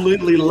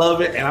 Absolutely love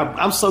it. And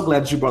I'm so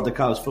glad that you brought the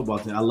college football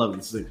thing. I love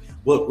it.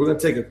 Look, we're going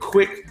to take a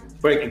quick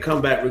break and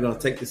come back. We're going to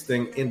take this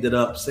thing, end it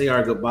up, say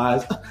our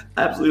goodbyes.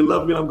 Absolutely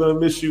love you. I'm going to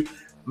miss you.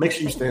 Make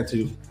sure you stand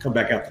tuned. Come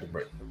back after the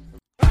break.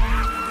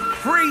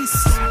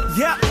 Freeze.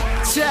 Yep.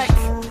 Check.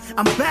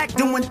 I'm back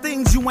doing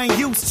things you ain't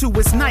used to.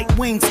 It's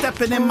Nightwing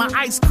stepping in my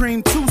ice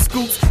cream, 2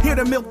 scoops. Here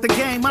to milk the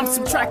game. I'm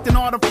subtracting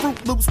all the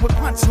Fruit Loops with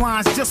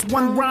punchlines. Just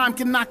one rhyme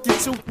can knock your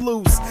tooth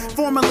loose.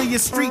 Formerly a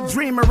street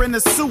dreamer in a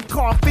suit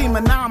called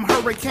FEMA. Now I'm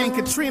Hurricane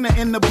Katrina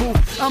in the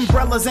booth.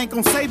 Umbrellas ain't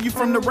gonna save you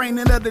from the rain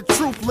and of the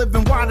truth.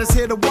 Living water's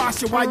here to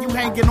wash you while you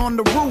hanging on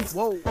the roof.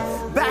 Whoa.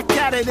 Back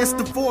at it, it's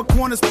the Four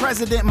Corners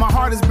president. My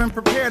heart has been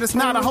prepared. It's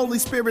not a Holy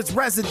Spirit's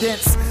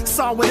residence.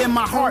 Saw it in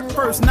my heart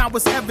first, now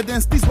it's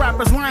evidence. These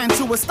rappers lying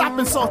to us. Stop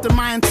insulting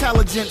my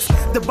intelligence.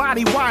 The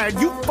body wired,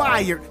 you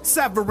fired.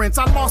 Severance.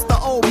 I lost the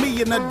old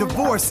me in a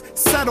divorce.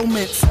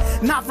 Settlements.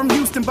 Not from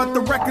Houston, but the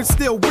record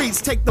still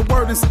reads. Take the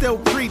word and still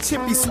preach.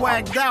 Hippie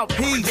swagged out.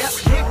 Peace.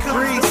 Yep, here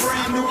comes the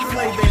brand new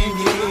flavor in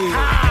your ear.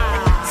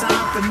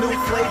 Time for new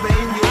flavor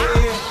in your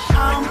ear.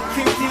 I'm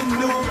kicking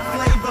new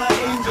flavor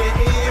in your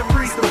ear.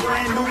 Breathe the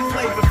brand new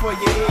flavor for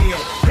your ear.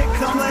 Here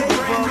comes the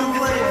brand new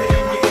flavor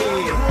in your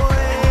ear.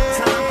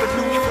 Time for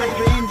new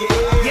flavor in your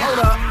ear.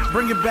 Hold up.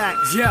 Bring it back,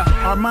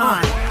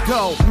 Armand,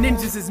 go.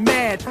 Ninjas is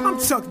mad, I'm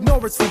Chuck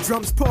Norris from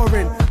drums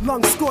pouring.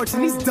 Lungs scorching,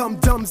 these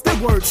dum-dums, their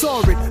words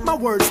horrid. My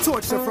words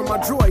torture from my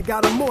droid,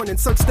 got a morning.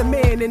 Search the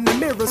man in the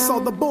mirror, saw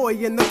the boy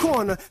in the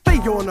corner. They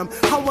on them,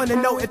 I wanna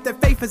know if their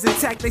faith is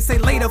intact. They say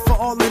later for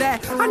all of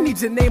that, I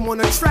need your name on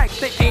a track.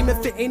 They aiming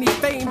for any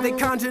fame, they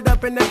conjured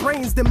up in their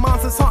brains. The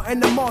monsters haunting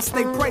the moss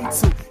they pray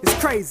to. It's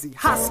crazy,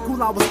 high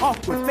school I was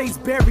awkward, face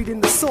buried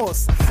in the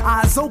sauce.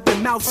 Eyes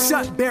open, mouth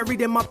shut, buried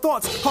in my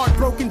thoughts.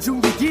 Heartbroken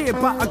junior year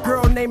by a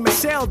girl named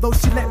Michelle. Though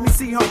she let me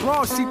see her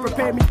bra, she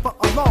prepared me for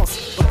a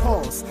loss. A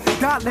pause.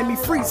 God let me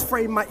freeze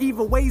frame my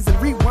evil ways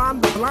and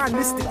rewind the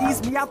blindness to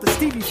ease me out the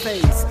Stevie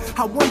phase.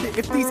 I wonder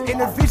if these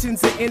inner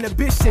visions and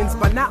inhibitions,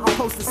 by now I'm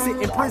supposed to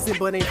sit in prison,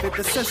 but ain't fit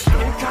the system.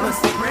 Here comes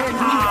the brand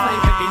new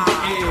flavor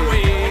in your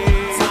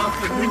ear. Time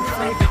for new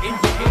flavor in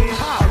your ear.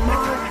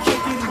 I'm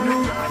kicking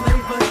new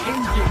flavor in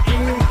your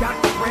ear. Got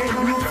the brand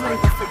new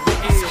flavor for your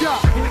ear.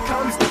 Here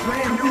comes the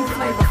brand new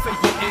flavor for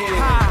your ear.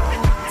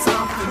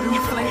 Time for new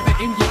flavor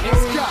in your ear.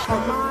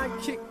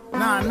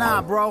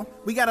 Nah, bro.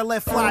 We gotta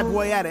let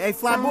Flyboy at it. Hey,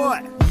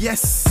 Flyboy.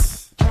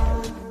 Yes.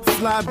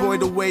 Flyboy,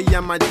 the way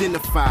I'm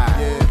identified.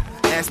 Yeah.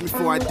 Ask me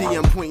for ID,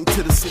 I'm pointing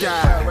to the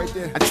sky. Right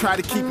there. I try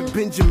to keep it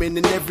Benjamin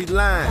in every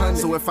line.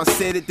 So if I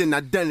said it, then I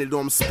done it, or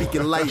I'm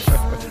speaking life.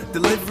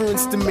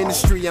 Deliverance to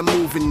ministry, I'm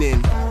moving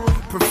in.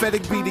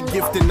 Prophetic be the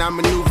gift and I'm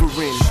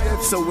maneuvering.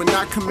 So when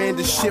I command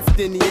a shift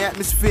in the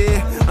atmosphere,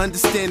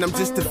 understand I'm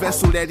just the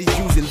vessel that he's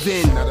using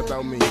then. Not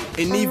about me.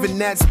 And even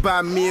that's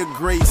by mere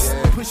grace.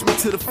 Push me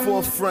to the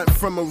forefront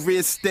from a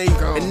rear state.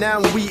 And now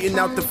I'm weeding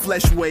out the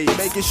flesh waves.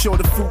 Making sure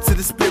the fruits of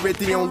the spirit,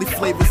 the only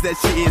flavors that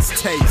your ears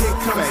taste. Here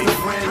comes the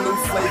brand new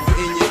flavor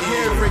in your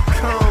ear. Here it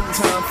comes.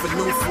 Time for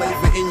new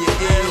flavor in your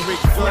ear.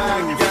 Rick Fly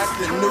got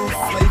the new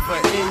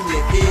flavor in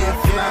your ear.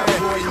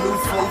 Flyboy, new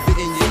flavor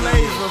in your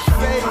ear.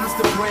 Here comes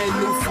the brand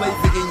new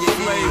flavor in your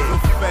ear.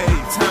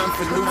 Time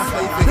for new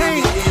flavor in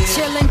your ear.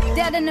 chillin',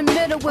 dead in the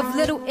middle with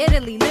Little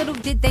Italy. Little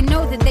did they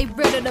know that they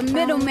rid of the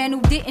middleman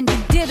who didn't do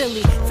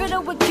diddly.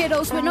 Fiddle with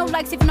kiddos with no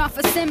likes if not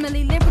for simile.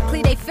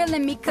 Lyrically they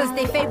feelin' me cause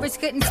they favorites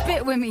couldn't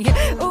spit with me.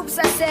 Oops,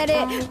 I said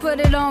it, put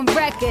it on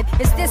record.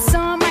 Is this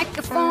on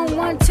microphone?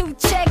 1, 2,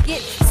 check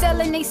it.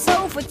 Selling they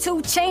soul for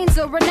 2 chains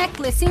or a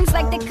necklace. Seems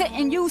like they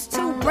couldn't use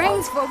 2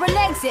 brains for an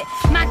exit.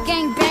 My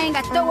gang bang,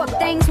 I throw up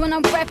things when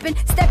I'm reppin'.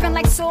 Steppin'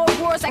 like sword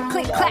wars, I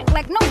click clack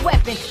like no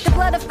weapon. The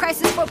blood of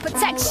Christ is for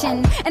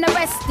protection and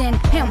arresting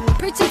him.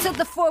 Preaching to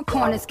the 4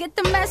 corners, get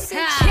the message.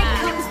 Here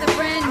comes the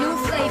brand new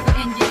flavor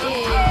in your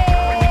ear.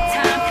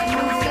 Time for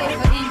new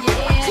flavor in your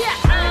ear.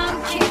 Yeah, I'm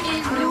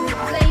kicking new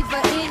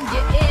flavor in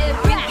your ear.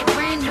 Bring the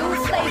brand new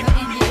flavor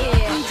in your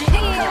ear.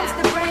 Here comes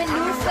the brand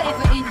new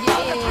flavor in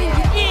your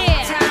ear.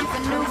 Time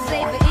for new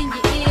flavor in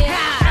your ear.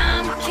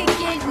 I'm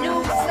kicking new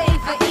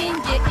flavor in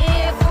your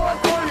ear. 4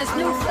 corners,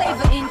 new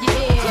flavor in your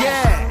ear.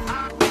 Yeah,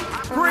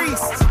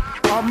 Priest,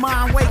 our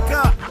mind wake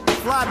up.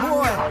 Fly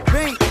boy,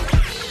 Bink.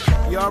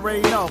 You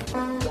already know.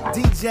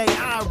 DJ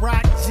I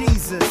Rock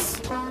Jesus.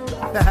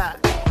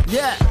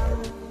 Yeah.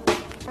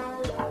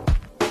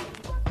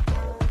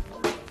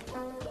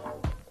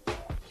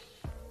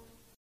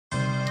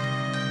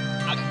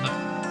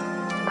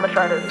 I'ma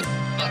try this.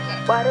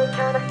 Why they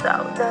kinda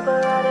stop?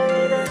 Never out of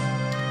reason.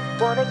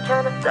 Wanna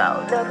kinda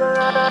stop? Never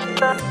out of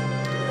reason.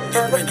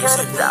 Never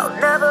kinda stop?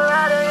 Never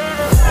out of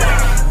reason.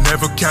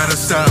 Never kinda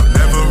stop,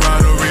 never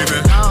out of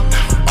reason.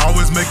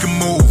 Always making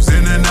moves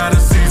in and out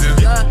of season.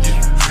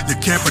 You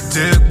can't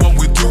predict what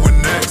we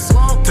doing next.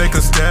 Take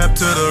a step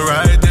to the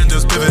right, then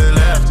just pivot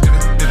left.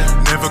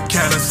 Never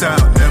kinda stop,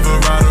 never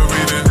out of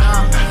reason.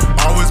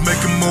 Always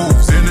making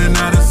moves in and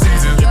out of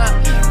season.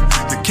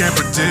 You can't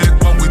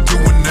predict what we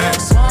doing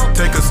next.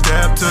 Take a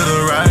step to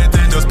the right,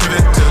 then just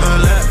pivot to the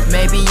left.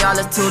 Maybe y'all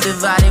are too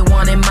divided,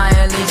 wanting my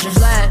allegiance.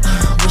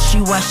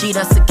 Wishy-washy,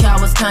 that's a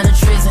coward's kind of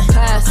treason.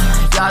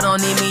 Y'all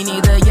don't need me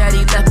neither, yet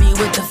he left me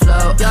with the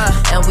flow.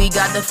 And we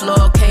got the flow,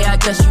 okay, I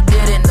guess you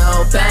didn't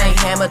know. Bang,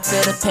 hammer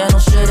to the panel,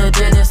 should've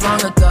did this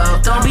long ago.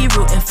 Don't be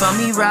rooting for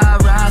me,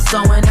 rah-rah,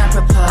 so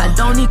inapropos. I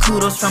don't need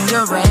kudos from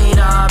your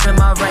radar. In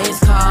my race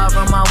car,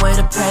 on my way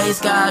to praise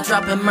God,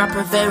 dropping my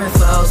prevailing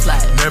flows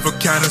like never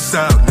kinda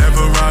stop,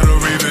 never out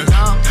of reason.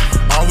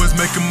 Always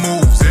making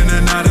moves in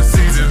and out of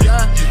season.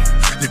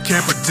 You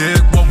can't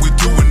predict what we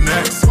doing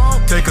next.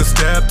 Take a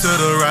step to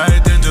the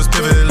right, then just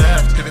pivot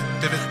left.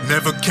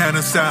 Never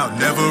kinda stop,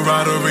 never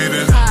out of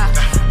reason.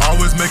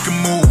 Always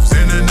making moves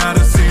in and out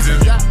of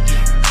season.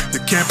 You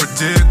can't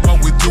predict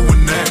what we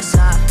doing next.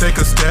 Take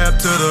a step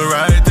to the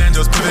right, then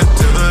just pivot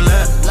to the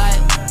left.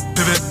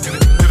 Pivot,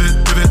 pivot, pivot,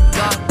 pivot,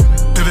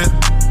 pivot,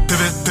 pivot,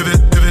 pivot, pivot,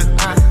 pivot, pivot,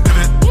 pivot,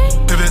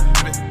 pivot, pivot,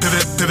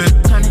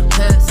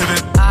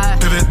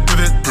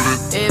 pivot, pivot,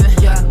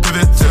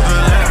 pivot to the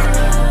left.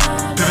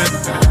 Pivot,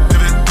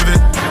 pivot, pivot,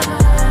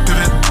 pivot,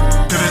 pivot,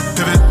 pivot, pivot, pivot,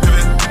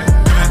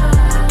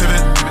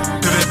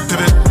 pivot,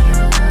 pivot,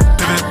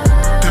 pivot,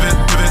 pivot,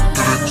 pivot,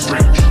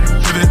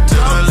 pivot to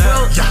the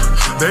left. Yeah,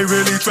 they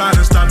really try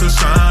to stop the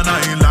shine. I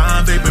ain't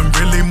lying. They've been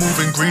really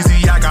moving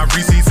greasy. I got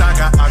receipts. I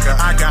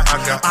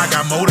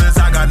got motors.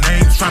 I got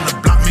names trying to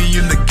block me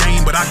in the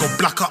game, but I go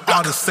block her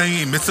all the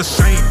same. It's a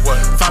shame.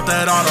 Thought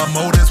that all the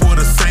motives were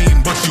the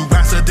same, but you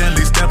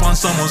accidentally step on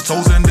someone's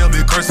toes and they'll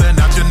be cursing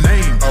out your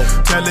name.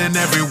 Telling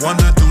everyone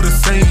to do the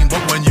same,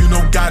 but when you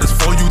know God is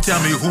for you, tell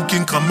me who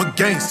can come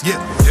against. Yeah.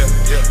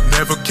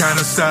 Never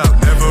kinda stop,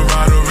 never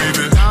out of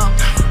reason.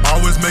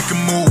 Always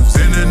making moves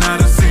in and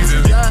out of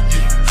season.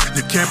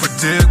 You can't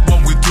predict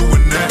what we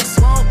doing next.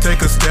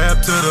 Take a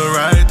step to the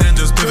right, then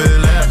just pivot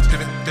left.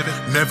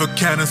 Never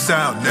kinda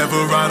stop,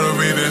 never out of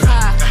reason.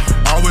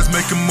 Always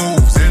making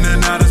moves in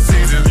and out of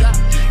season.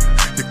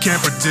 You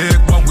can't predict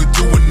what we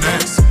doing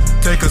next.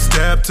 Take a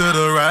step to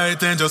the right,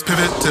 then just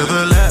pivot to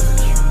the left.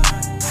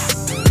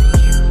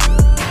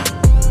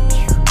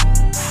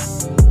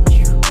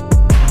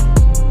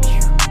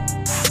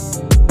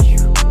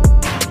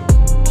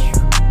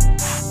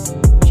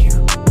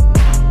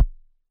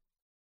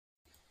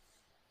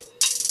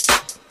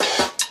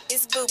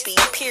 It's Boopy,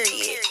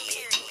 period.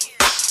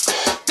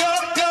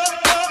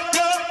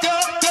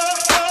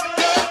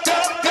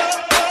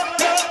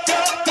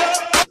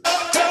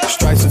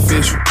 Stripes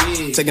official,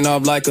 taking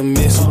off like a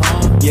missile.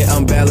 Yeah,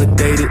 I'm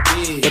validated,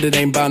 but it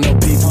ain't about no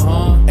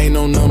people. Ain't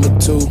no number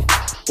 2,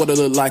 what it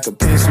look like a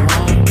pencil.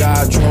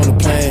 God drew on the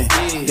plan,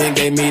 then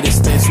gave me the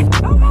stencil.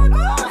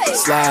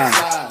 Slide,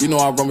 you know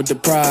I run with the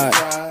pride.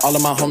 All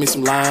of my homies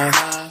some lines,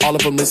 all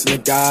of them listen to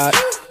God.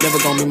 Never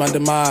gonna be my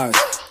demise,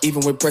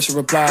 even with pressure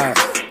applied,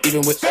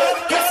 even with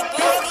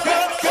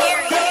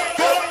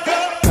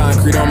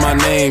concrete on my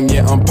name,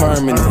 yeah, I'm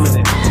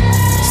permanent.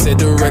 Set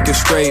the record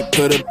straight,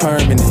 put a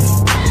permanent.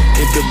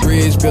 If the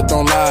bridge built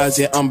on lies,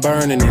 yeah, I'm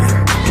burning it.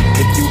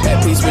 If you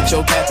at peace with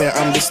your cap,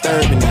 I'm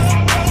disturbing it.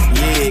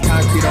 Yeah,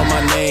 concrete on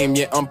my name,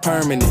 yeah, I'm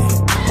permanent.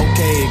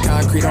 Okay,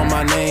 concrete on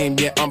my name,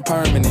 yeah, I'm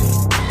permanent.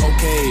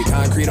 Okay,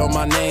 concrete on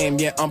my name,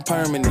 yeah, I'm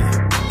permanent.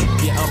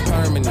 Yeah, I'm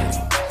permanent.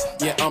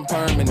 Yeah, I'm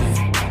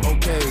permanent.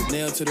 Okay,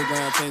 nailed to the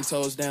ground, 10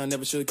 toes down,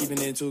 never should keep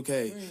it in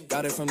 2K.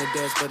 Got it from the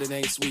dust, but it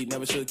ain't sweet,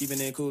 never should keep it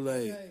in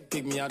Kool-Aid.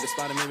 Pick me out the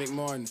spot of Mimic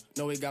Martin.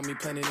 No, it got me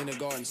planted in the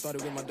garden.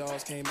 Started with my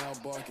dogs, came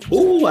out barking.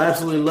 Ooh, I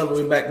absolutely love it.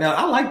 We're back now.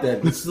 I like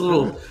that. This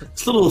little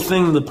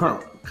thing,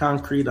 the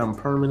concrete, I'm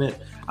permanent.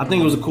 I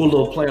think it was a cool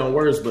little play on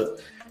words, but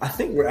I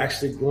think we're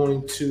actually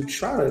going to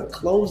try to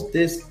close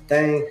this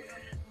thing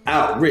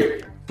out.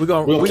 Rick, we're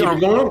gonna keep it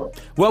going.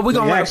 Well, we're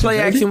gonna write play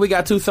action. We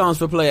got 2 songs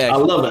for play action. I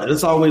love that.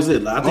 That's always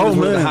it. I think it's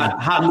one of the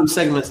hot new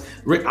segments.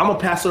 Rick, I'm gonna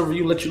pass over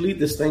you. Let you lead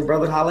this thing,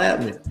 brother. Holla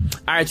at me.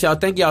 All right, y'all.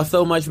 Thank y'all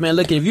so much, man.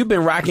 Look, if you've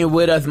been rocking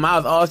with us,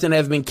 Miles Austin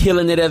has been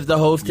killing it as the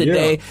host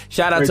today. Yeah.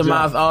 Shout out to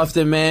Miles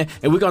Austin, man.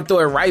 And we're gonna throw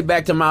it right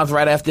back to Miles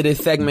right after this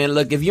segment.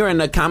 Look, if you're in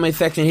the comment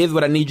section, here's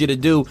what I need you to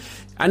do.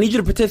 I need you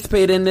to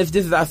participate in this.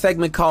 This is our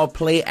segment called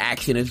Play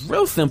Action. It's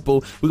real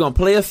simple. We're going to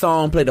play a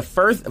song, play the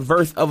first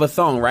verse of a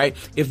song, right?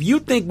 If you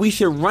think we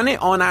should run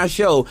it on our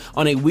show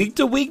on a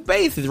week-to-week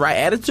basis, right,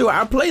 add it to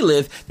our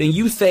playlist, then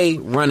you say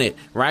run it,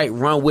 right?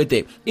 Run with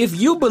it. If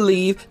you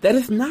believe that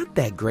it's not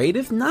that great,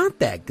 it's not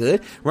that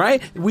good,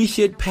 right? We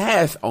should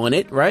pass on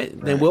it, right?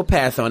 Then we'll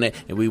pass on it,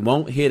 and we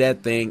won't hear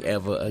that thing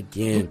ever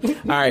again.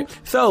 All right,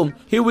 so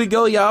here we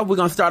go, y'all. We're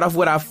going to start off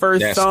with our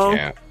first song.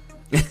 Cap.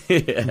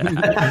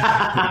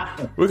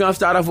 We're gonna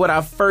start off with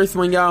our first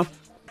one, y'all,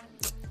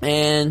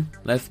 and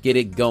let's get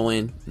it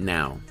going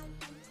now.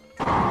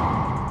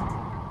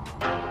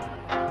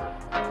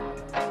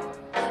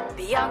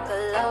 Bianca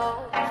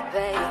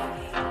Lopez.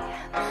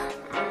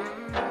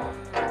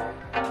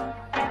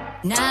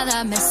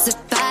 Nada me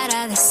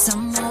separa de ese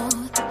amor.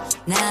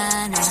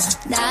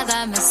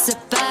 Nada me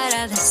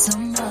separa de ese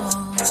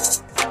amor.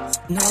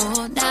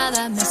 No,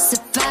 nada me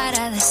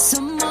separa de ese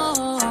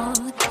amor.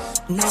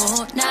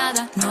 No,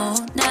 nada, no,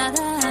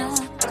 nada.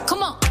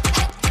 Come on.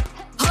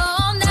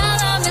 Oh,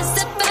 nada me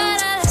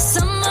separa de ese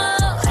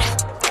amor.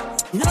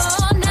 No,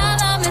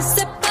 nada me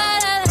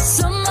separa de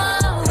ese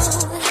amor.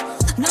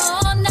 No,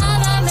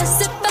 nada me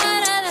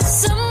separa de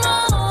ese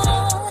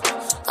amor.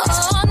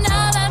 Oh,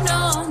 nada, no,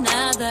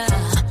 nada.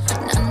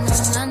 No.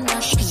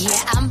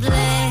 Yeah, I'm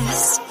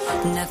blessed.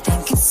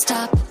 Nothing can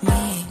stop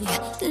me.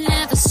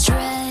 Never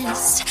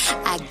stressed.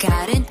 I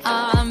got an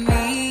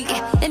army,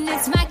 and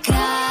it's my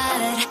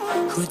God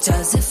who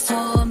does it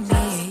for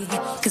me.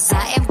 'Cause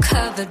I am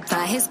covered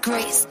by His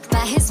grace,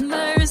 by His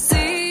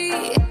mercy.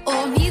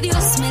 Oh, mi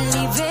Dios me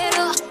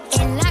liberó.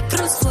 En la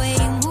cruz fue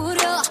y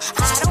murió.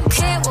 I don't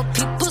care what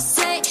people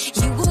say,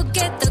 you will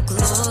get the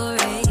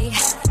glory.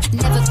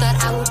 Never thought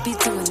I would be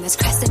doing this.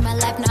 Christ in my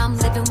life, now I'm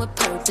living with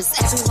purpose.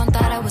 Everyone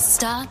thought I would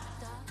stop.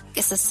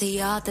 Guess I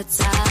see all the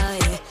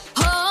time.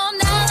 Oh,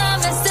 nada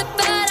me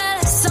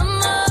separa de ese amor.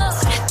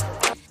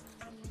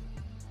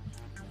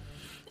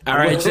 All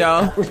right,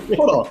 y'all.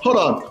 Hold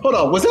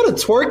on. Was that a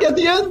twerk at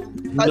the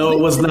end? No, it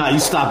was not. You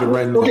stop it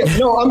right now. Okay,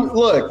 no,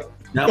 look.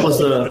 That was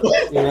a look.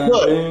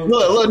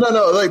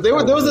 No. Like there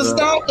was a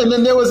stop, and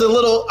then there was a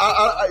little.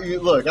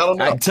 Look, I don't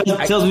know.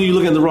 Tells me you're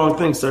looking at the wrong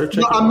thing, sir.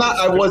 No, I'm not.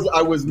 I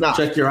was not.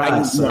 Check your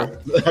eyes, sir.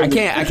 I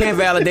can't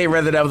validate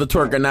whether that was a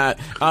twerk or not.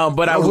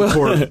 But I will.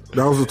 That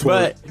was a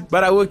twerk.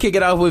 But I will kick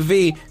it off with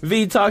V.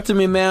 V, talk to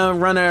me,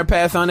 man. Run or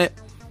pass on it.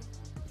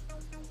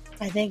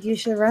 I think you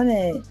should run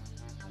it.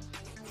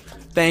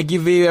 Thank you,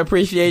 V. I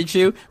appreciate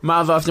you.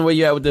 Miles Austin, where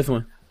you at with this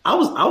one? I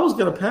was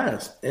gonna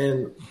pass,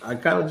 and I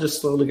kind of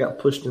just slowly got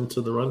pushed into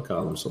the run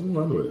column, so I'm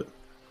run with it.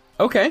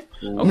 Okay.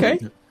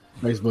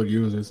 Facebook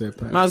users said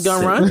pass. Miles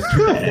gonna run.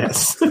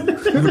 Pass. 2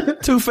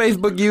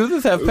 Facebook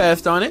users have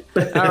passed on it.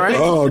 All right.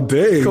 Oh,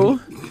 dang. Cool.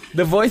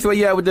 The Voice, where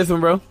you at with this one,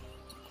 bro?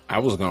 I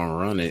was gonna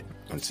run it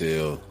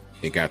until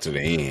it got to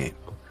the end,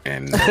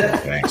 and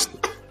thanks.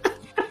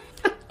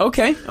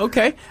 Okay.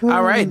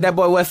 All right. That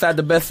boy Westside,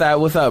 the best side.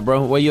 What's up,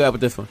 bro? Where you at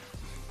with this one?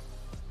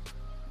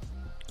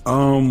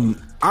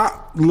 I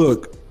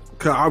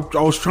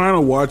was trying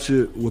to watch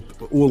it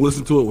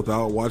listen to it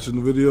without watching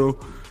the video.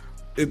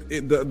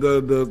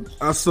 The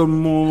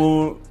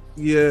Asamo,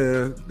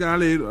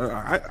 got it.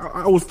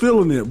 I was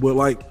feeling it, but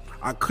like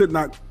I could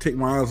not take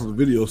my eyes off the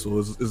video, so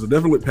it's a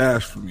definite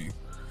pass for me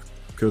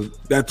because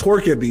that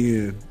twerk at the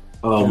end.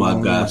 Oh my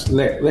gosh!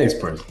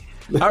 Next person.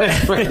 All right.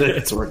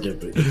 Twerk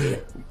at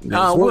the end.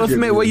 Will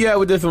Smith, where you at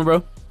with this one,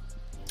 bro?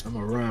 I'm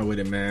gonna run with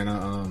it, man.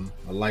 I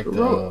like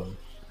the.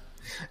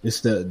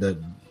 It's the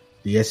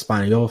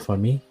español for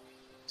me.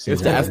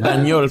 It's the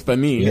español for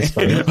me.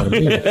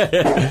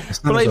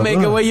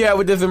 Playmaker, where you at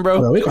with this one,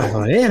 bro?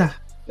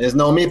 It's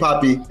no me,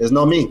 papi. It's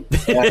no me.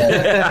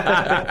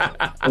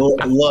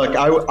 Look,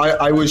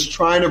 I was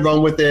trying to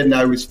run with it, and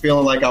I was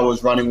feeling like I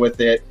was running with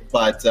it,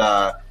 but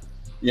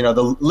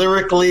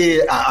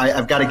lyrically,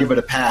 I've got to give it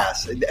a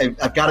pass.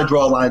 I've got to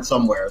draw a line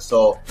somewhere.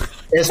 So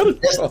it's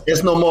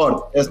no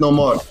more. It's no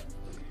more.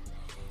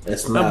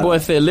 That boy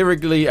said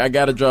lyrically, I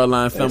gotta draw a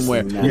line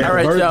somewhere. Yeah, all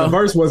right, y'all. The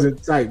verse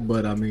wasn't tight,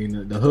 but I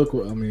mean, the hook. The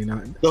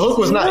hook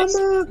was nice.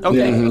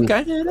 Okay.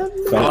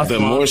 The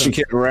more she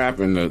kept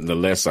rapping, the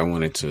less I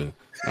wanted to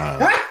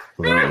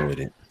run with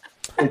it.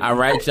 All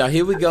right, y'all.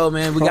 Here we go,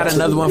 man. We got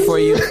another one for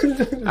you.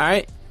 All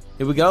right,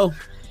 here we go.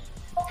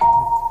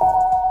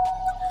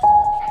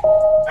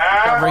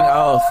 Covering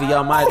all. See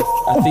y'all mighty.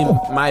 I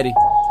see mighty.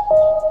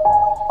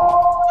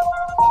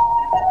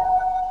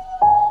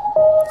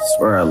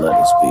 Swear I let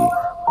this beat.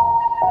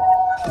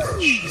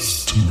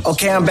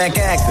 Okay, I'm back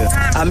active.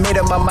 I made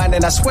up my mind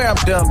and I swear I'm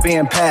done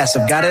being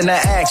passive. Got into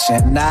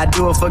action, now I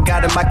do it for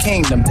God in my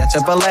kingdom. That's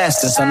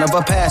everlasting, son of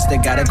a pastor.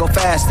 Gotta go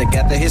faster,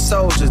 gather his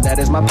soldiers. That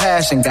is my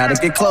passion, gotta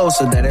get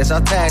closer. That is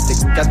our tactic.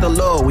 We got the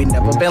Lord, we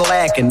never been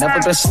lacking, never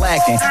been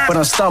slacking. But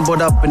I'm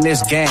stumbled up in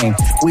this game.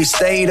 We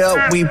stayed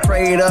up, we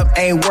prayed up,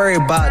 ain't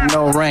worried about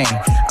no rain.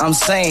 I'm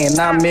saying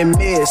I'm in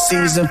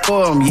mid-season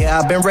form. Yeah,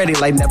 I've been ready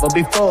like never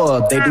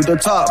before. They do the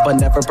talk, but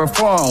never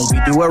perform. We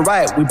do it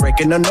right, we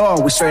breaking the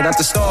norm. We straight out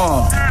the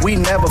storm. We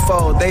never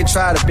fold, they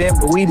try to bend,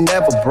 but we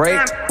never break.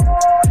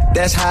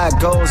 That's how it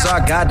goes,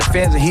 our God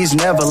defends and he's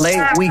never late.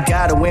 We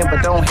gotta win,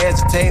 but don't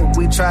hesitate.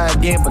 We try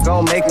again, but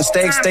don't make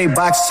mistakes. Stay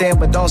boxing,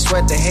 but don't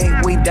sweat the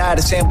hate. We die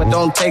to sin, but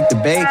don't take the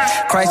bait.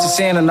 Christ is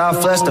sin and our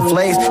flesh the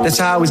flakes. That's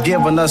how he's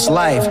giving us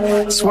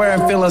life. Swear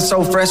I'm feeling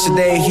so fresh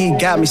today, he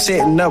got me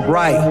sitting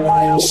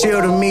upright.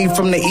 Shielding me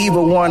from the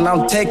evil one,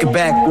 I'm taking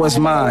back what's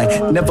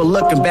mine. Never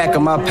looking back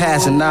on my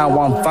past and now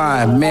I'm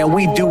fine. Man,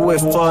 we do it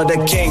for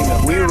the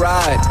kingdom, we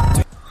ride.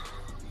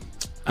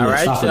 All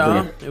right,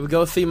 y'all. Here we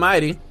go, see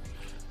mighty.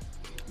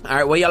 All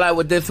right, what y'all like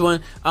with this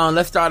one?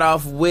 Let's start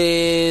off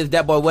with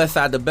that boy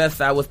Westside, the best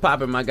side. What's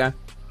popping, my guy?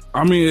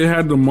 I mean, it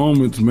had the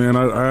moments, man.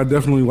 I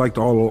definitely liked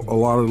a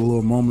lot of the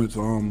little moments.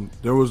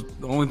 There was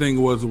the only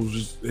thing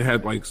it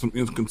had like some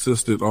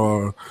inconsistent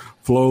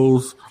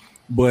flows,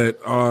 but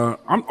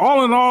I'm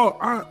all in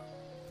all.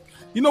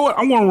 You know what?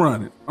 I'm gonna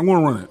run it.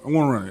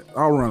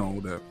 I'll run on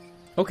with that.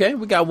 Okay,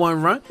 we got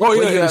one run. Oh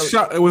yeah,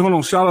 hold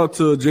on. Shout out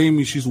to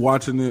Jamie. She's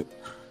watching it.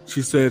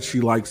 She said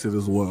she likes it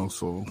as well.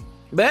 So.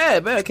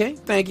 Bad. Okay,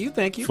 thank you.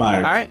 Fire.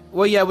 All right,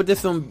 well, yeah, with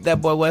this one, that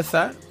boy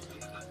Westside.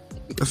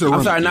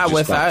 I'm sorry, not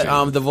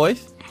Westside. The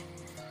Voice.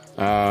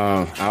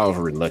 I'll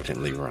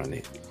reluctantly run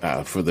it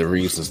for the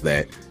reasons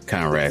that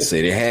Conrad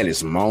said. It had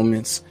its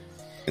moments,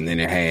 and then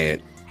it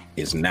had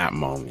its not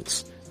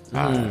moments.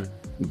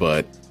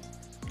 But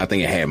I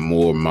think it had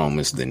more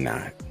moments than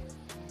not.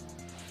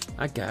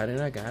 I got it.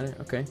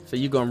 Okay, so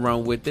you gonna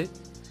run with it?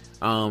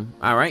 All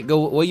right,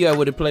 go. Where you at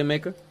with the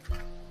Playmaker?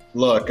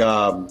 Look,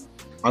 I'm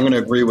going to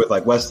agree with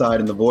like Westside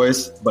and The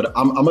Voice, but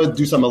I'm going to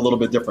do something a little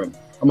bit different.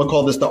 I'm going to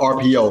call this the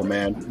RPO,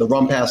 man, the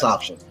run pass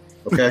option.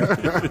 Okay.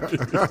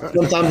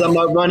 Sometimes I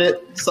might run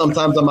it,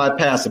 sometimes I might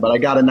pass it, but I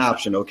got an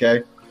option.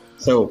 Okay.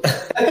 So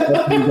that's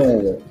what I'm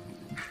going with.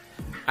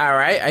 All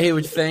right, I hear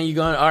what you're saying. You're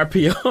going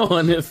RPO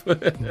on this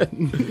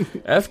one.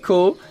 That's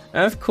cool.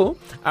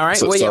 All right.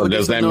 So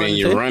does that mean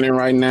you're running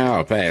right now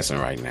or passing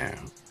right now?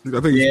 I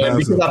think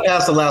because I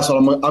passed the last one,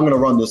 I'm going to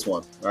run this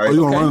one. All right. Oh, you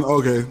going to run?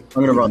 Okay. I'm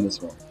going to run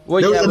this one.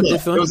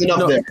 There was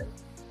enough there.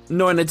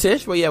 Norna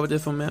Tish, where you at with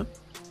this one, ma'am?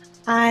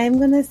 I'm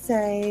going to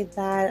say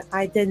that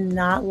I did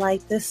not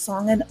like this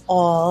song at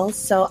all,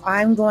 so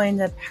I'm going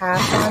to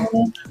pass on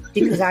it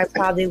because I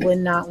probably would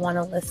not want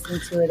to listen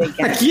to it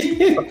again.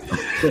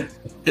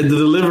 And the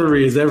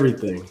delivery is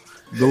everything.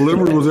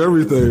 Delivery was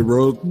everything,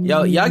 bro.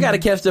 Y'all got to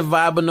catch the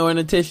vibe of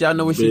Norna Tish. Y'all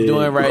know what she's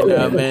doing right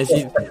now, man.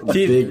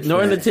 She's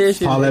Norna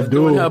Tish is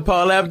doing her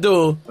Paul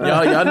Abdul.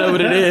 Y'all know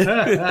what it is.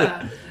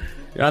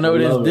 Y'all know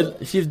what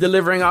it is. She's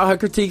delivering all her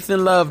critiques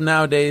in love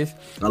nowadays.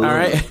 All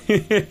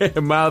right.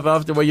 Miles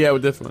Austin, where you at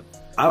with this one?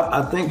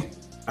 I think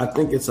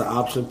it's an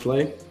option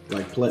play,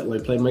 like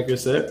Playmaker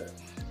said.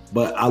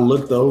 But I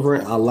looked over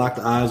it. I locked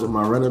eyes with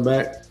my running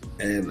back,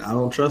 and I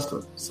don't trust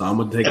him. So I'm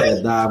gonna take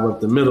that dive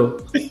up the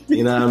middle.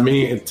 You know what I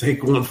mean, and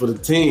take one for the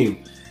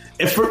team.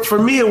 And for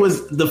me, it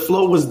was the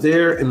flow was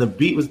there, and the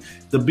beat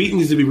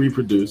needs to be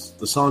reproduced.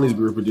 The song needs to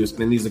be reproduced,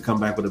 and it needs to come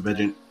back with a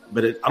better.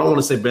 But I don't want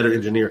to say better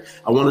engineer.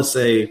 I want to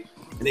say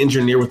an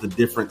engineer with a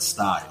different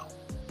style,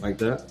 like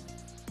that.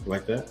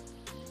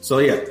 So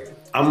yeah,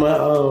 I'm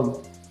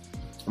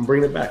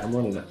bringing it back. I'm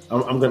running it.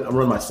 I'm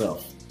running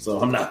myself. So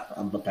I'm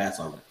gonna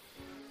pass on it.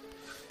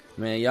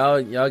 Man,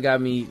 y'all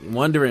got me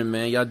wondering,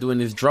 man. Y'all doing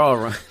this draw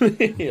run.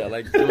 Yeah,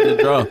 like doing the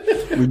draw.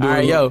 All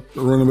right, yo.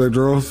 Running back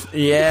draws?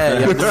 Yeah,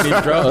 y'all doing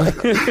these draws.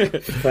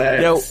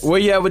 Yo, where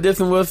you at with this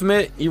one, Will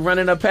Smith? You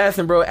running up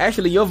passing, bro.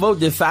 Actually, your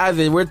vote decides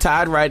it. We're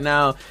tied right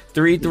now,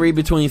 3-3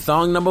 between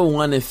song number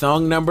 1 and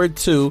song number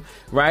 2,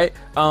 right?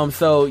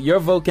 So your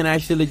vote can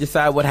actually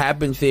decide what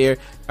happens here.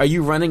 Are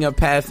you running up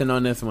passing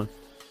on this one?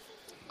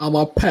 I'm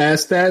going to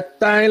pass that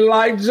thing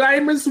like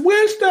Jameis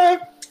Winston.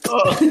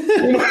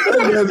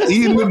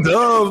 Eating the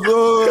doves.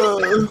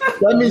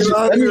 That means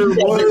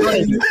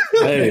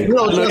hey,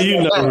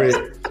 you know, Rick.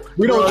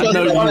 We don't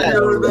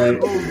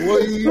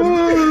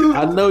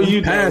I know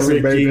you pass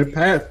it, baby.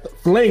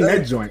 Fling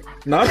that joint.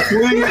 Not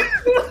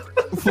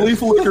flea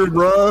flicker,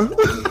 bro.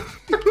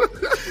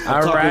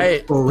 All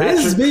right.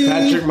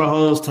 Patrick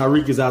Mahomes,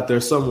 Tyreek is out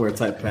there somewhere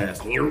type pass.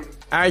 All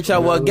right,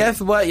 y'all. Well, guess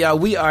what, y'all?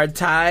 We are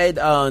tied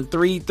on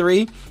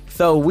 3-3.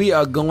 So we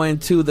are going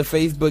to the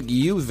Facebook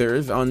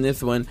users on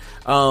this one.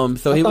 So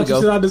here we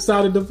go. I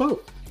decided to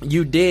vote.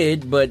 You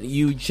did, but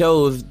you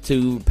chose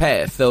to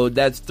pass. So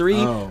that's 3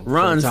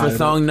 runs for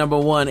song number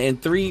 1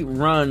 and 3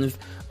 runs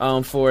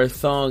for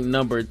song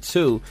number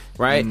 2,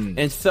 right?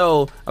 And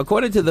so,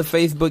 according to the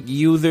Facebook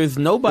users,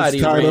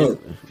 nobody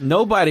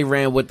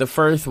ran with the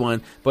first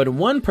one, but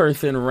one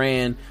person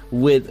ran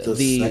with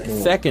the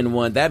second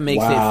one. That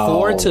makes it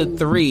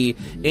 4-3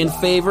 in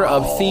favor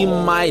of C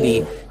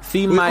Mighty.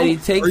 C Mighty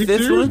takes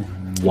this one.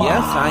 Wow.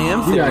 Yes, I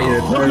am.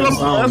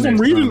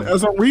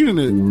 As I'm reading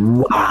it.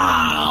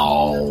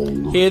 Wow.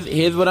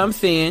 Here's what I'm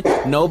saying.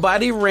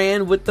 Nobody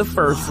ran with the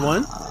first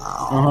one,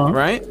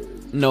 right?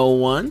 No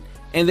one.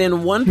 And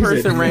then one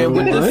person ran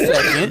with the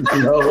second.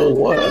 No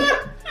one.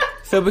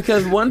 So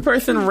because one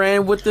person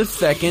ran with the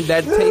second,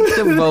 that takes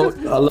the vote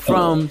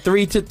from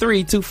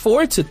 3-3 to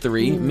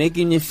 4-3,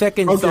 making your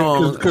second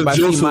song by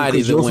C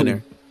Mighty the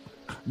winner.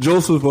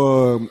 Joseph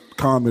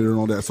commented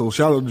on that, so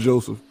shout out to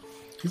Joseph.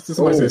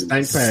 Somebody says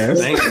stank pass.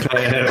 Stank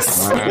pass.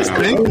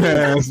 Stank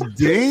pass.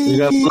 Dang. You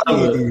gotta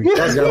love it. You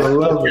gotta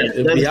love it.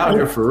 It be out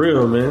here for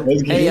real, man.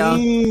 Hey, y'all.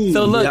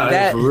 So look,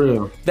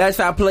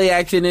 that's our play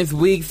action this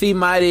week. C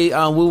Mighty, we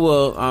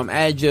will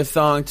add your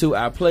song to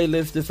our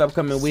playlist this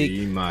upcoming week.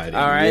 C Mighty.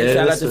 All right. Yes,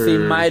 shout out to C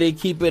Mighty.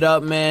 Keep it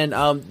up, man.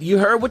 You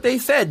heard what they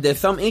said. There's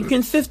some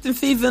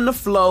inconsistencies in the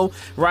flow,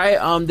 right?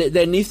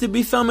 There needs to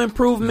be some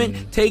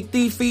improvement. Take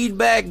the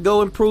feedback.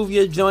 Go improve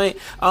your joint.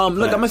 Look, I'm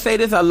gonna say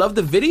this. I love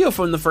the video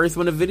from the first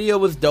one. The video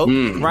was dope,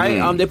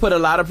 right? They put a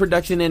lot of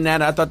production in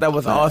that. I thought that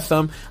was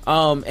awesome.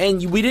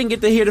 And we didn't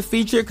get to hear the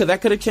feature because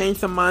that could have changed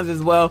some minds as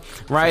well,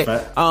 right?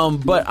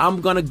 But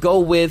I'm gonna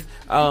go with,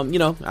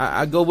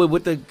 I go with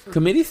what the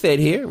committee said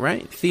here,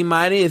 right? C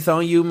Mighty, it's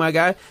on you, my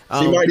guy.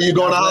 C Mighty, you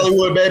going to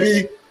Hollywood,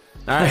 baby?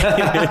 All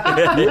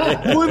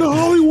right, going to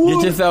Hollywood.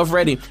 Get yourself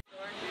ready.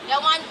 You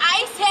want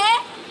ice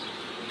here?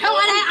 You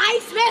want an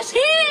ice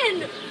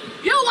machine?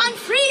 You want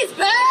freeze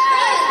burn?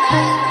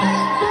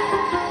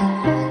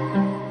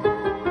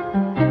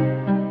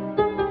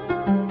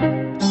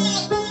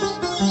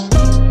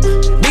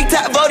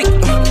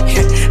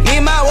 Me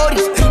and my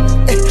woadies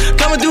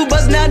coming through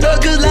busting out doors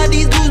cause a lot of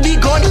these dudes be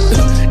corny.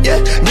 Yeah,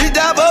 big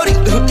top body.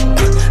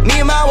 Me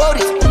and my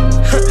woadies.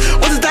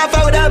 What's the top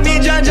 5 without me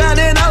and John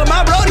and all of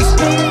my brodies?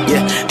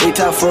 Yeah, big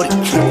top 40.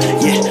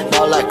 Yeah,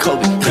 ball like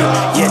Kobe.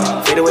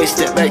 Yeah, fade away,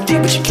 step back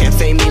deep, but you can't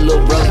fade me,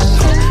 little brody.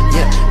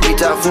 Yeah, big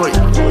top 40.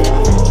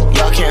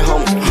 Y'all can't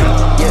hold me.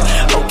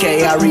 Yeah,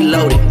 okay, I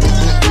reloaded.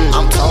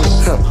 I'm Tony.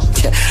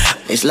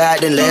 They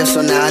sliding left,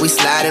 so now we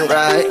sliding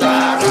right.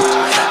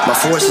 My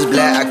force is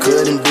black, I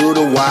couldn't do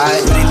the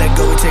wide. Really let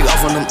go and take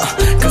off on them.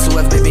 Cause so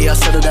baby, I'll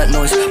settle that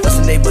noise.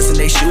 Bustin'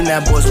 they shooting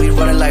at boys. We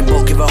running like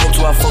both. Give a hope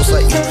to our folks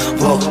like you.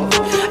 Whoa,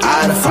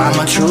 I had to find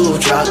my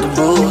truth, drop the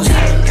booze.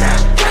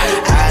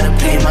 I had to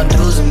pay my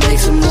dues and make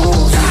some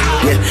moves.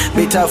 Yeah,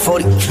 big top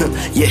 40.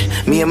 Yeah,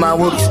 me and my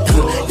whoopies.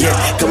 Yeah,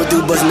 coming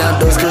through bustin' out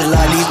doors cause a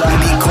lot of these we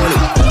be corny.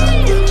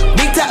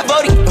 Big top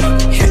 40.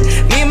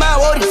 Me and my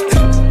whoopies.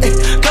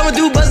 Coming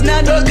through bustin'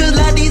 out doors cause a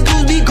lot of these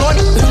dudes be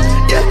corny.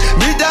 Yeah,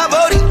 big top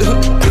 40.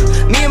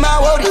 Me and my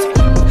woadies.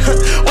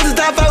 What's the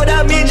top 5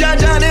 without me and John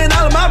and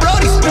all of my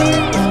brodies?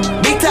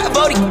 Big top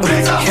 40.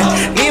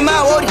 Me and my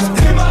woadies.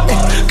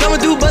 Coming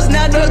through bustin'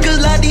 out doors cause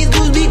a lot of these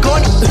dudes be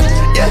corny.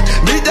 Yeah,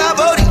 big top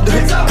 40.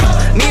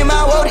 Me and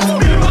my woadies.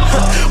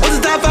 What's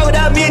the top 5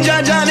 without me and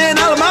John and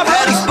all of my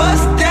brodies?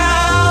 Bust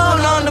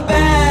down on the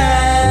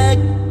bag.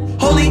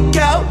 Holy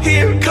cow,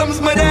 here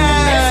comes my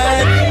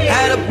dad.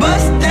 Had a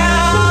bust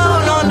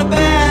down on the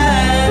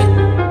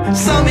bag.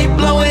 Saw me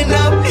blowing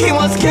up, he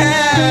wants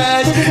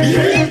cash.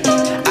 Yeah.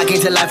 I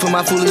can't tell life from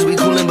my foolish, we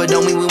coolin', but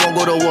don't mean we won't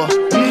go to war.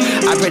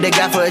 I prayed to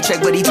God for a check,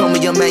 but he told me,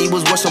 young man, you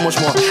was worth so much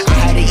more. I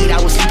had to eat, I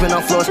was sleeping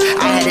on floors.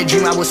 I had a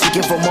dream, I was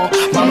seeking for more.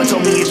 Mama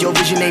told me if your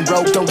vision ain't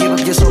broke, don't give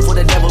up your soul for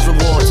the devil's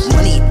rewards.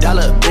 Money,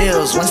 dollar,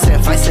 bills, 1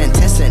 cent, 5 cent,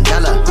 10 cent,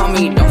 dollar.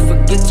 Homie, don't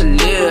forget to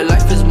live.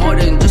 Life is more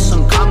than just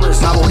some commas.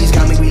 My body's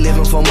got me, we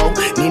living for more.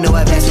 Need no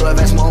advance, so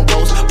advance my own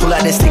goals. Pull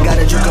out this thing, got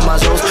a drink of my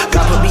souls.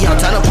 God put me on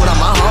time to put on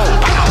my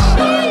home.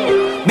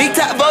 Big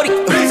top 40.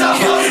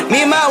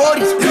 Me and my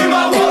woadies.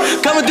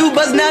 Coming through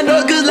bustin' out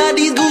doors cause a lot of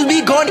these dudes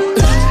be corny.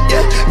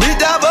 Yeah, big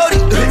top 40.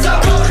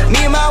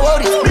 Me and my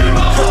woadies.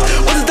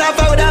 What's the top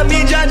 5 without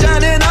me and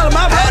John and all of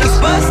my brodies?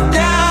 Bust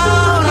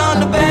down on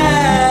the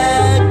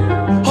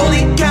bag.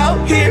 Holy cow,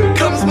 here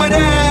comes my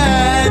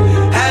dad.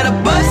 Had a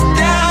bust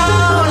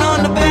down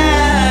on the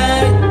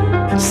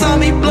bag. Saw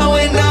me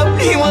blowing up,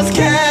 he wants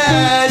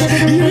cash.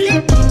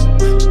 Yeah.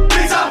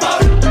 Big top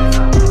 40.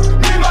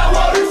 Me and my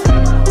woadies.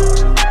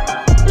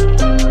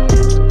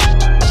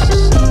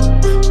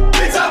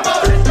 Big top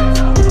 40.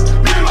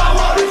 Me and my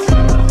woadies.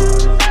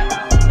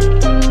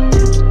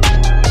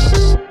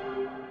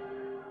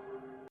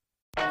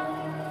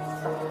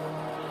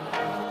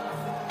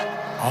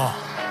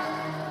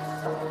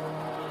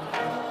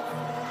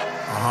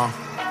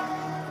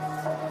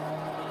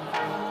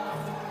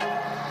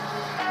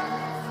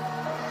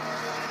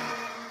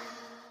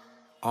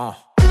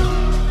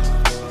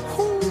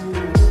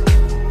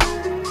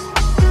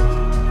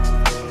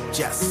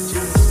 Yes.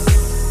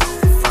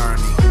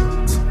 Fernie.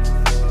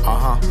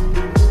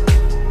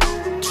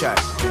 check.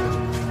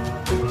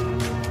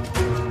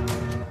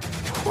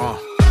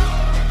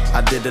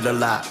 I did it a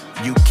lot.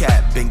 You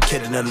cat, been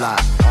kidding a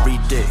lot.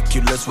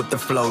 Ridiculous with the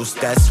flows,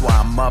 that's why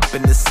I'm up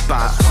in the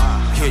spot.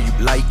 Hear you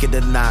like it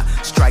or not,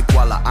 strike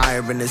while the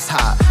iron is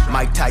hot.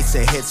 Mike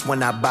Tyson hits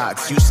when I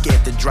box, you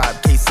scared to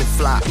drop, case it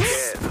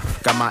flops.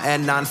 Got my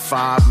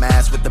N95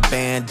 mask with the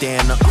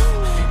bandana.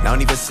 I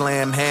don't even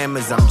slam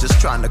hammers, I'm just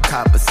trying to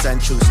cop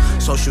essentials.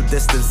 Social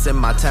distance in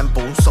my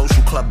temple,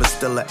 social club is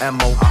still a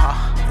MO.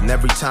 And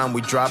every time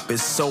we drop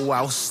it's so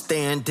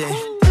outstanding.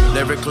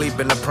 Lyrically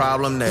been a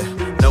problem that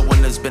no one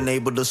has been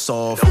able to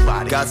solve.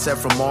 God said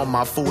from all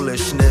my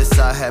foolishness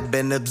I have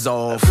been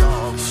absolved.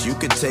 You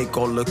could take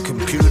all the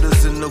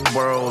computers in the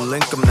world,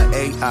 link them to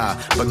AI,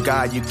 but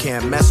God, you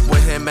can't mess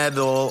with him at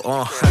all.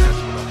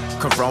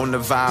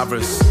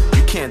 Coronavirus,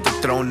 you can't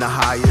dethrone the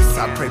highest.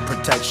 I pray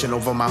protection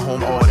over my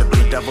home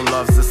audibly. Devil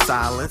loves the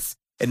silence.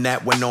 And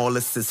that when all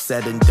this is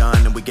said and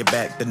done and we get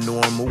back to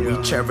normal,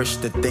 we cherish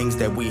the things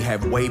that we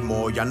have way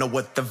more. Y'all know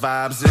what the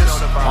vibes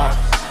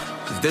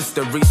is? This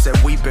the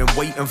reset we've been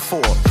waiting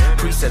for.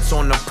 Presets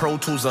on the Pro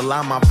Tools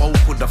allow my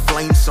vocal to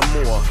flame some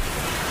more.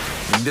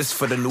 And this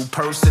for the new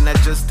person that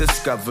just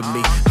discovered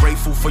me.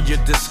 Grateful for your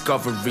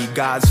discovery.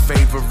 God's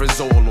favor is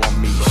all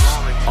on me.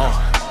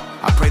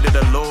 I pray to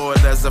the Lord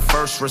as a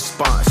first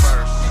response.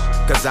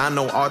 Cause I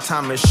know our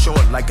time is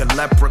short like a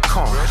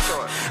leprechaun.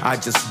 I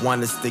just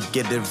want us to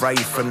get it right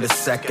from the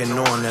second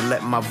on. And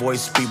let my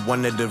voice be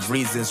one of the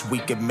reasons we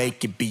can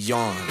make it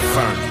beyond.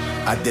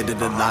 I did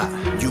it a lot,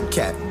 you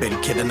cat, been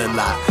kidding a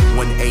lot.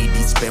 180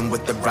 spin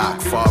with the rock,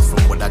 far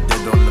from what I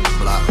did on the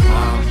block.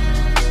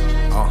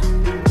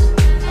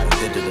 I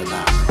did it a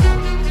lot.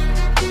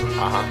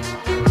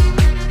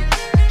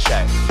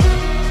 Check.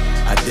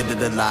 I did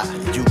it a lot,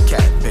 you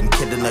cat, been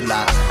kidding a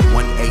lot.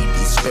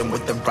 180 spin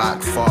with the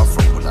rock, far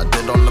from what I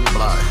did on the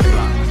block.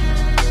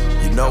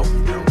 You know,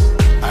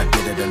 I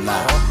did it a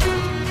lot.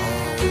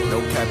 No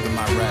cap in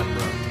my rap,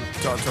 bro.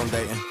 Talk to him,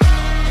 Dayton.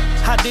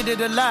 I did it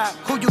a lot.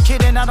 Who you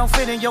kidding? I don't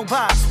fit in your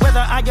box. Whether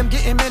I am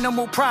getting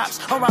minimal props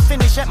or I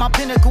finish at my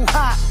pinnacle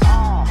hot.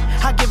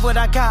 I give what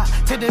I got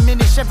to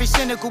diminish every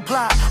cynical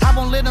plot. I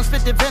won't let them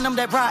spit the venom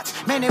that rots.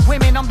 Men and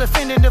women, I'm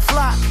defending the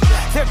flock.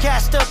 They're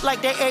gassed up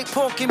like they ate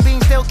pork and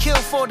beans. They'll kill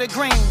for the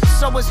green.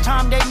 So it's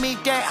time they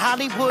meet that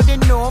Hollywood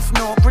and North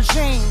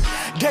regime.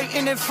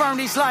 Dating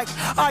infernities like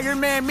Iron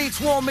Man meets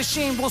War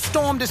Machine. Will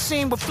storm the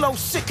scene with flow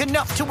sick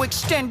enough to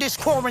extend this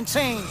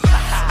quarantine.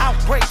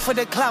 Outbreak for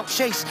the clout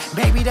chase.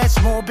 Maybe that's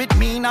morbid,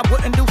 mean. I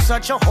wouldn't do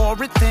such a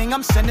horrid thing.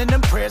 I'm sending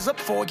them prayers up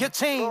for your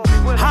team.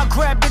 I'll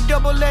grab the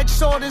double-edged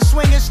sword and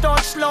swing and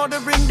start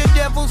slaughtering the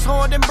devil's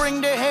horde and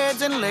bring their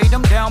heads and lay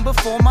them down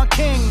before my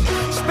king.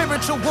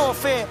 Spiritual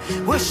warfare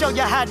will show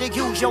you how to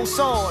use your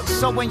sword.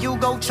 So when you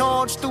go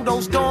charge through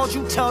those doors,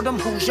 you tell them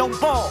who's your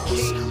boss.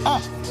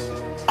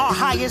 Our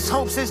highest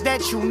hopes is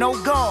that you know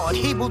God.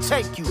 He will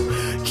take you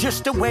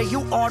just the way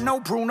you are, no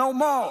Bruno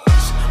Mars.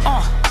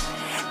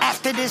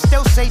 After this,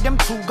 they'll say them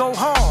two go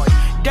hard.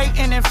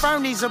 Dating and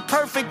Fernie's a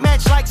perfect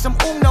match like some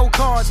Uno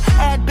cards.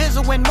 Add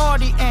Bizzle and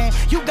Marty and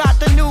you got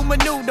the new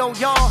Menudo,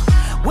 y'all.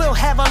 We'll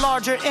have a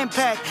larger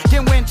impact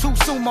than when two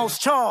sumos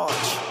charge.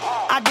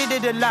 I did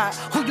it a lot.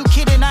 Who you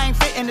kidding? I ain't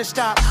fitting to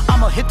stop.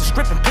 I'ma hit the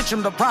script and pitch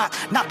him the rock.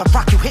 Not the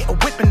rock you hit or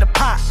whip in the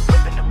pot.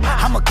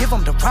 I'ma give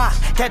him the rock.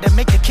 That'll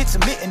make the kid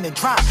submit and then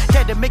drop.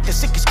 That'll make the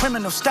sickest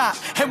criminal stop.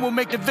 And we'll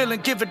make the villain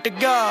give it to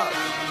God.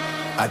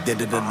 I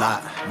did it a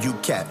lot, you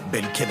cat,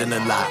 been kidding a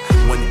lot.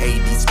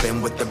 180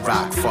 spin with the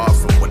rock, far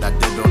from what I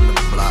did on the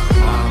block.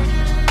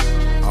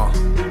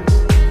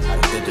 I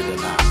did it a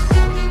lot.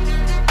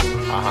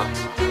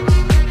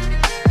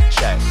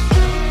 Check.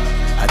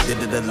 I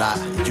did it a lot,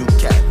 you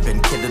cat,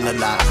 been kidding a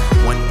lot.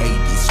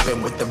 180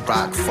 spin with the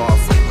rock, far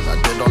from what I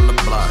did on the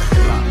block.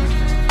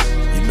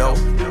 You know?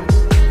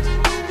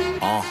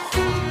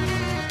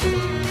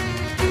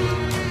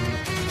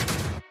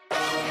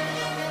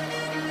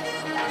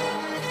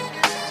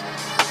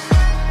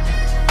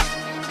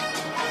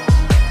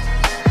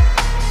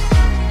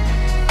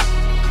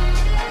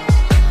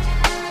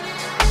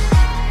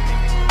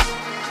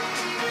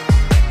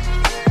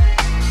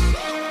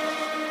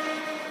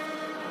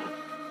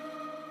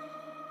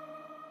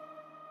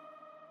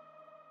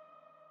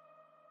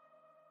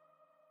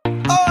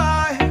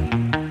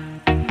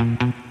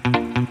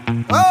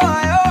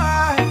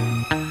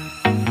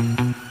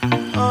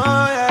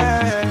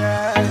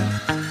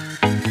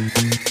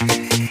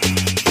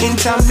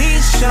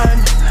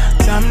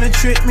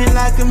 Treat me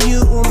like I'm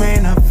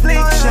human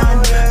affliction.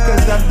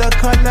 Cause of the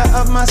color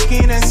of my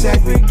skin and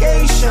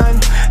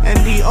segregation and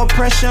the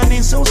oppression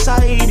in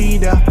society.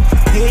 The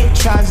hate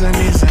tries and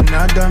is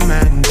another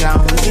man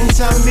down.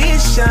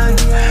 Intermission.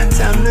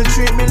 Time to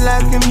treat me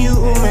like I'm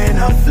human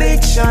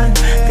affliction.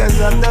 Cause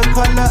of the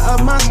color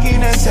of my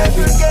skin and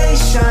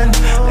segregation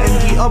and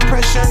the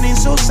oppression in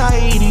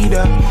society.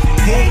 The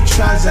Hate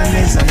tries and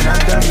is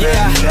another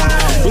man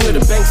down. You know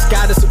the banks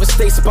got us, it was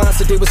state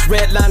sponsored. They was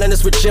redlining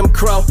us with Jim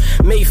Crow.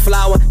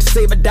 Mayflower, to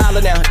save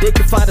 $1 now. They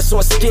can find us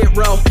on Skid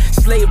Row.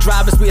 Slave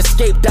drivers, we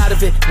escaped out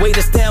of it. Weight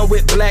us down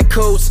with black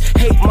codes.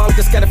 Hate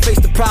mongers gotta face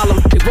the problem.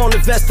 They won't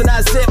invest in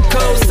our zip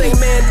codes. Say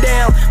man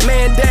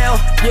down,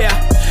 yeah.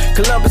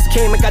 Columbus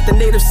came and got the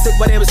natives sick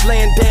while they was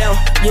laying down,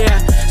 yeah.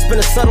 It's been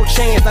a subtle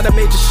change, not a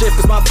major shift,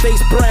 cause my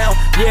face brown,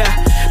 yeah.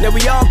 Now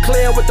we all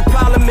clear what the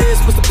problem is,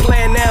 what's the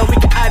plan now? We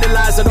can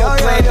idolize it, don't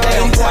plan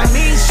down, boy.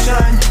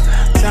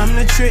 Time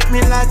to treat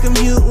me like I'm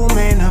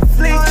human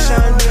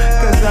affliction.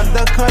 Cause of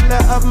the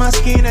color of my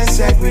skin and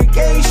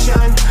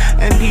segregation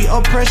and the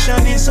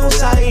oppression in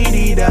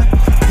society. The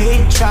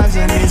hate tries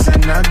and is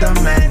another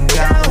man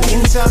down.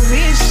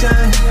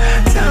 Intermission.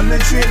 Time to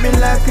treat me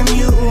like I'm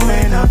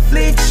human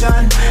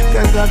affliction.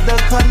 Cause of the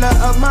color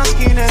of my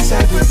skin and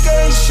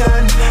segregation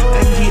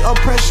and the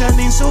oppression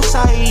in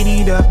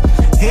society. The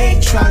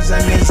hate tries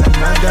and is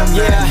another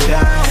man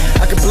down.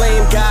 I could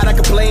blame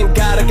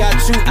God, I got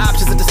two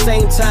options at the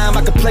same time.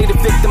 I could play the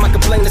victim, I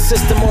could blame the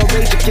system or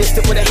rage against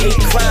it with a hate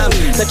crime.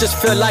 That just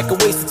feel like a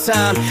waste of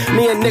time.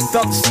 Me and Nick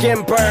felt the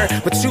skin burn,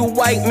 but two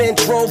white men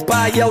drove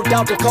by, yelled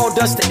out and called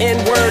us the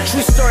N-word.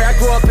 True story, I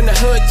grew up in the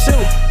hood too,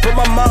 but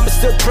my mom is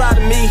still proud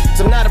of me.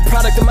 So I'm not a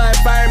product of my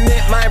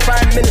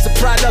environment is a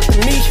product of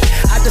me.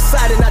 I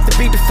decided not to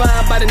be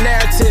defined by the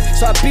narrative,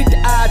 so I beat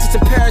the odds, it's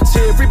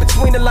imperative. Read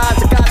between the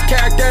lines of God's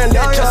character and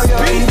let just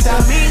be.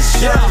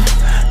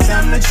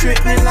 Time to treat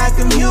me like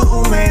I'm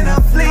human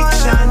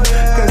affliction.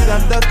 Cause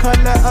of the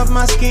color of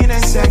my skin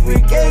and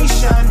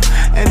segregation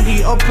and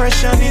the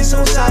oppression in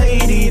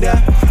society. The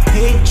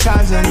hate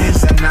tries and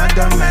is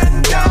another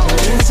man down.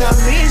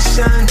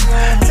 Intermission.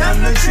 Time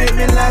to treat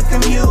me like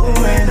I'm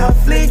human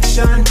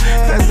affliction.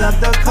 Cause of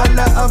the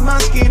color of my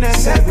skin and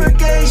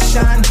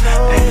segregation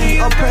and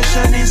the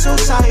oppression in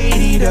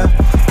society. The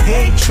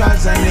hate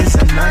tries and is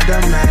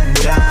another man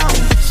down.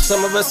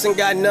 Some of us ain't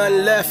got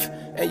none left,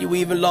 and you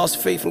even lost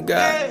faith in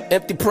God.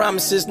 Empty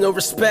promises, no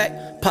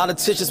respect.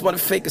 Politicians wanna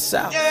fake us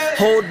out.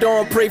 Hold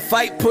on, pray,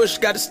 fight, push.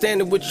 Gotta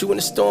stand it with you in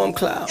the storm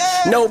cloud.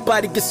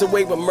 Nobody gets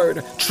away with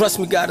murder. Trust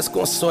me, God is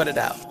gonna sort it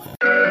out.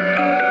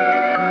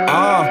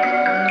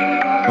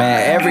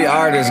 Man, every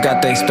artist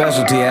got their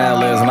specialty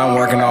ad-libs, and I'm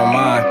working on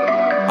mine.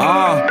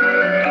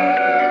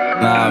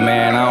 Nah,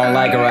 man, I don't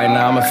like it right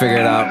now. I'ma figure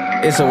it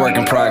out. It's a work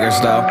in progress,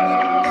 though.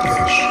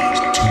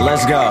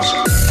 Let's go.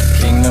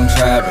 Kingdom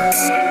trapping.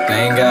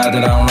 Thank God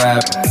that I'm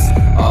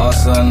rapping. All of a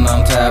sudden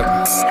I'm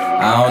tapping.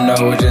 I don't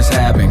know what just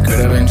happened.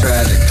 Could've been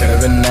tragic,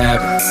 could've been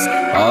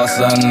napping. All of a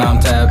sudden I'm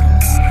tapping.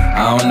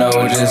 I don't know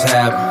what just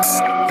happened.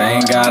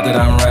 Thank God that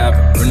I'm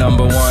rapping. We're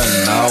number one,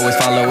 I always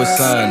follow his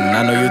son.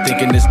 I know you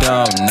thinking it's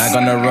dumb, not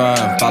gonna run.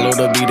 Follow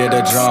the beat of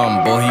the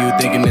drum, boy, who you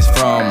thinking it's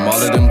from? All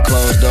of them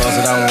closed doors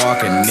that I'm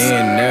walking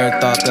in. Never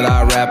thought that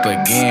I'd rap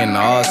again.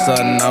 All of a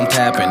sudden I'm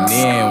tapping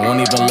in,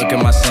 won't even look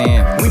at my sin.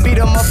 We beat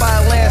them up by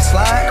a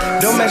landslide,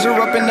 don't measure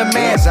up in the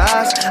man's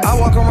eyes. I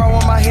walk around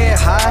with my head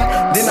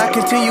high, then I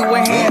continue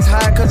with hands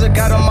high. Cause the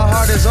God on my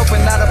heart is open,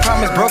 not a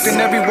promise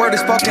broken. Every word is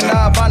spoken,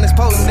 now I bond is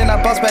potent. Then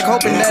I bounce back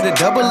hoping that it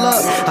double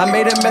up. I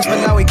made a mess, but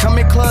now we come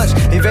in clutch.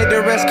 Evade the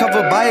rest,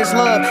 covered by his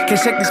love. Can't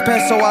shake these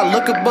pants, so I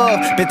look above.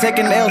 Been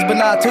taking L's, but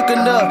now I took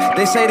enough.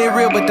 They say they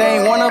real, but they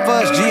ain't one of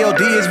us.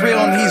 G.O.D. is real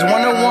and he's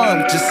one of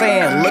one. Just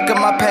saying, look at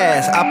my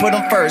past. I put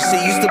him first,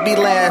 it used to be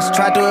last.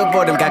 Tried to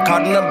avoid him, got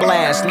caught in a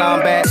blast. Now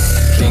I'm back.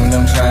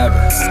 Kingdom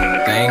trapping.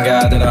 Thank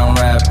God that I'm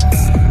rapping.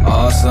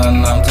 All of a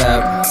sudden I'm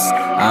tapping.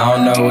 I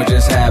don't know what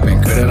just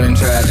happened. Could've been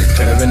tragic,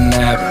 could've been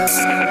napping.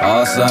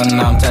 All of a sudden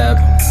I'm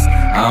tapping.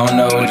 I don't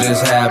know what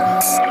just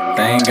happened.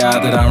 Thank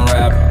God that I'm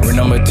rapping. We're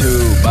number two,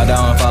 bow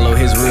down and follow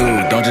his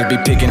rule. Don't just be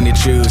picking and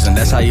choosing,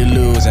 that's how you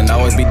lose. And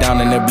always be down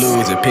in the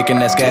blues and picking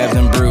at scabs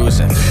and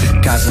bruising.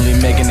 Constantly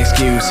making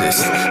excuses,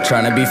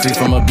 trying to be free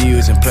from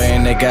abusing.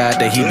 Praying to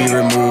God that he be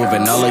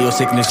removing all of your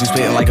sickness, you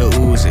spitting like a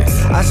Uzi.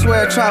 I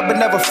swear I tried but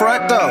never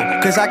front though.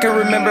 Cause I can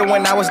remember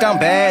when I was down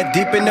bad,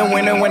 deep in the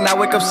winter when I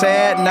wake up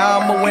sad. Now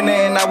I'm a winner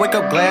and I wake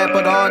up glad,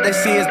 but all they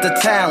see is the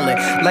talent.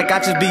 Like I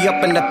just be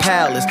up in the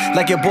palace,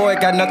 like your boy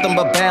got nothing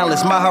but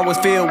balance. My heart was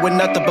filled with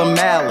nothing but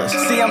malice.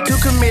 See, I'm too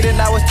committed,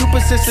 I was too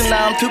persistent.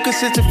 Now I'm too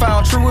consistent,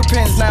 found true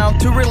repentance. Now I'm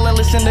too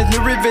relentless in the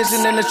new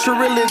revision and the true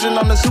religion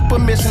on the super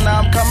mission. Now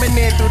I'm coming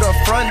in through the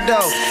front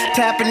door,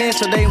 tapping in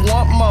so they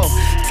want more,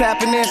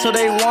 tapping in so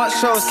they want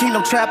shows.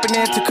 Kingdom trapping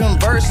in to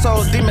convert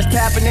souls, demons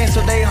tapping in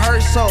so they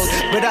hurt souls.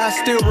 But I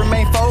still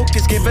remain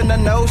focused, given the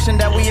notion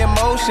that we in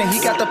motion.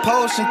 He got the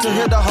potion to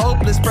heal the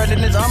hopeless,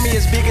 spreading his army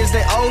as big as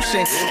the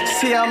ocean.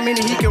 See how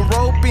many he can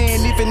rope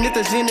in, even if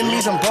there's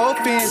enemies on both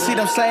ends. See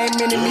them same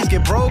enemies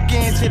get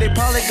broken, see they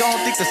probably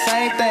gon' think the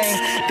same thing.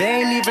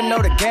 They ain't even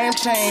know the game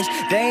changed,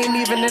 they ain't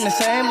even in the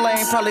same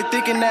lane. Probably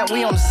thinking that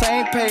we on the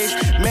same page.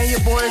 Man, your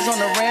boy is on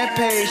the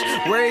rampage.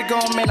 Where he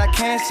going, man, I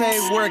can't say.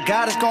 Where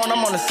God is going,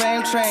 I'm on the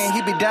same train.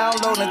 He be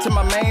downloading to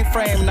my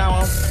mainframe.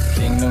 Now I'm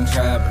Kingdom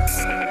trapping.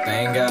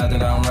 Thank God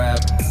that I'm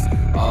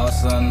rapping. All of a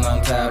sudden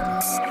I'm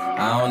tapping.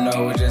 I don't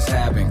know what just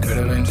happened.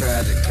 Could've been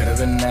tragic, could've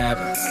been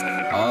napping.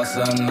 All of a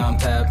sudden I'm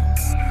tapping.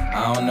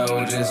 I don't know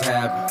what just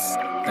happened.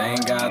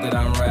 Thank God that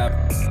I'm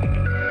rapping.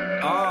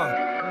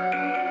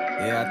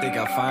 Yeah, I think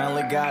I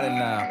finally got it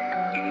now.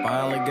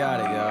 Finally got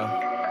it, y'all.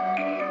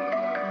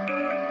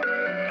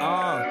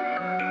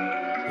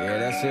 Yeah,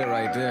 that's it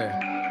right there.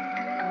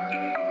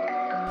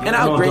 And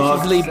I'll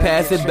graciously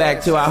pass it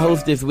back to our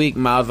host this week,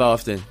 Miles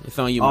Austin. It's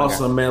on you,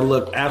 Awesome, man.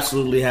 Look,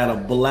 absolutely had a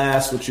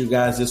blast with you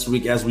guys this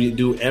week, as we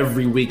do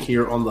every week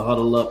here on the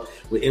Huddle Up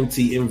with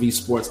MTMV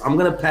Sports. I'm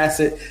going to pass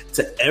it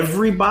to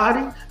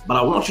everybody, but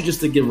I want you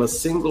just to give a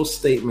single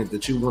statement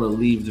that you want to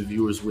leave the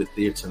viewers with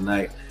there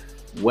tonight.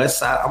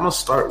 Westside, I'm going to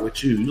start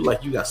with you.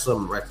 You got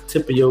something right at the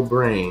tip of your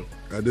brain.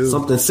 I do.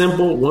 Something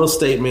simple, one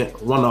statement,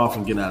 run off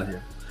and get out of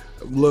here.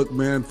 Look,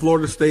 man,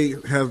 Florida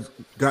State has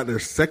got their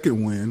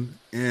second win,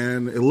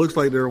 and it looks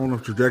like they're on a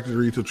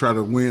trajectory to try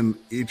to win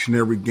each and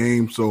every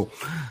game. So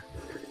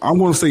I'm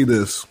going to say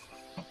this.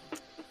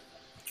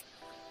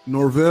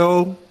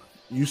 Norvell,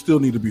 you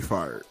still need to be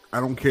fired. I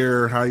don't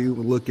care how you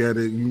look at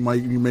it. You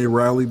may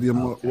rally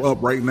them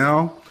up right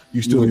now.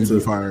 You still need to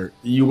be fired.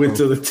 You went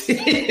to the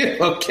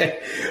team. Okay.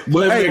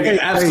 But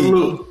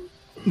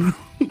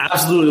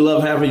absolutely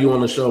love having you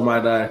on the show, my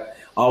guy.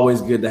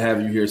 Always good to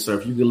have you here, sir.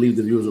 If you could leave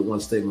the viewers with one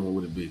statement, what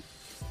would it be?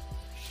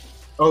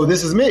 Oh,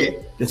 this is me.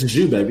 This is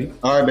you, baby.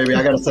 All right, baby.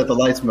 I got to set the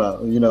lights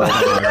out.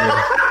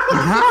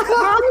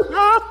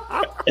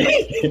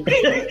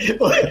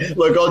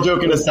 Look, all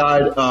joking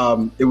aside,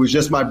 it was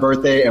just my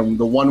birthday, and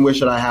the one wish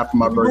that I have for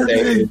my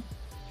birthday is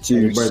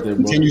to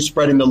continue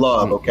spreading the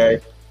love,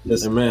 okay?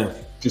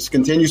 Just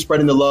continue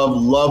spreading the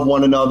love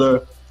one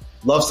another,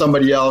 love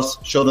somebody else,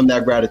 show them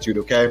that gratitude,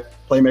 okay?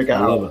 Playmaker,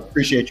 I love it.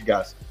 Appreciate you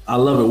guys. I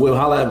love it. Will,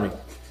 holla at me.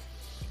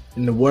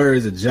 In the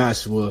words of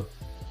Joshua,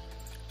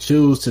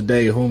 choose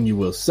today whom you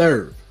will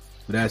serve.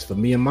 But as for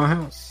me and my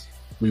house,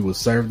 we will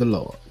serve the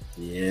Lord.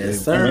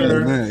 Yes,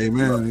 sir.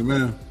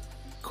 Amen.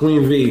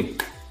 Queen V,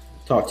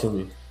 talk to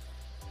me.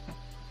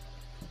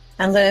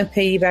 I'm going to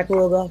piggyback a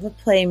little bit off of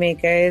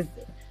Playmakers.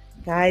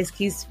 Guys,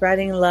 keep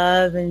spreading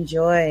love and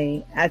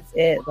joy. That's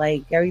it.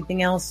 Like,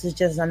 everything else is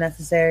just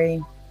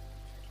unnecessary.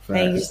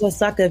 And you're just a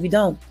sucker if you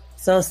don't.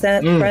 So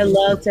spread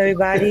love to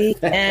everybody.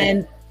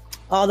 And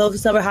all those who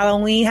celebrate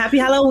Halloween, happy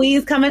Halloween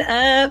is coming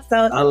up. So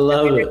I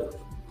love it.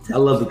 I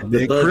love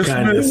the thug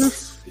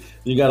kindness.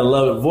 You got to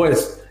love it.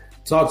 Voice,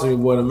 talk to me,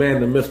 boy. The man,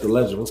 the myth, the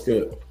legend. What's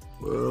good?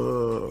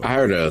 I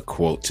heard a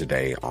quote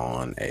today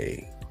on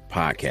a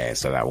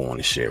podcast that I want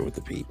to share with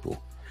the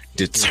people.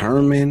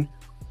 Determine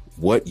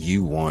what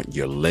you want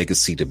your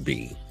legacy to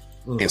be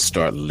and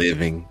start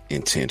living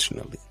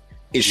intentionally.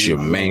 It's your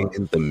man,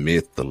 the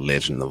myth, the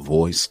legend, the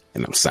voice,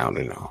 and I'm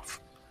sounding off.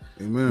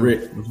 Amen.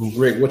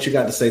 Rick, what you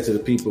got to say to the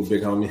people,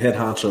 big homie? Head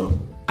honcho.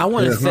 I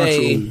want to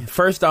say,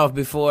 first off,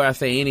 before I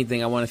say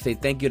anything, I want to say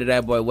thank you to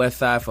that boy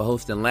Westside for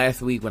hosting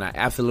last week when I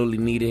absolutely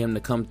needed him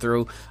to come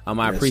through.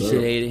 I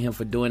appreciated him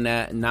for doing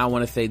that. And now I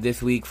want to say this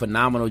week,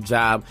 phenomenal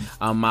job,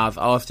 Miles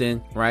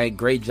Austin, right?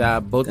 Great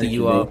job, both of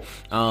you all.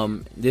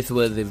 This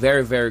was a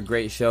very, very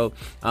great show.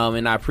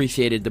 And I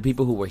appreciated the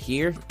people who were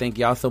here. Thank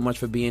y'all so much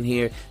for being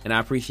here. And I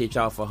appreciate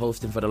y'all for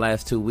hosting for the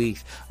last 2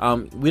 weeks.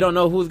 We don't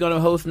know who's going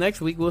to host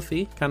next week. We'll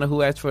see kind of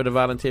who asked for the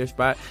volunteer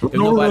spot.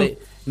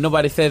 If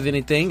nobody says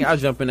anything, I'll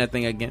jump in that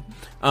thing again.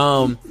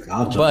 I'll be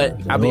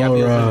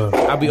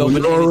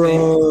open to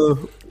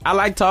anything. I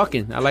like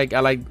talking. I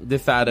like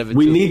this side of it.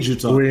 We too. need you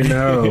talking. We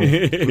know.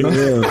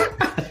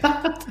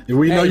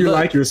 We know you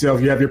like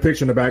yourself. You have your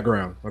picture in the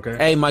background. Okay.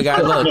 Hey, my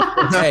guy, look.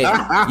 Hey,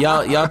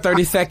 y'all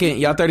 32nd.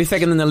 Y'all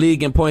 32nd in the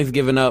league in points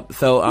given up.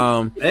 So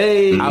I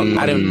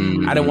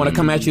didn't want to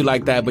come at you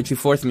like that, but you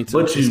forced me to.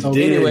 But you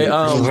did. Anyway,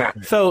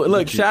 so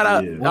look, shout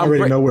out. I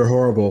already know we're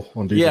horrible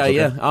on defense.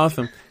 Yeah,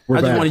 awesome. I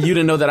just wanted you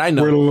to know that I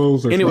know. We're the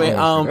losers.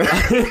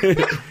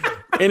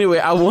 Anyway,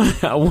 I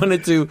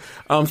wanted to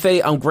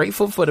say I'm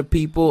grateful for the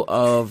people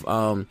of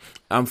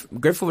I'm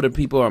grateful for the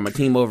people on my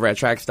team over at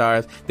Track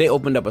Stars. They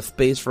opened up a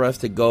space for us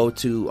to go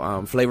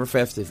to Flavor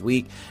Fest this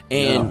week.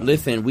 And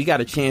listen, we got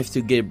a chance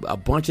to get a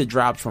bunch of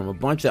drops from a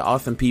bunch of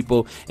awesome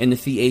people in the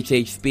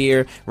CHH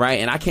sphere, right?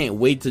 And I can't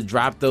wait to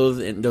drop those.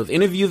 And those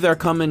interviews are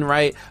coming,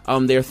 right?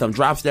 There's some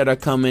drops that are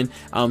coming.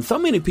 So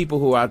many people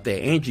who are out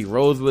there. Angie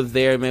Rose was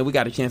there, man. We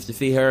got a chance to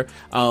see her.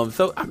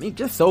 So, I mean,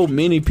 just so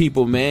many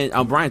people, man.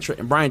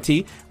 Brian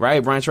T,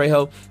 right? Brian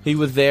Trejo, he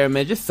was there,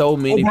 man. Just so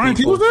many people. Brian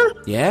T was there?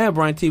 Yeah,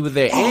 Brian T was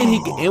there.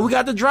 And we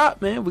got the drop,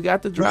 man. We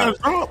got the drop.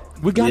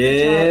 We got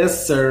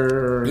yes,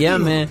 sir. Yeah,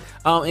 man.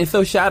 And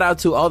so shout out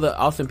to all the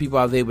awesome people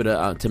I was able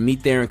to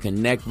meet there and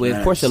connect with.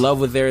 Nice. Portia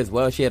Love was there as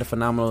well. She had a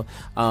phenomenal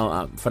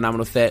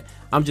set.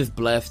 I'm just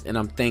blessed and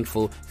I'm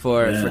thankful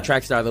for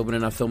Track Stars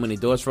opening up so many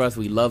doors for us.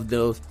 We love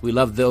those. We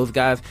love those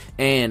guys.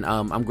 And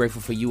I'm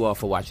grateful for you all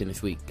for watching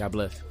this week. God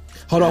bless.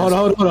 Hold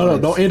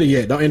on. Don't end it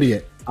yet.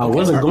 I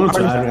wasn't going to.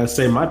 I gotta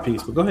say my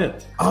piece, but go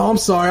ahead. Oh, I'm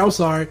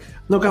sorry.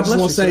 Look, I just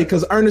want to say,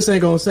 because Ernest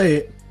ain't going to say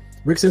it.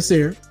 Rick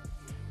Sincere,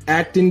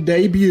 acting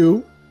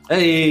debut.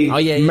 Hey. Oh,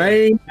 yeah.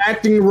 Main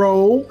acting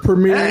role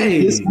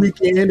premiering this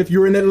weekend if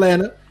you're in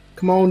Atlanta.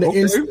 Come on to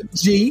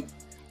NCG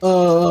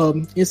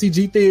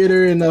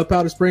Theater in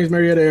Powder Springs,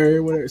 Marietta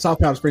area, whatever, South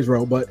Powder Springs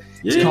Road. But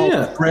it's called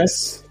The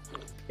Press.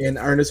 And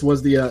Ernest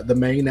was the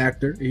main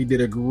actor. He did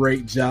a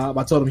great job.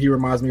 I told him he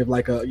reminds me of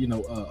like a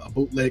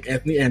bootleg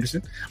Anthony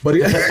Anderson. But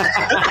he,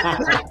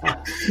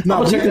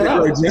 no, check that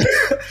out.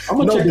 I'm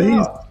gonna check it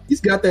out. He's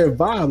got that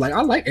vibe. Like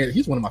I like Ed.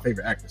 He's one of my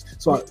favorite actors.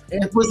 So was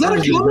that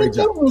a compliment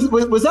though?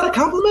 Was that a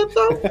compliment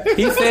though?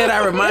 He said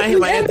I remind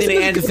him of Anthony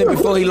Anderson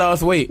before he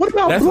lost weight. What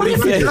about That's Blackish?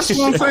 what he said. That's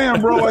what I'm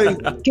saying, bro. Like,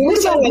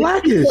 what about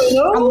Blackish?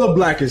 I love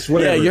Blackish.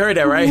 Whatever. Yeah, you heard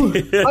that right.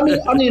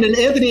 I mean, an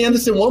Anthony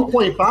Anderson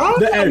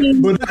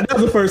 1.5. But that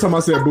was the first time I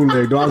said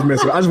bootleg. Though I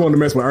just wanted to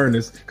mess with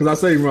Ernest because I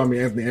say he reminded me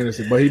of Anthony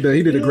Anderson, but he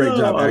did a great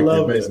job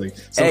acting basically.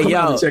 So hey, come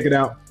y'all, on and check it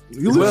out.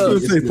 You listen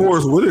to say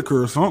Forrest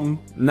Whitaker or something.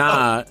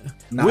 Nah,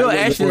 Will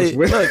actually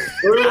look.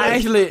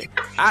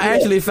 I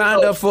actually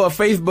signed up for a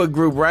Facebook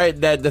group, right?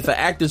 That's an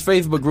actors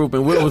Facebook group,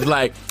 and Will was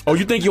like, "Oh,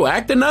 you think you're an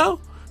actor now?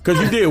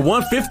 Because you did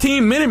one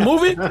 15-minute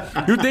movie?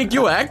 You think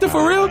you're an actor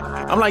for real?"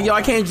 I'm like, "Yo,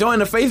 I can't join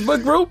the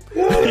Facebook group."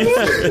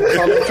 That's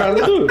all I'm trying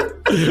to do.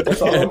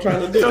 That's all I'm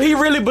trying to do. So he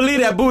really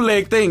believed that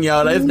bootleg thing,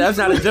 y'all. That's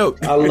not a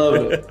joke. I love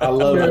it. I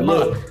love it.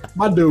 Look,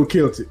 my dude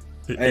killed it.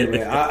 Hey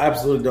man, I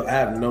absolutely don't. I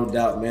have no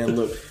doubt, man.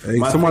 Look, hey,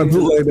 somebody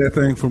bootleg that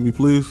thing for me,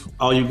 please.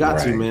 Oh, you got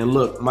to, man.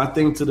 Look, my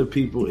thing to the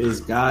people is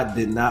God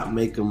did not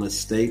make a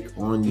mistake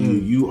on you.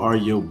 You are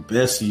your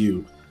best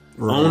you.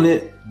 Own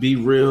it. Be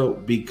real.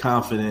 Be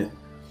confident.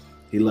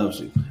 He loves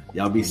you.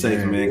 Y'all be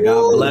safe, man.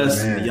 God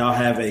bless. Man. Y'all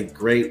have a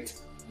great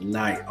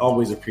night.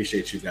 Always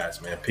appreciate you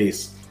guys, man.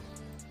 Peace.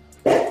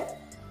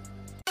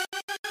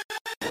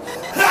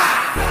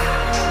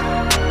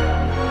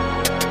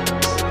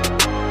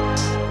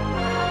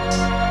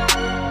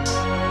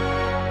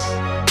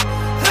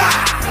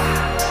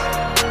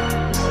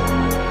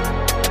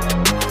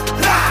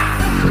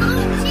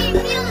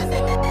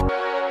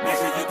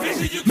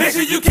 Make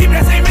sure you keep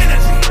that same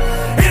energy.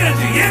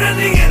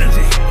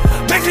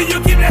 Make sure you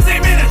keep that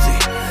same energy.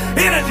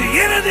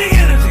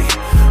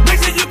 Make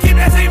sure you keep that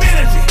same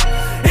energy.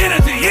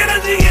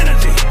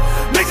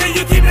 Make sure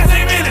you keep that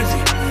same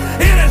energy.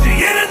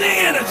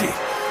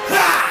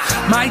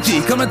 Mike G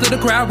coming through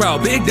the crowd raw.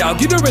 Big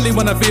dog, you don't really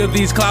wanna feel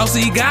these claws.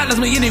 See, God loves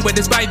me anyway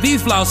despite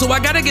these flaws. So I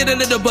gotta get a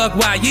little buck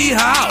while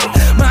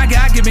yeehaw. My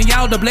God giving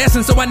y'all the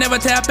blessing, so I never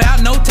tap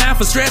out. No time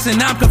for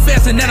stressing. I'm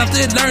confessing that I'm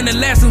still learning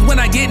lessons. When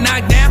I get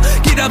knocked down,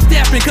 get up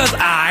stepping, cause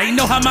I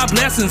know how my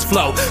blessings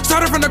flow.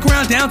 Started from the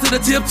ground down to the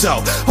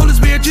tiptoe. Holy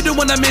Spirit, you don't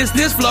wanna miss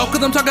this flow,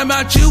 cause I'm talking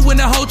about you and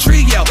the whole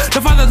trio.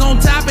 The Father's on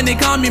top and they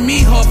call me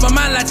mijo. For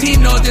my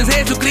Latino, this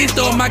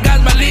Jesucristo. My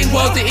God's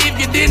bilingual, so if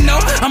you didn't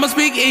know, I'ma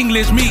speak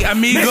English, mi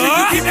amigo. Make sure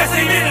you keep that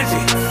same energy.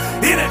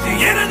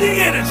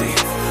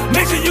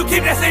 Make sure you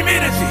keep that same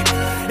energy.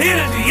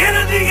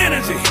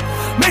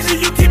 Make sure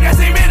you keep that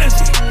same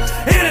energy.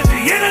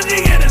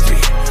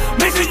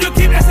 Make sure you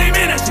keep that same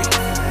energy.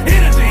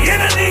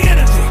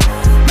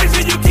 Make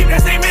sure you keep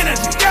that same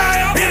energy.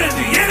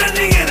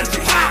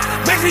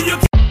 Make sure you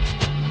keep.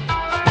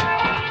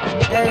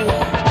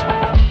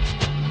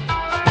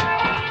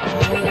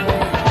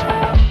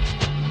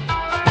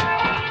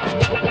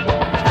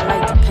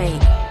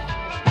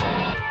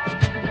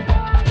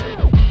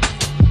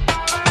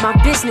 My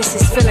business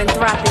is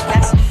philanthropic,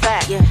 that's a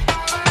fact. Yeah,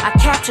 I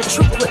capture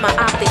truth with my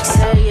optics.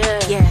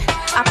 Yeah.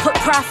 I put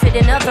profit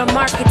in other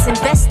markets,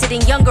 invested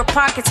in younger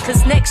pockets,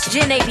 cause next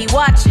gen they be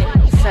watching.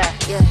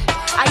 Fact, yeah.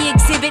 I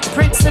exhibit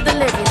prints of the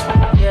living.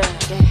 Yeah.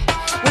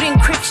 With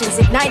encryptions,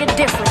 ignite a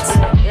difference.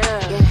 Yeah.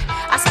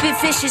 I spit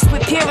vicious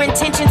with pure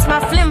intentions,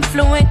 my flim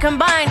fluent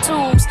combined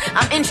tools.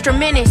 I'm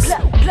instrumentous.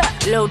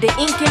 Load the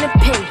ink in a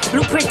pen,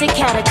 blueprint the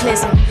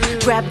cataclysm.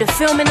 Grab the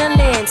film and a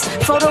lens,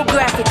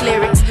 photographic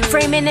lyrics,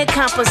 framing a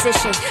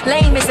composition.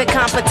 Lame is a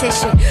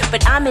competition,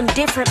 but I'm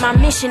indifferent. My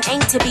mission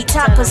ain't to be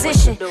top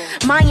position.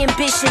 My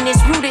ambition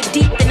is rooted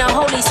deep in the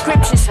holy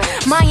scriptures.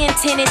 My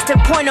intent is to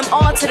point them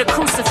all to the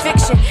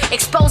crucifixion,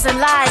 exposing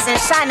lies and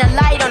shine a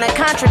light on the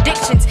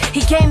contradictions.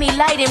 He gave me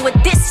light, and with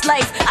this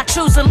life, I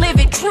choose to live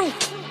it true.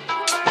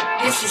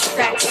 This is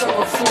facts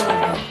over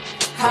foolery.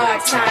 Hard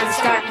times,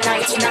 dark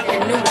nights,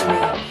 nothing new to me.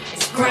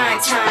 It's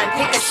grind time,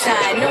 pick a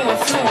side, no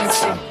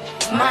influencing.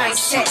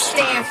 Mindset,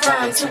 stand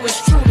firm to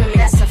what's true to me.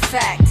 That's a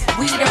fact.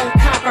 We don't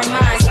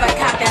compromise by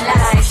copping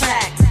lies.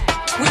 Fact.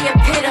 We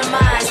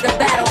epitomize the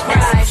battle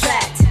cries.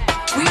 Fact.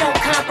 We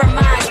don't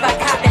compromise by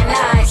copping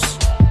lies.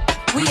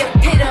 We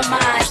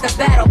epitomize the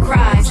battle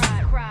cries.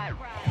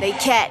 They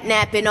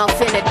catnapping off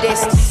in the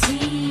distance.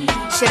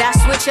 Should I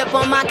switch up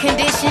on my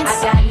conditions?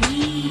 I got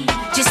needs.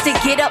 Just to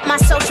get up my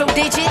social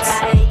digits.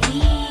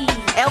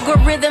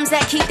 Algorithms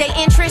that keep their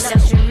interest.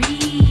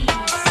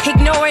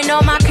 Ignoring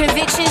all my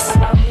convictions.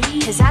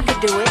 Cause I could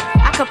do it.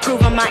 I could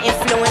prove on my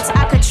influence.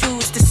 I could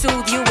choose to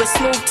soothe you with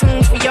smooth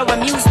tunes for your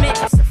amusement.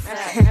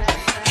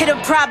 It'll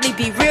probably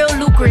be real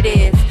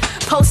lucrative.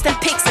 Posting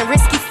pics and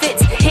risky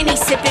fits. Henny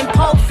sipping,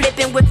 pole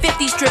flipping with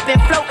 50s dripping,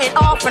 floating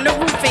off from the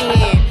roof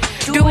in.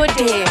 Do or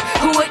dare,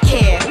 who would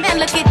care? Man,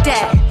 look at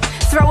that.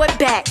 Throw it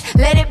back,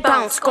 let it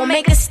bounce, go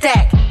make a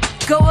stack.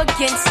 Go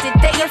against it,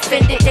 they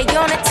offended, they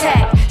on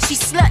attack. She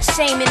slut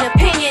shaming,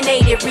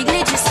 opinionated,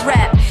 religious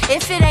rap.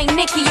 If it ain't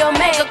Nicki or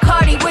Mega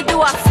Cardi, where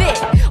do I fit?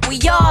 We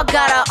all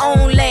got our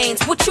own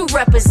lanes, what you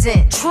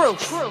represent? True.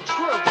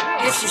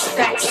 This is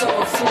facts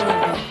over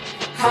foolery.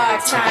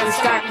 Hard times,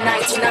 dark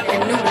nights, nothing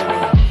new to me.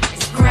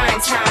 It's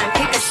grind time,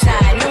 pick a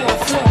side, no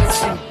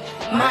influencing.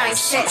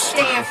 Mindset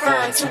staying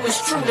firm to what's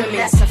true to me.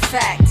 That's a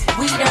fact.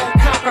 We don't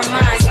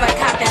compromise by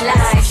copping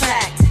lies.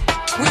 Fact.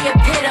 We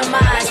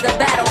epitomize the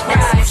battle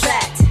cry.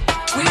 Fact.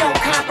 We don't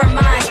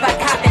compromise by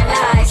copping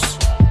lies.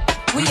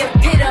 We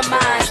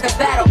epitomize the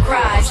battle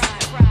cries.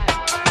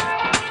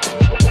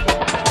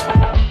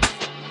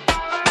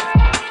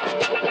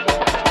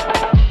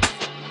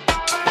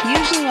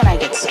 Usually when I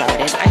get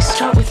started, I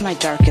start with my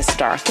darkest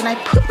dark, and I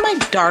put my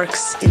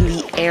darks in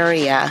the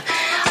area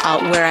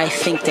where I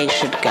think they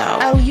should go.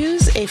 I'll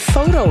use a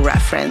photo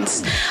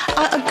reference.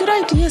 A good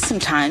idea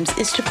sometimes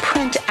is to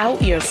print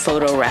out your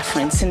photo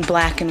reference in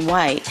black and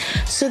white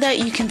so that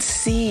you can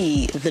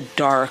see the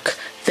dark,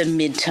 the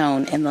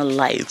mid-tone, and the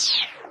light.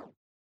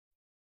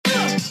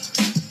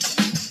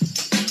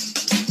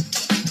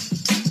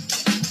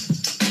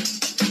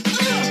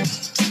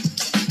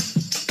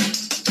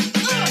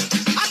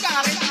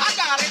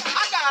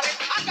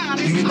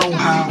 Do you know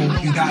how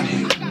you got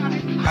here?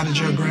 How did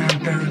your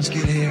grandparents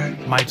get here?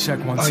 Mic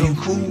check 1, 2. Are you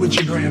cool with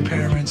your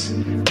grandparents?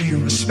 Do you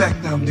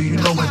respect them? Do you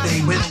know what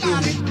they went through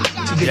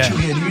to get you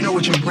here? Do you know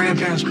what your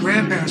grandparents'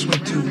 grandparents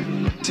went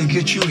through to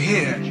get you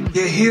here?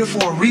 You're here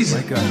for a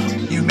reason.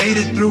 You made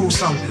it through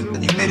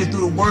something. You made it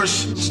through the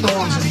worst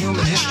storms in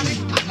human history.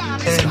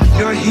 And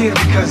you're here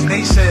because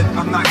they said,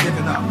 I'm not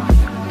giving up.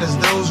 Because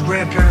those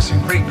grandparents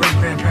and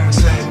great-great-grandparents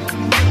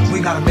said,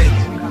 we gotta make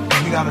it.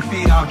 We gotta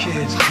feed our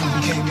kids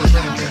who became your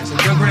grandparents.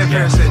 And your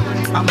grandparents said,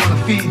 I'm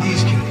gonna feed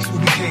these kids who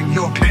became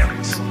your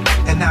parents.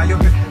 And now your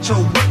parents. So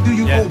what do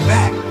you go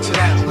back to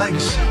that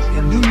legacy?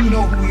 And do you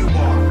know who you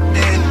are?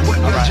 And what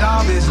your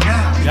job is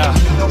now? You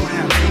don't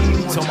have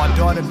any more So my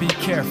daughter, be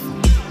careful.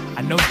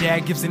 I know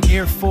dad gives an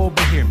earful,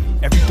 but hear me.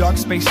 Every dark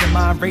space your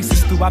mind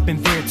races through, I've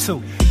been there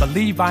too.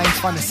 Believe I ain't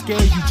trying to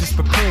scare you, just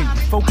prepare you.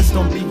 Focused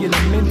on being a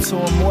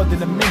mentor more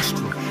than a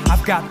minstrel.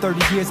 I've got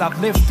 30 years I've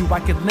lived through,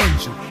 I can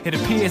lend you. It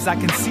appears I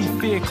can see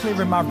fear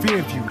clear in my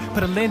rear view.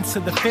 Put a lens to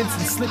the fence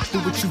and slip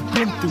through what you've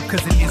been through,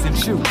 cause it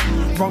isn't you.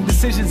 Wrong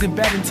decisions and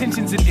bad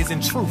intentions, it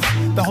isn't truth.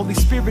 The Holy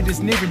Spirit is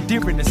near and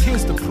dear in us,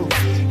 here's the proof.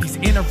 He's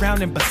in,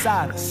 around, and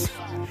beside us.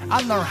 I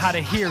learned how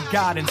to hear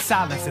God in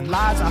silence. In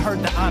lies, I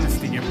heard the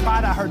honesty. In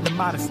pride, I heard the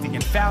modesty.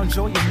 And found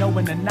joy in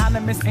knowing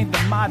anonymous ain't the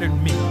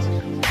modern me.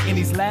 In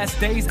these last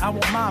days, I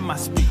won't mind my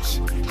speech,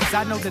 cause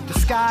I know that the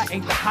sky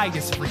ain't the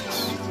highest reach.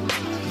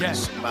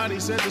 Yes. Somebody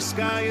said the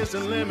sky is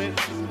the limit,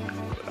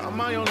 but I'm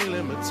my only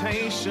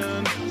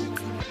limitation.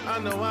 I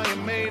know I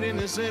am made in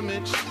His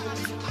image.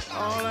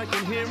 All I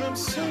can hear Him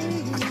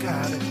say, I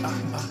got it,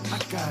 I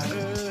got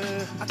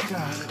it, I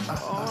got it.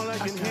 All I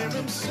can hear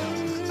Him say,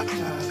 I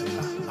got it,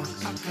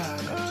 I got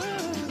it,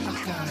 I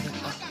got it,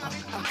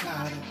 I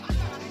got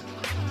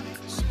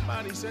it.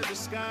 Somebody said the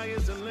sky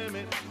is the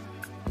limit,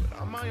 but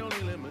I'm my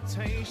only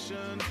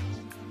limitation.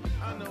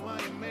 I know I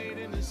am made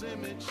in His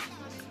image.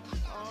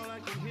 All I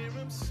can hear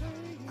Him say,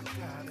 I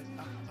got it.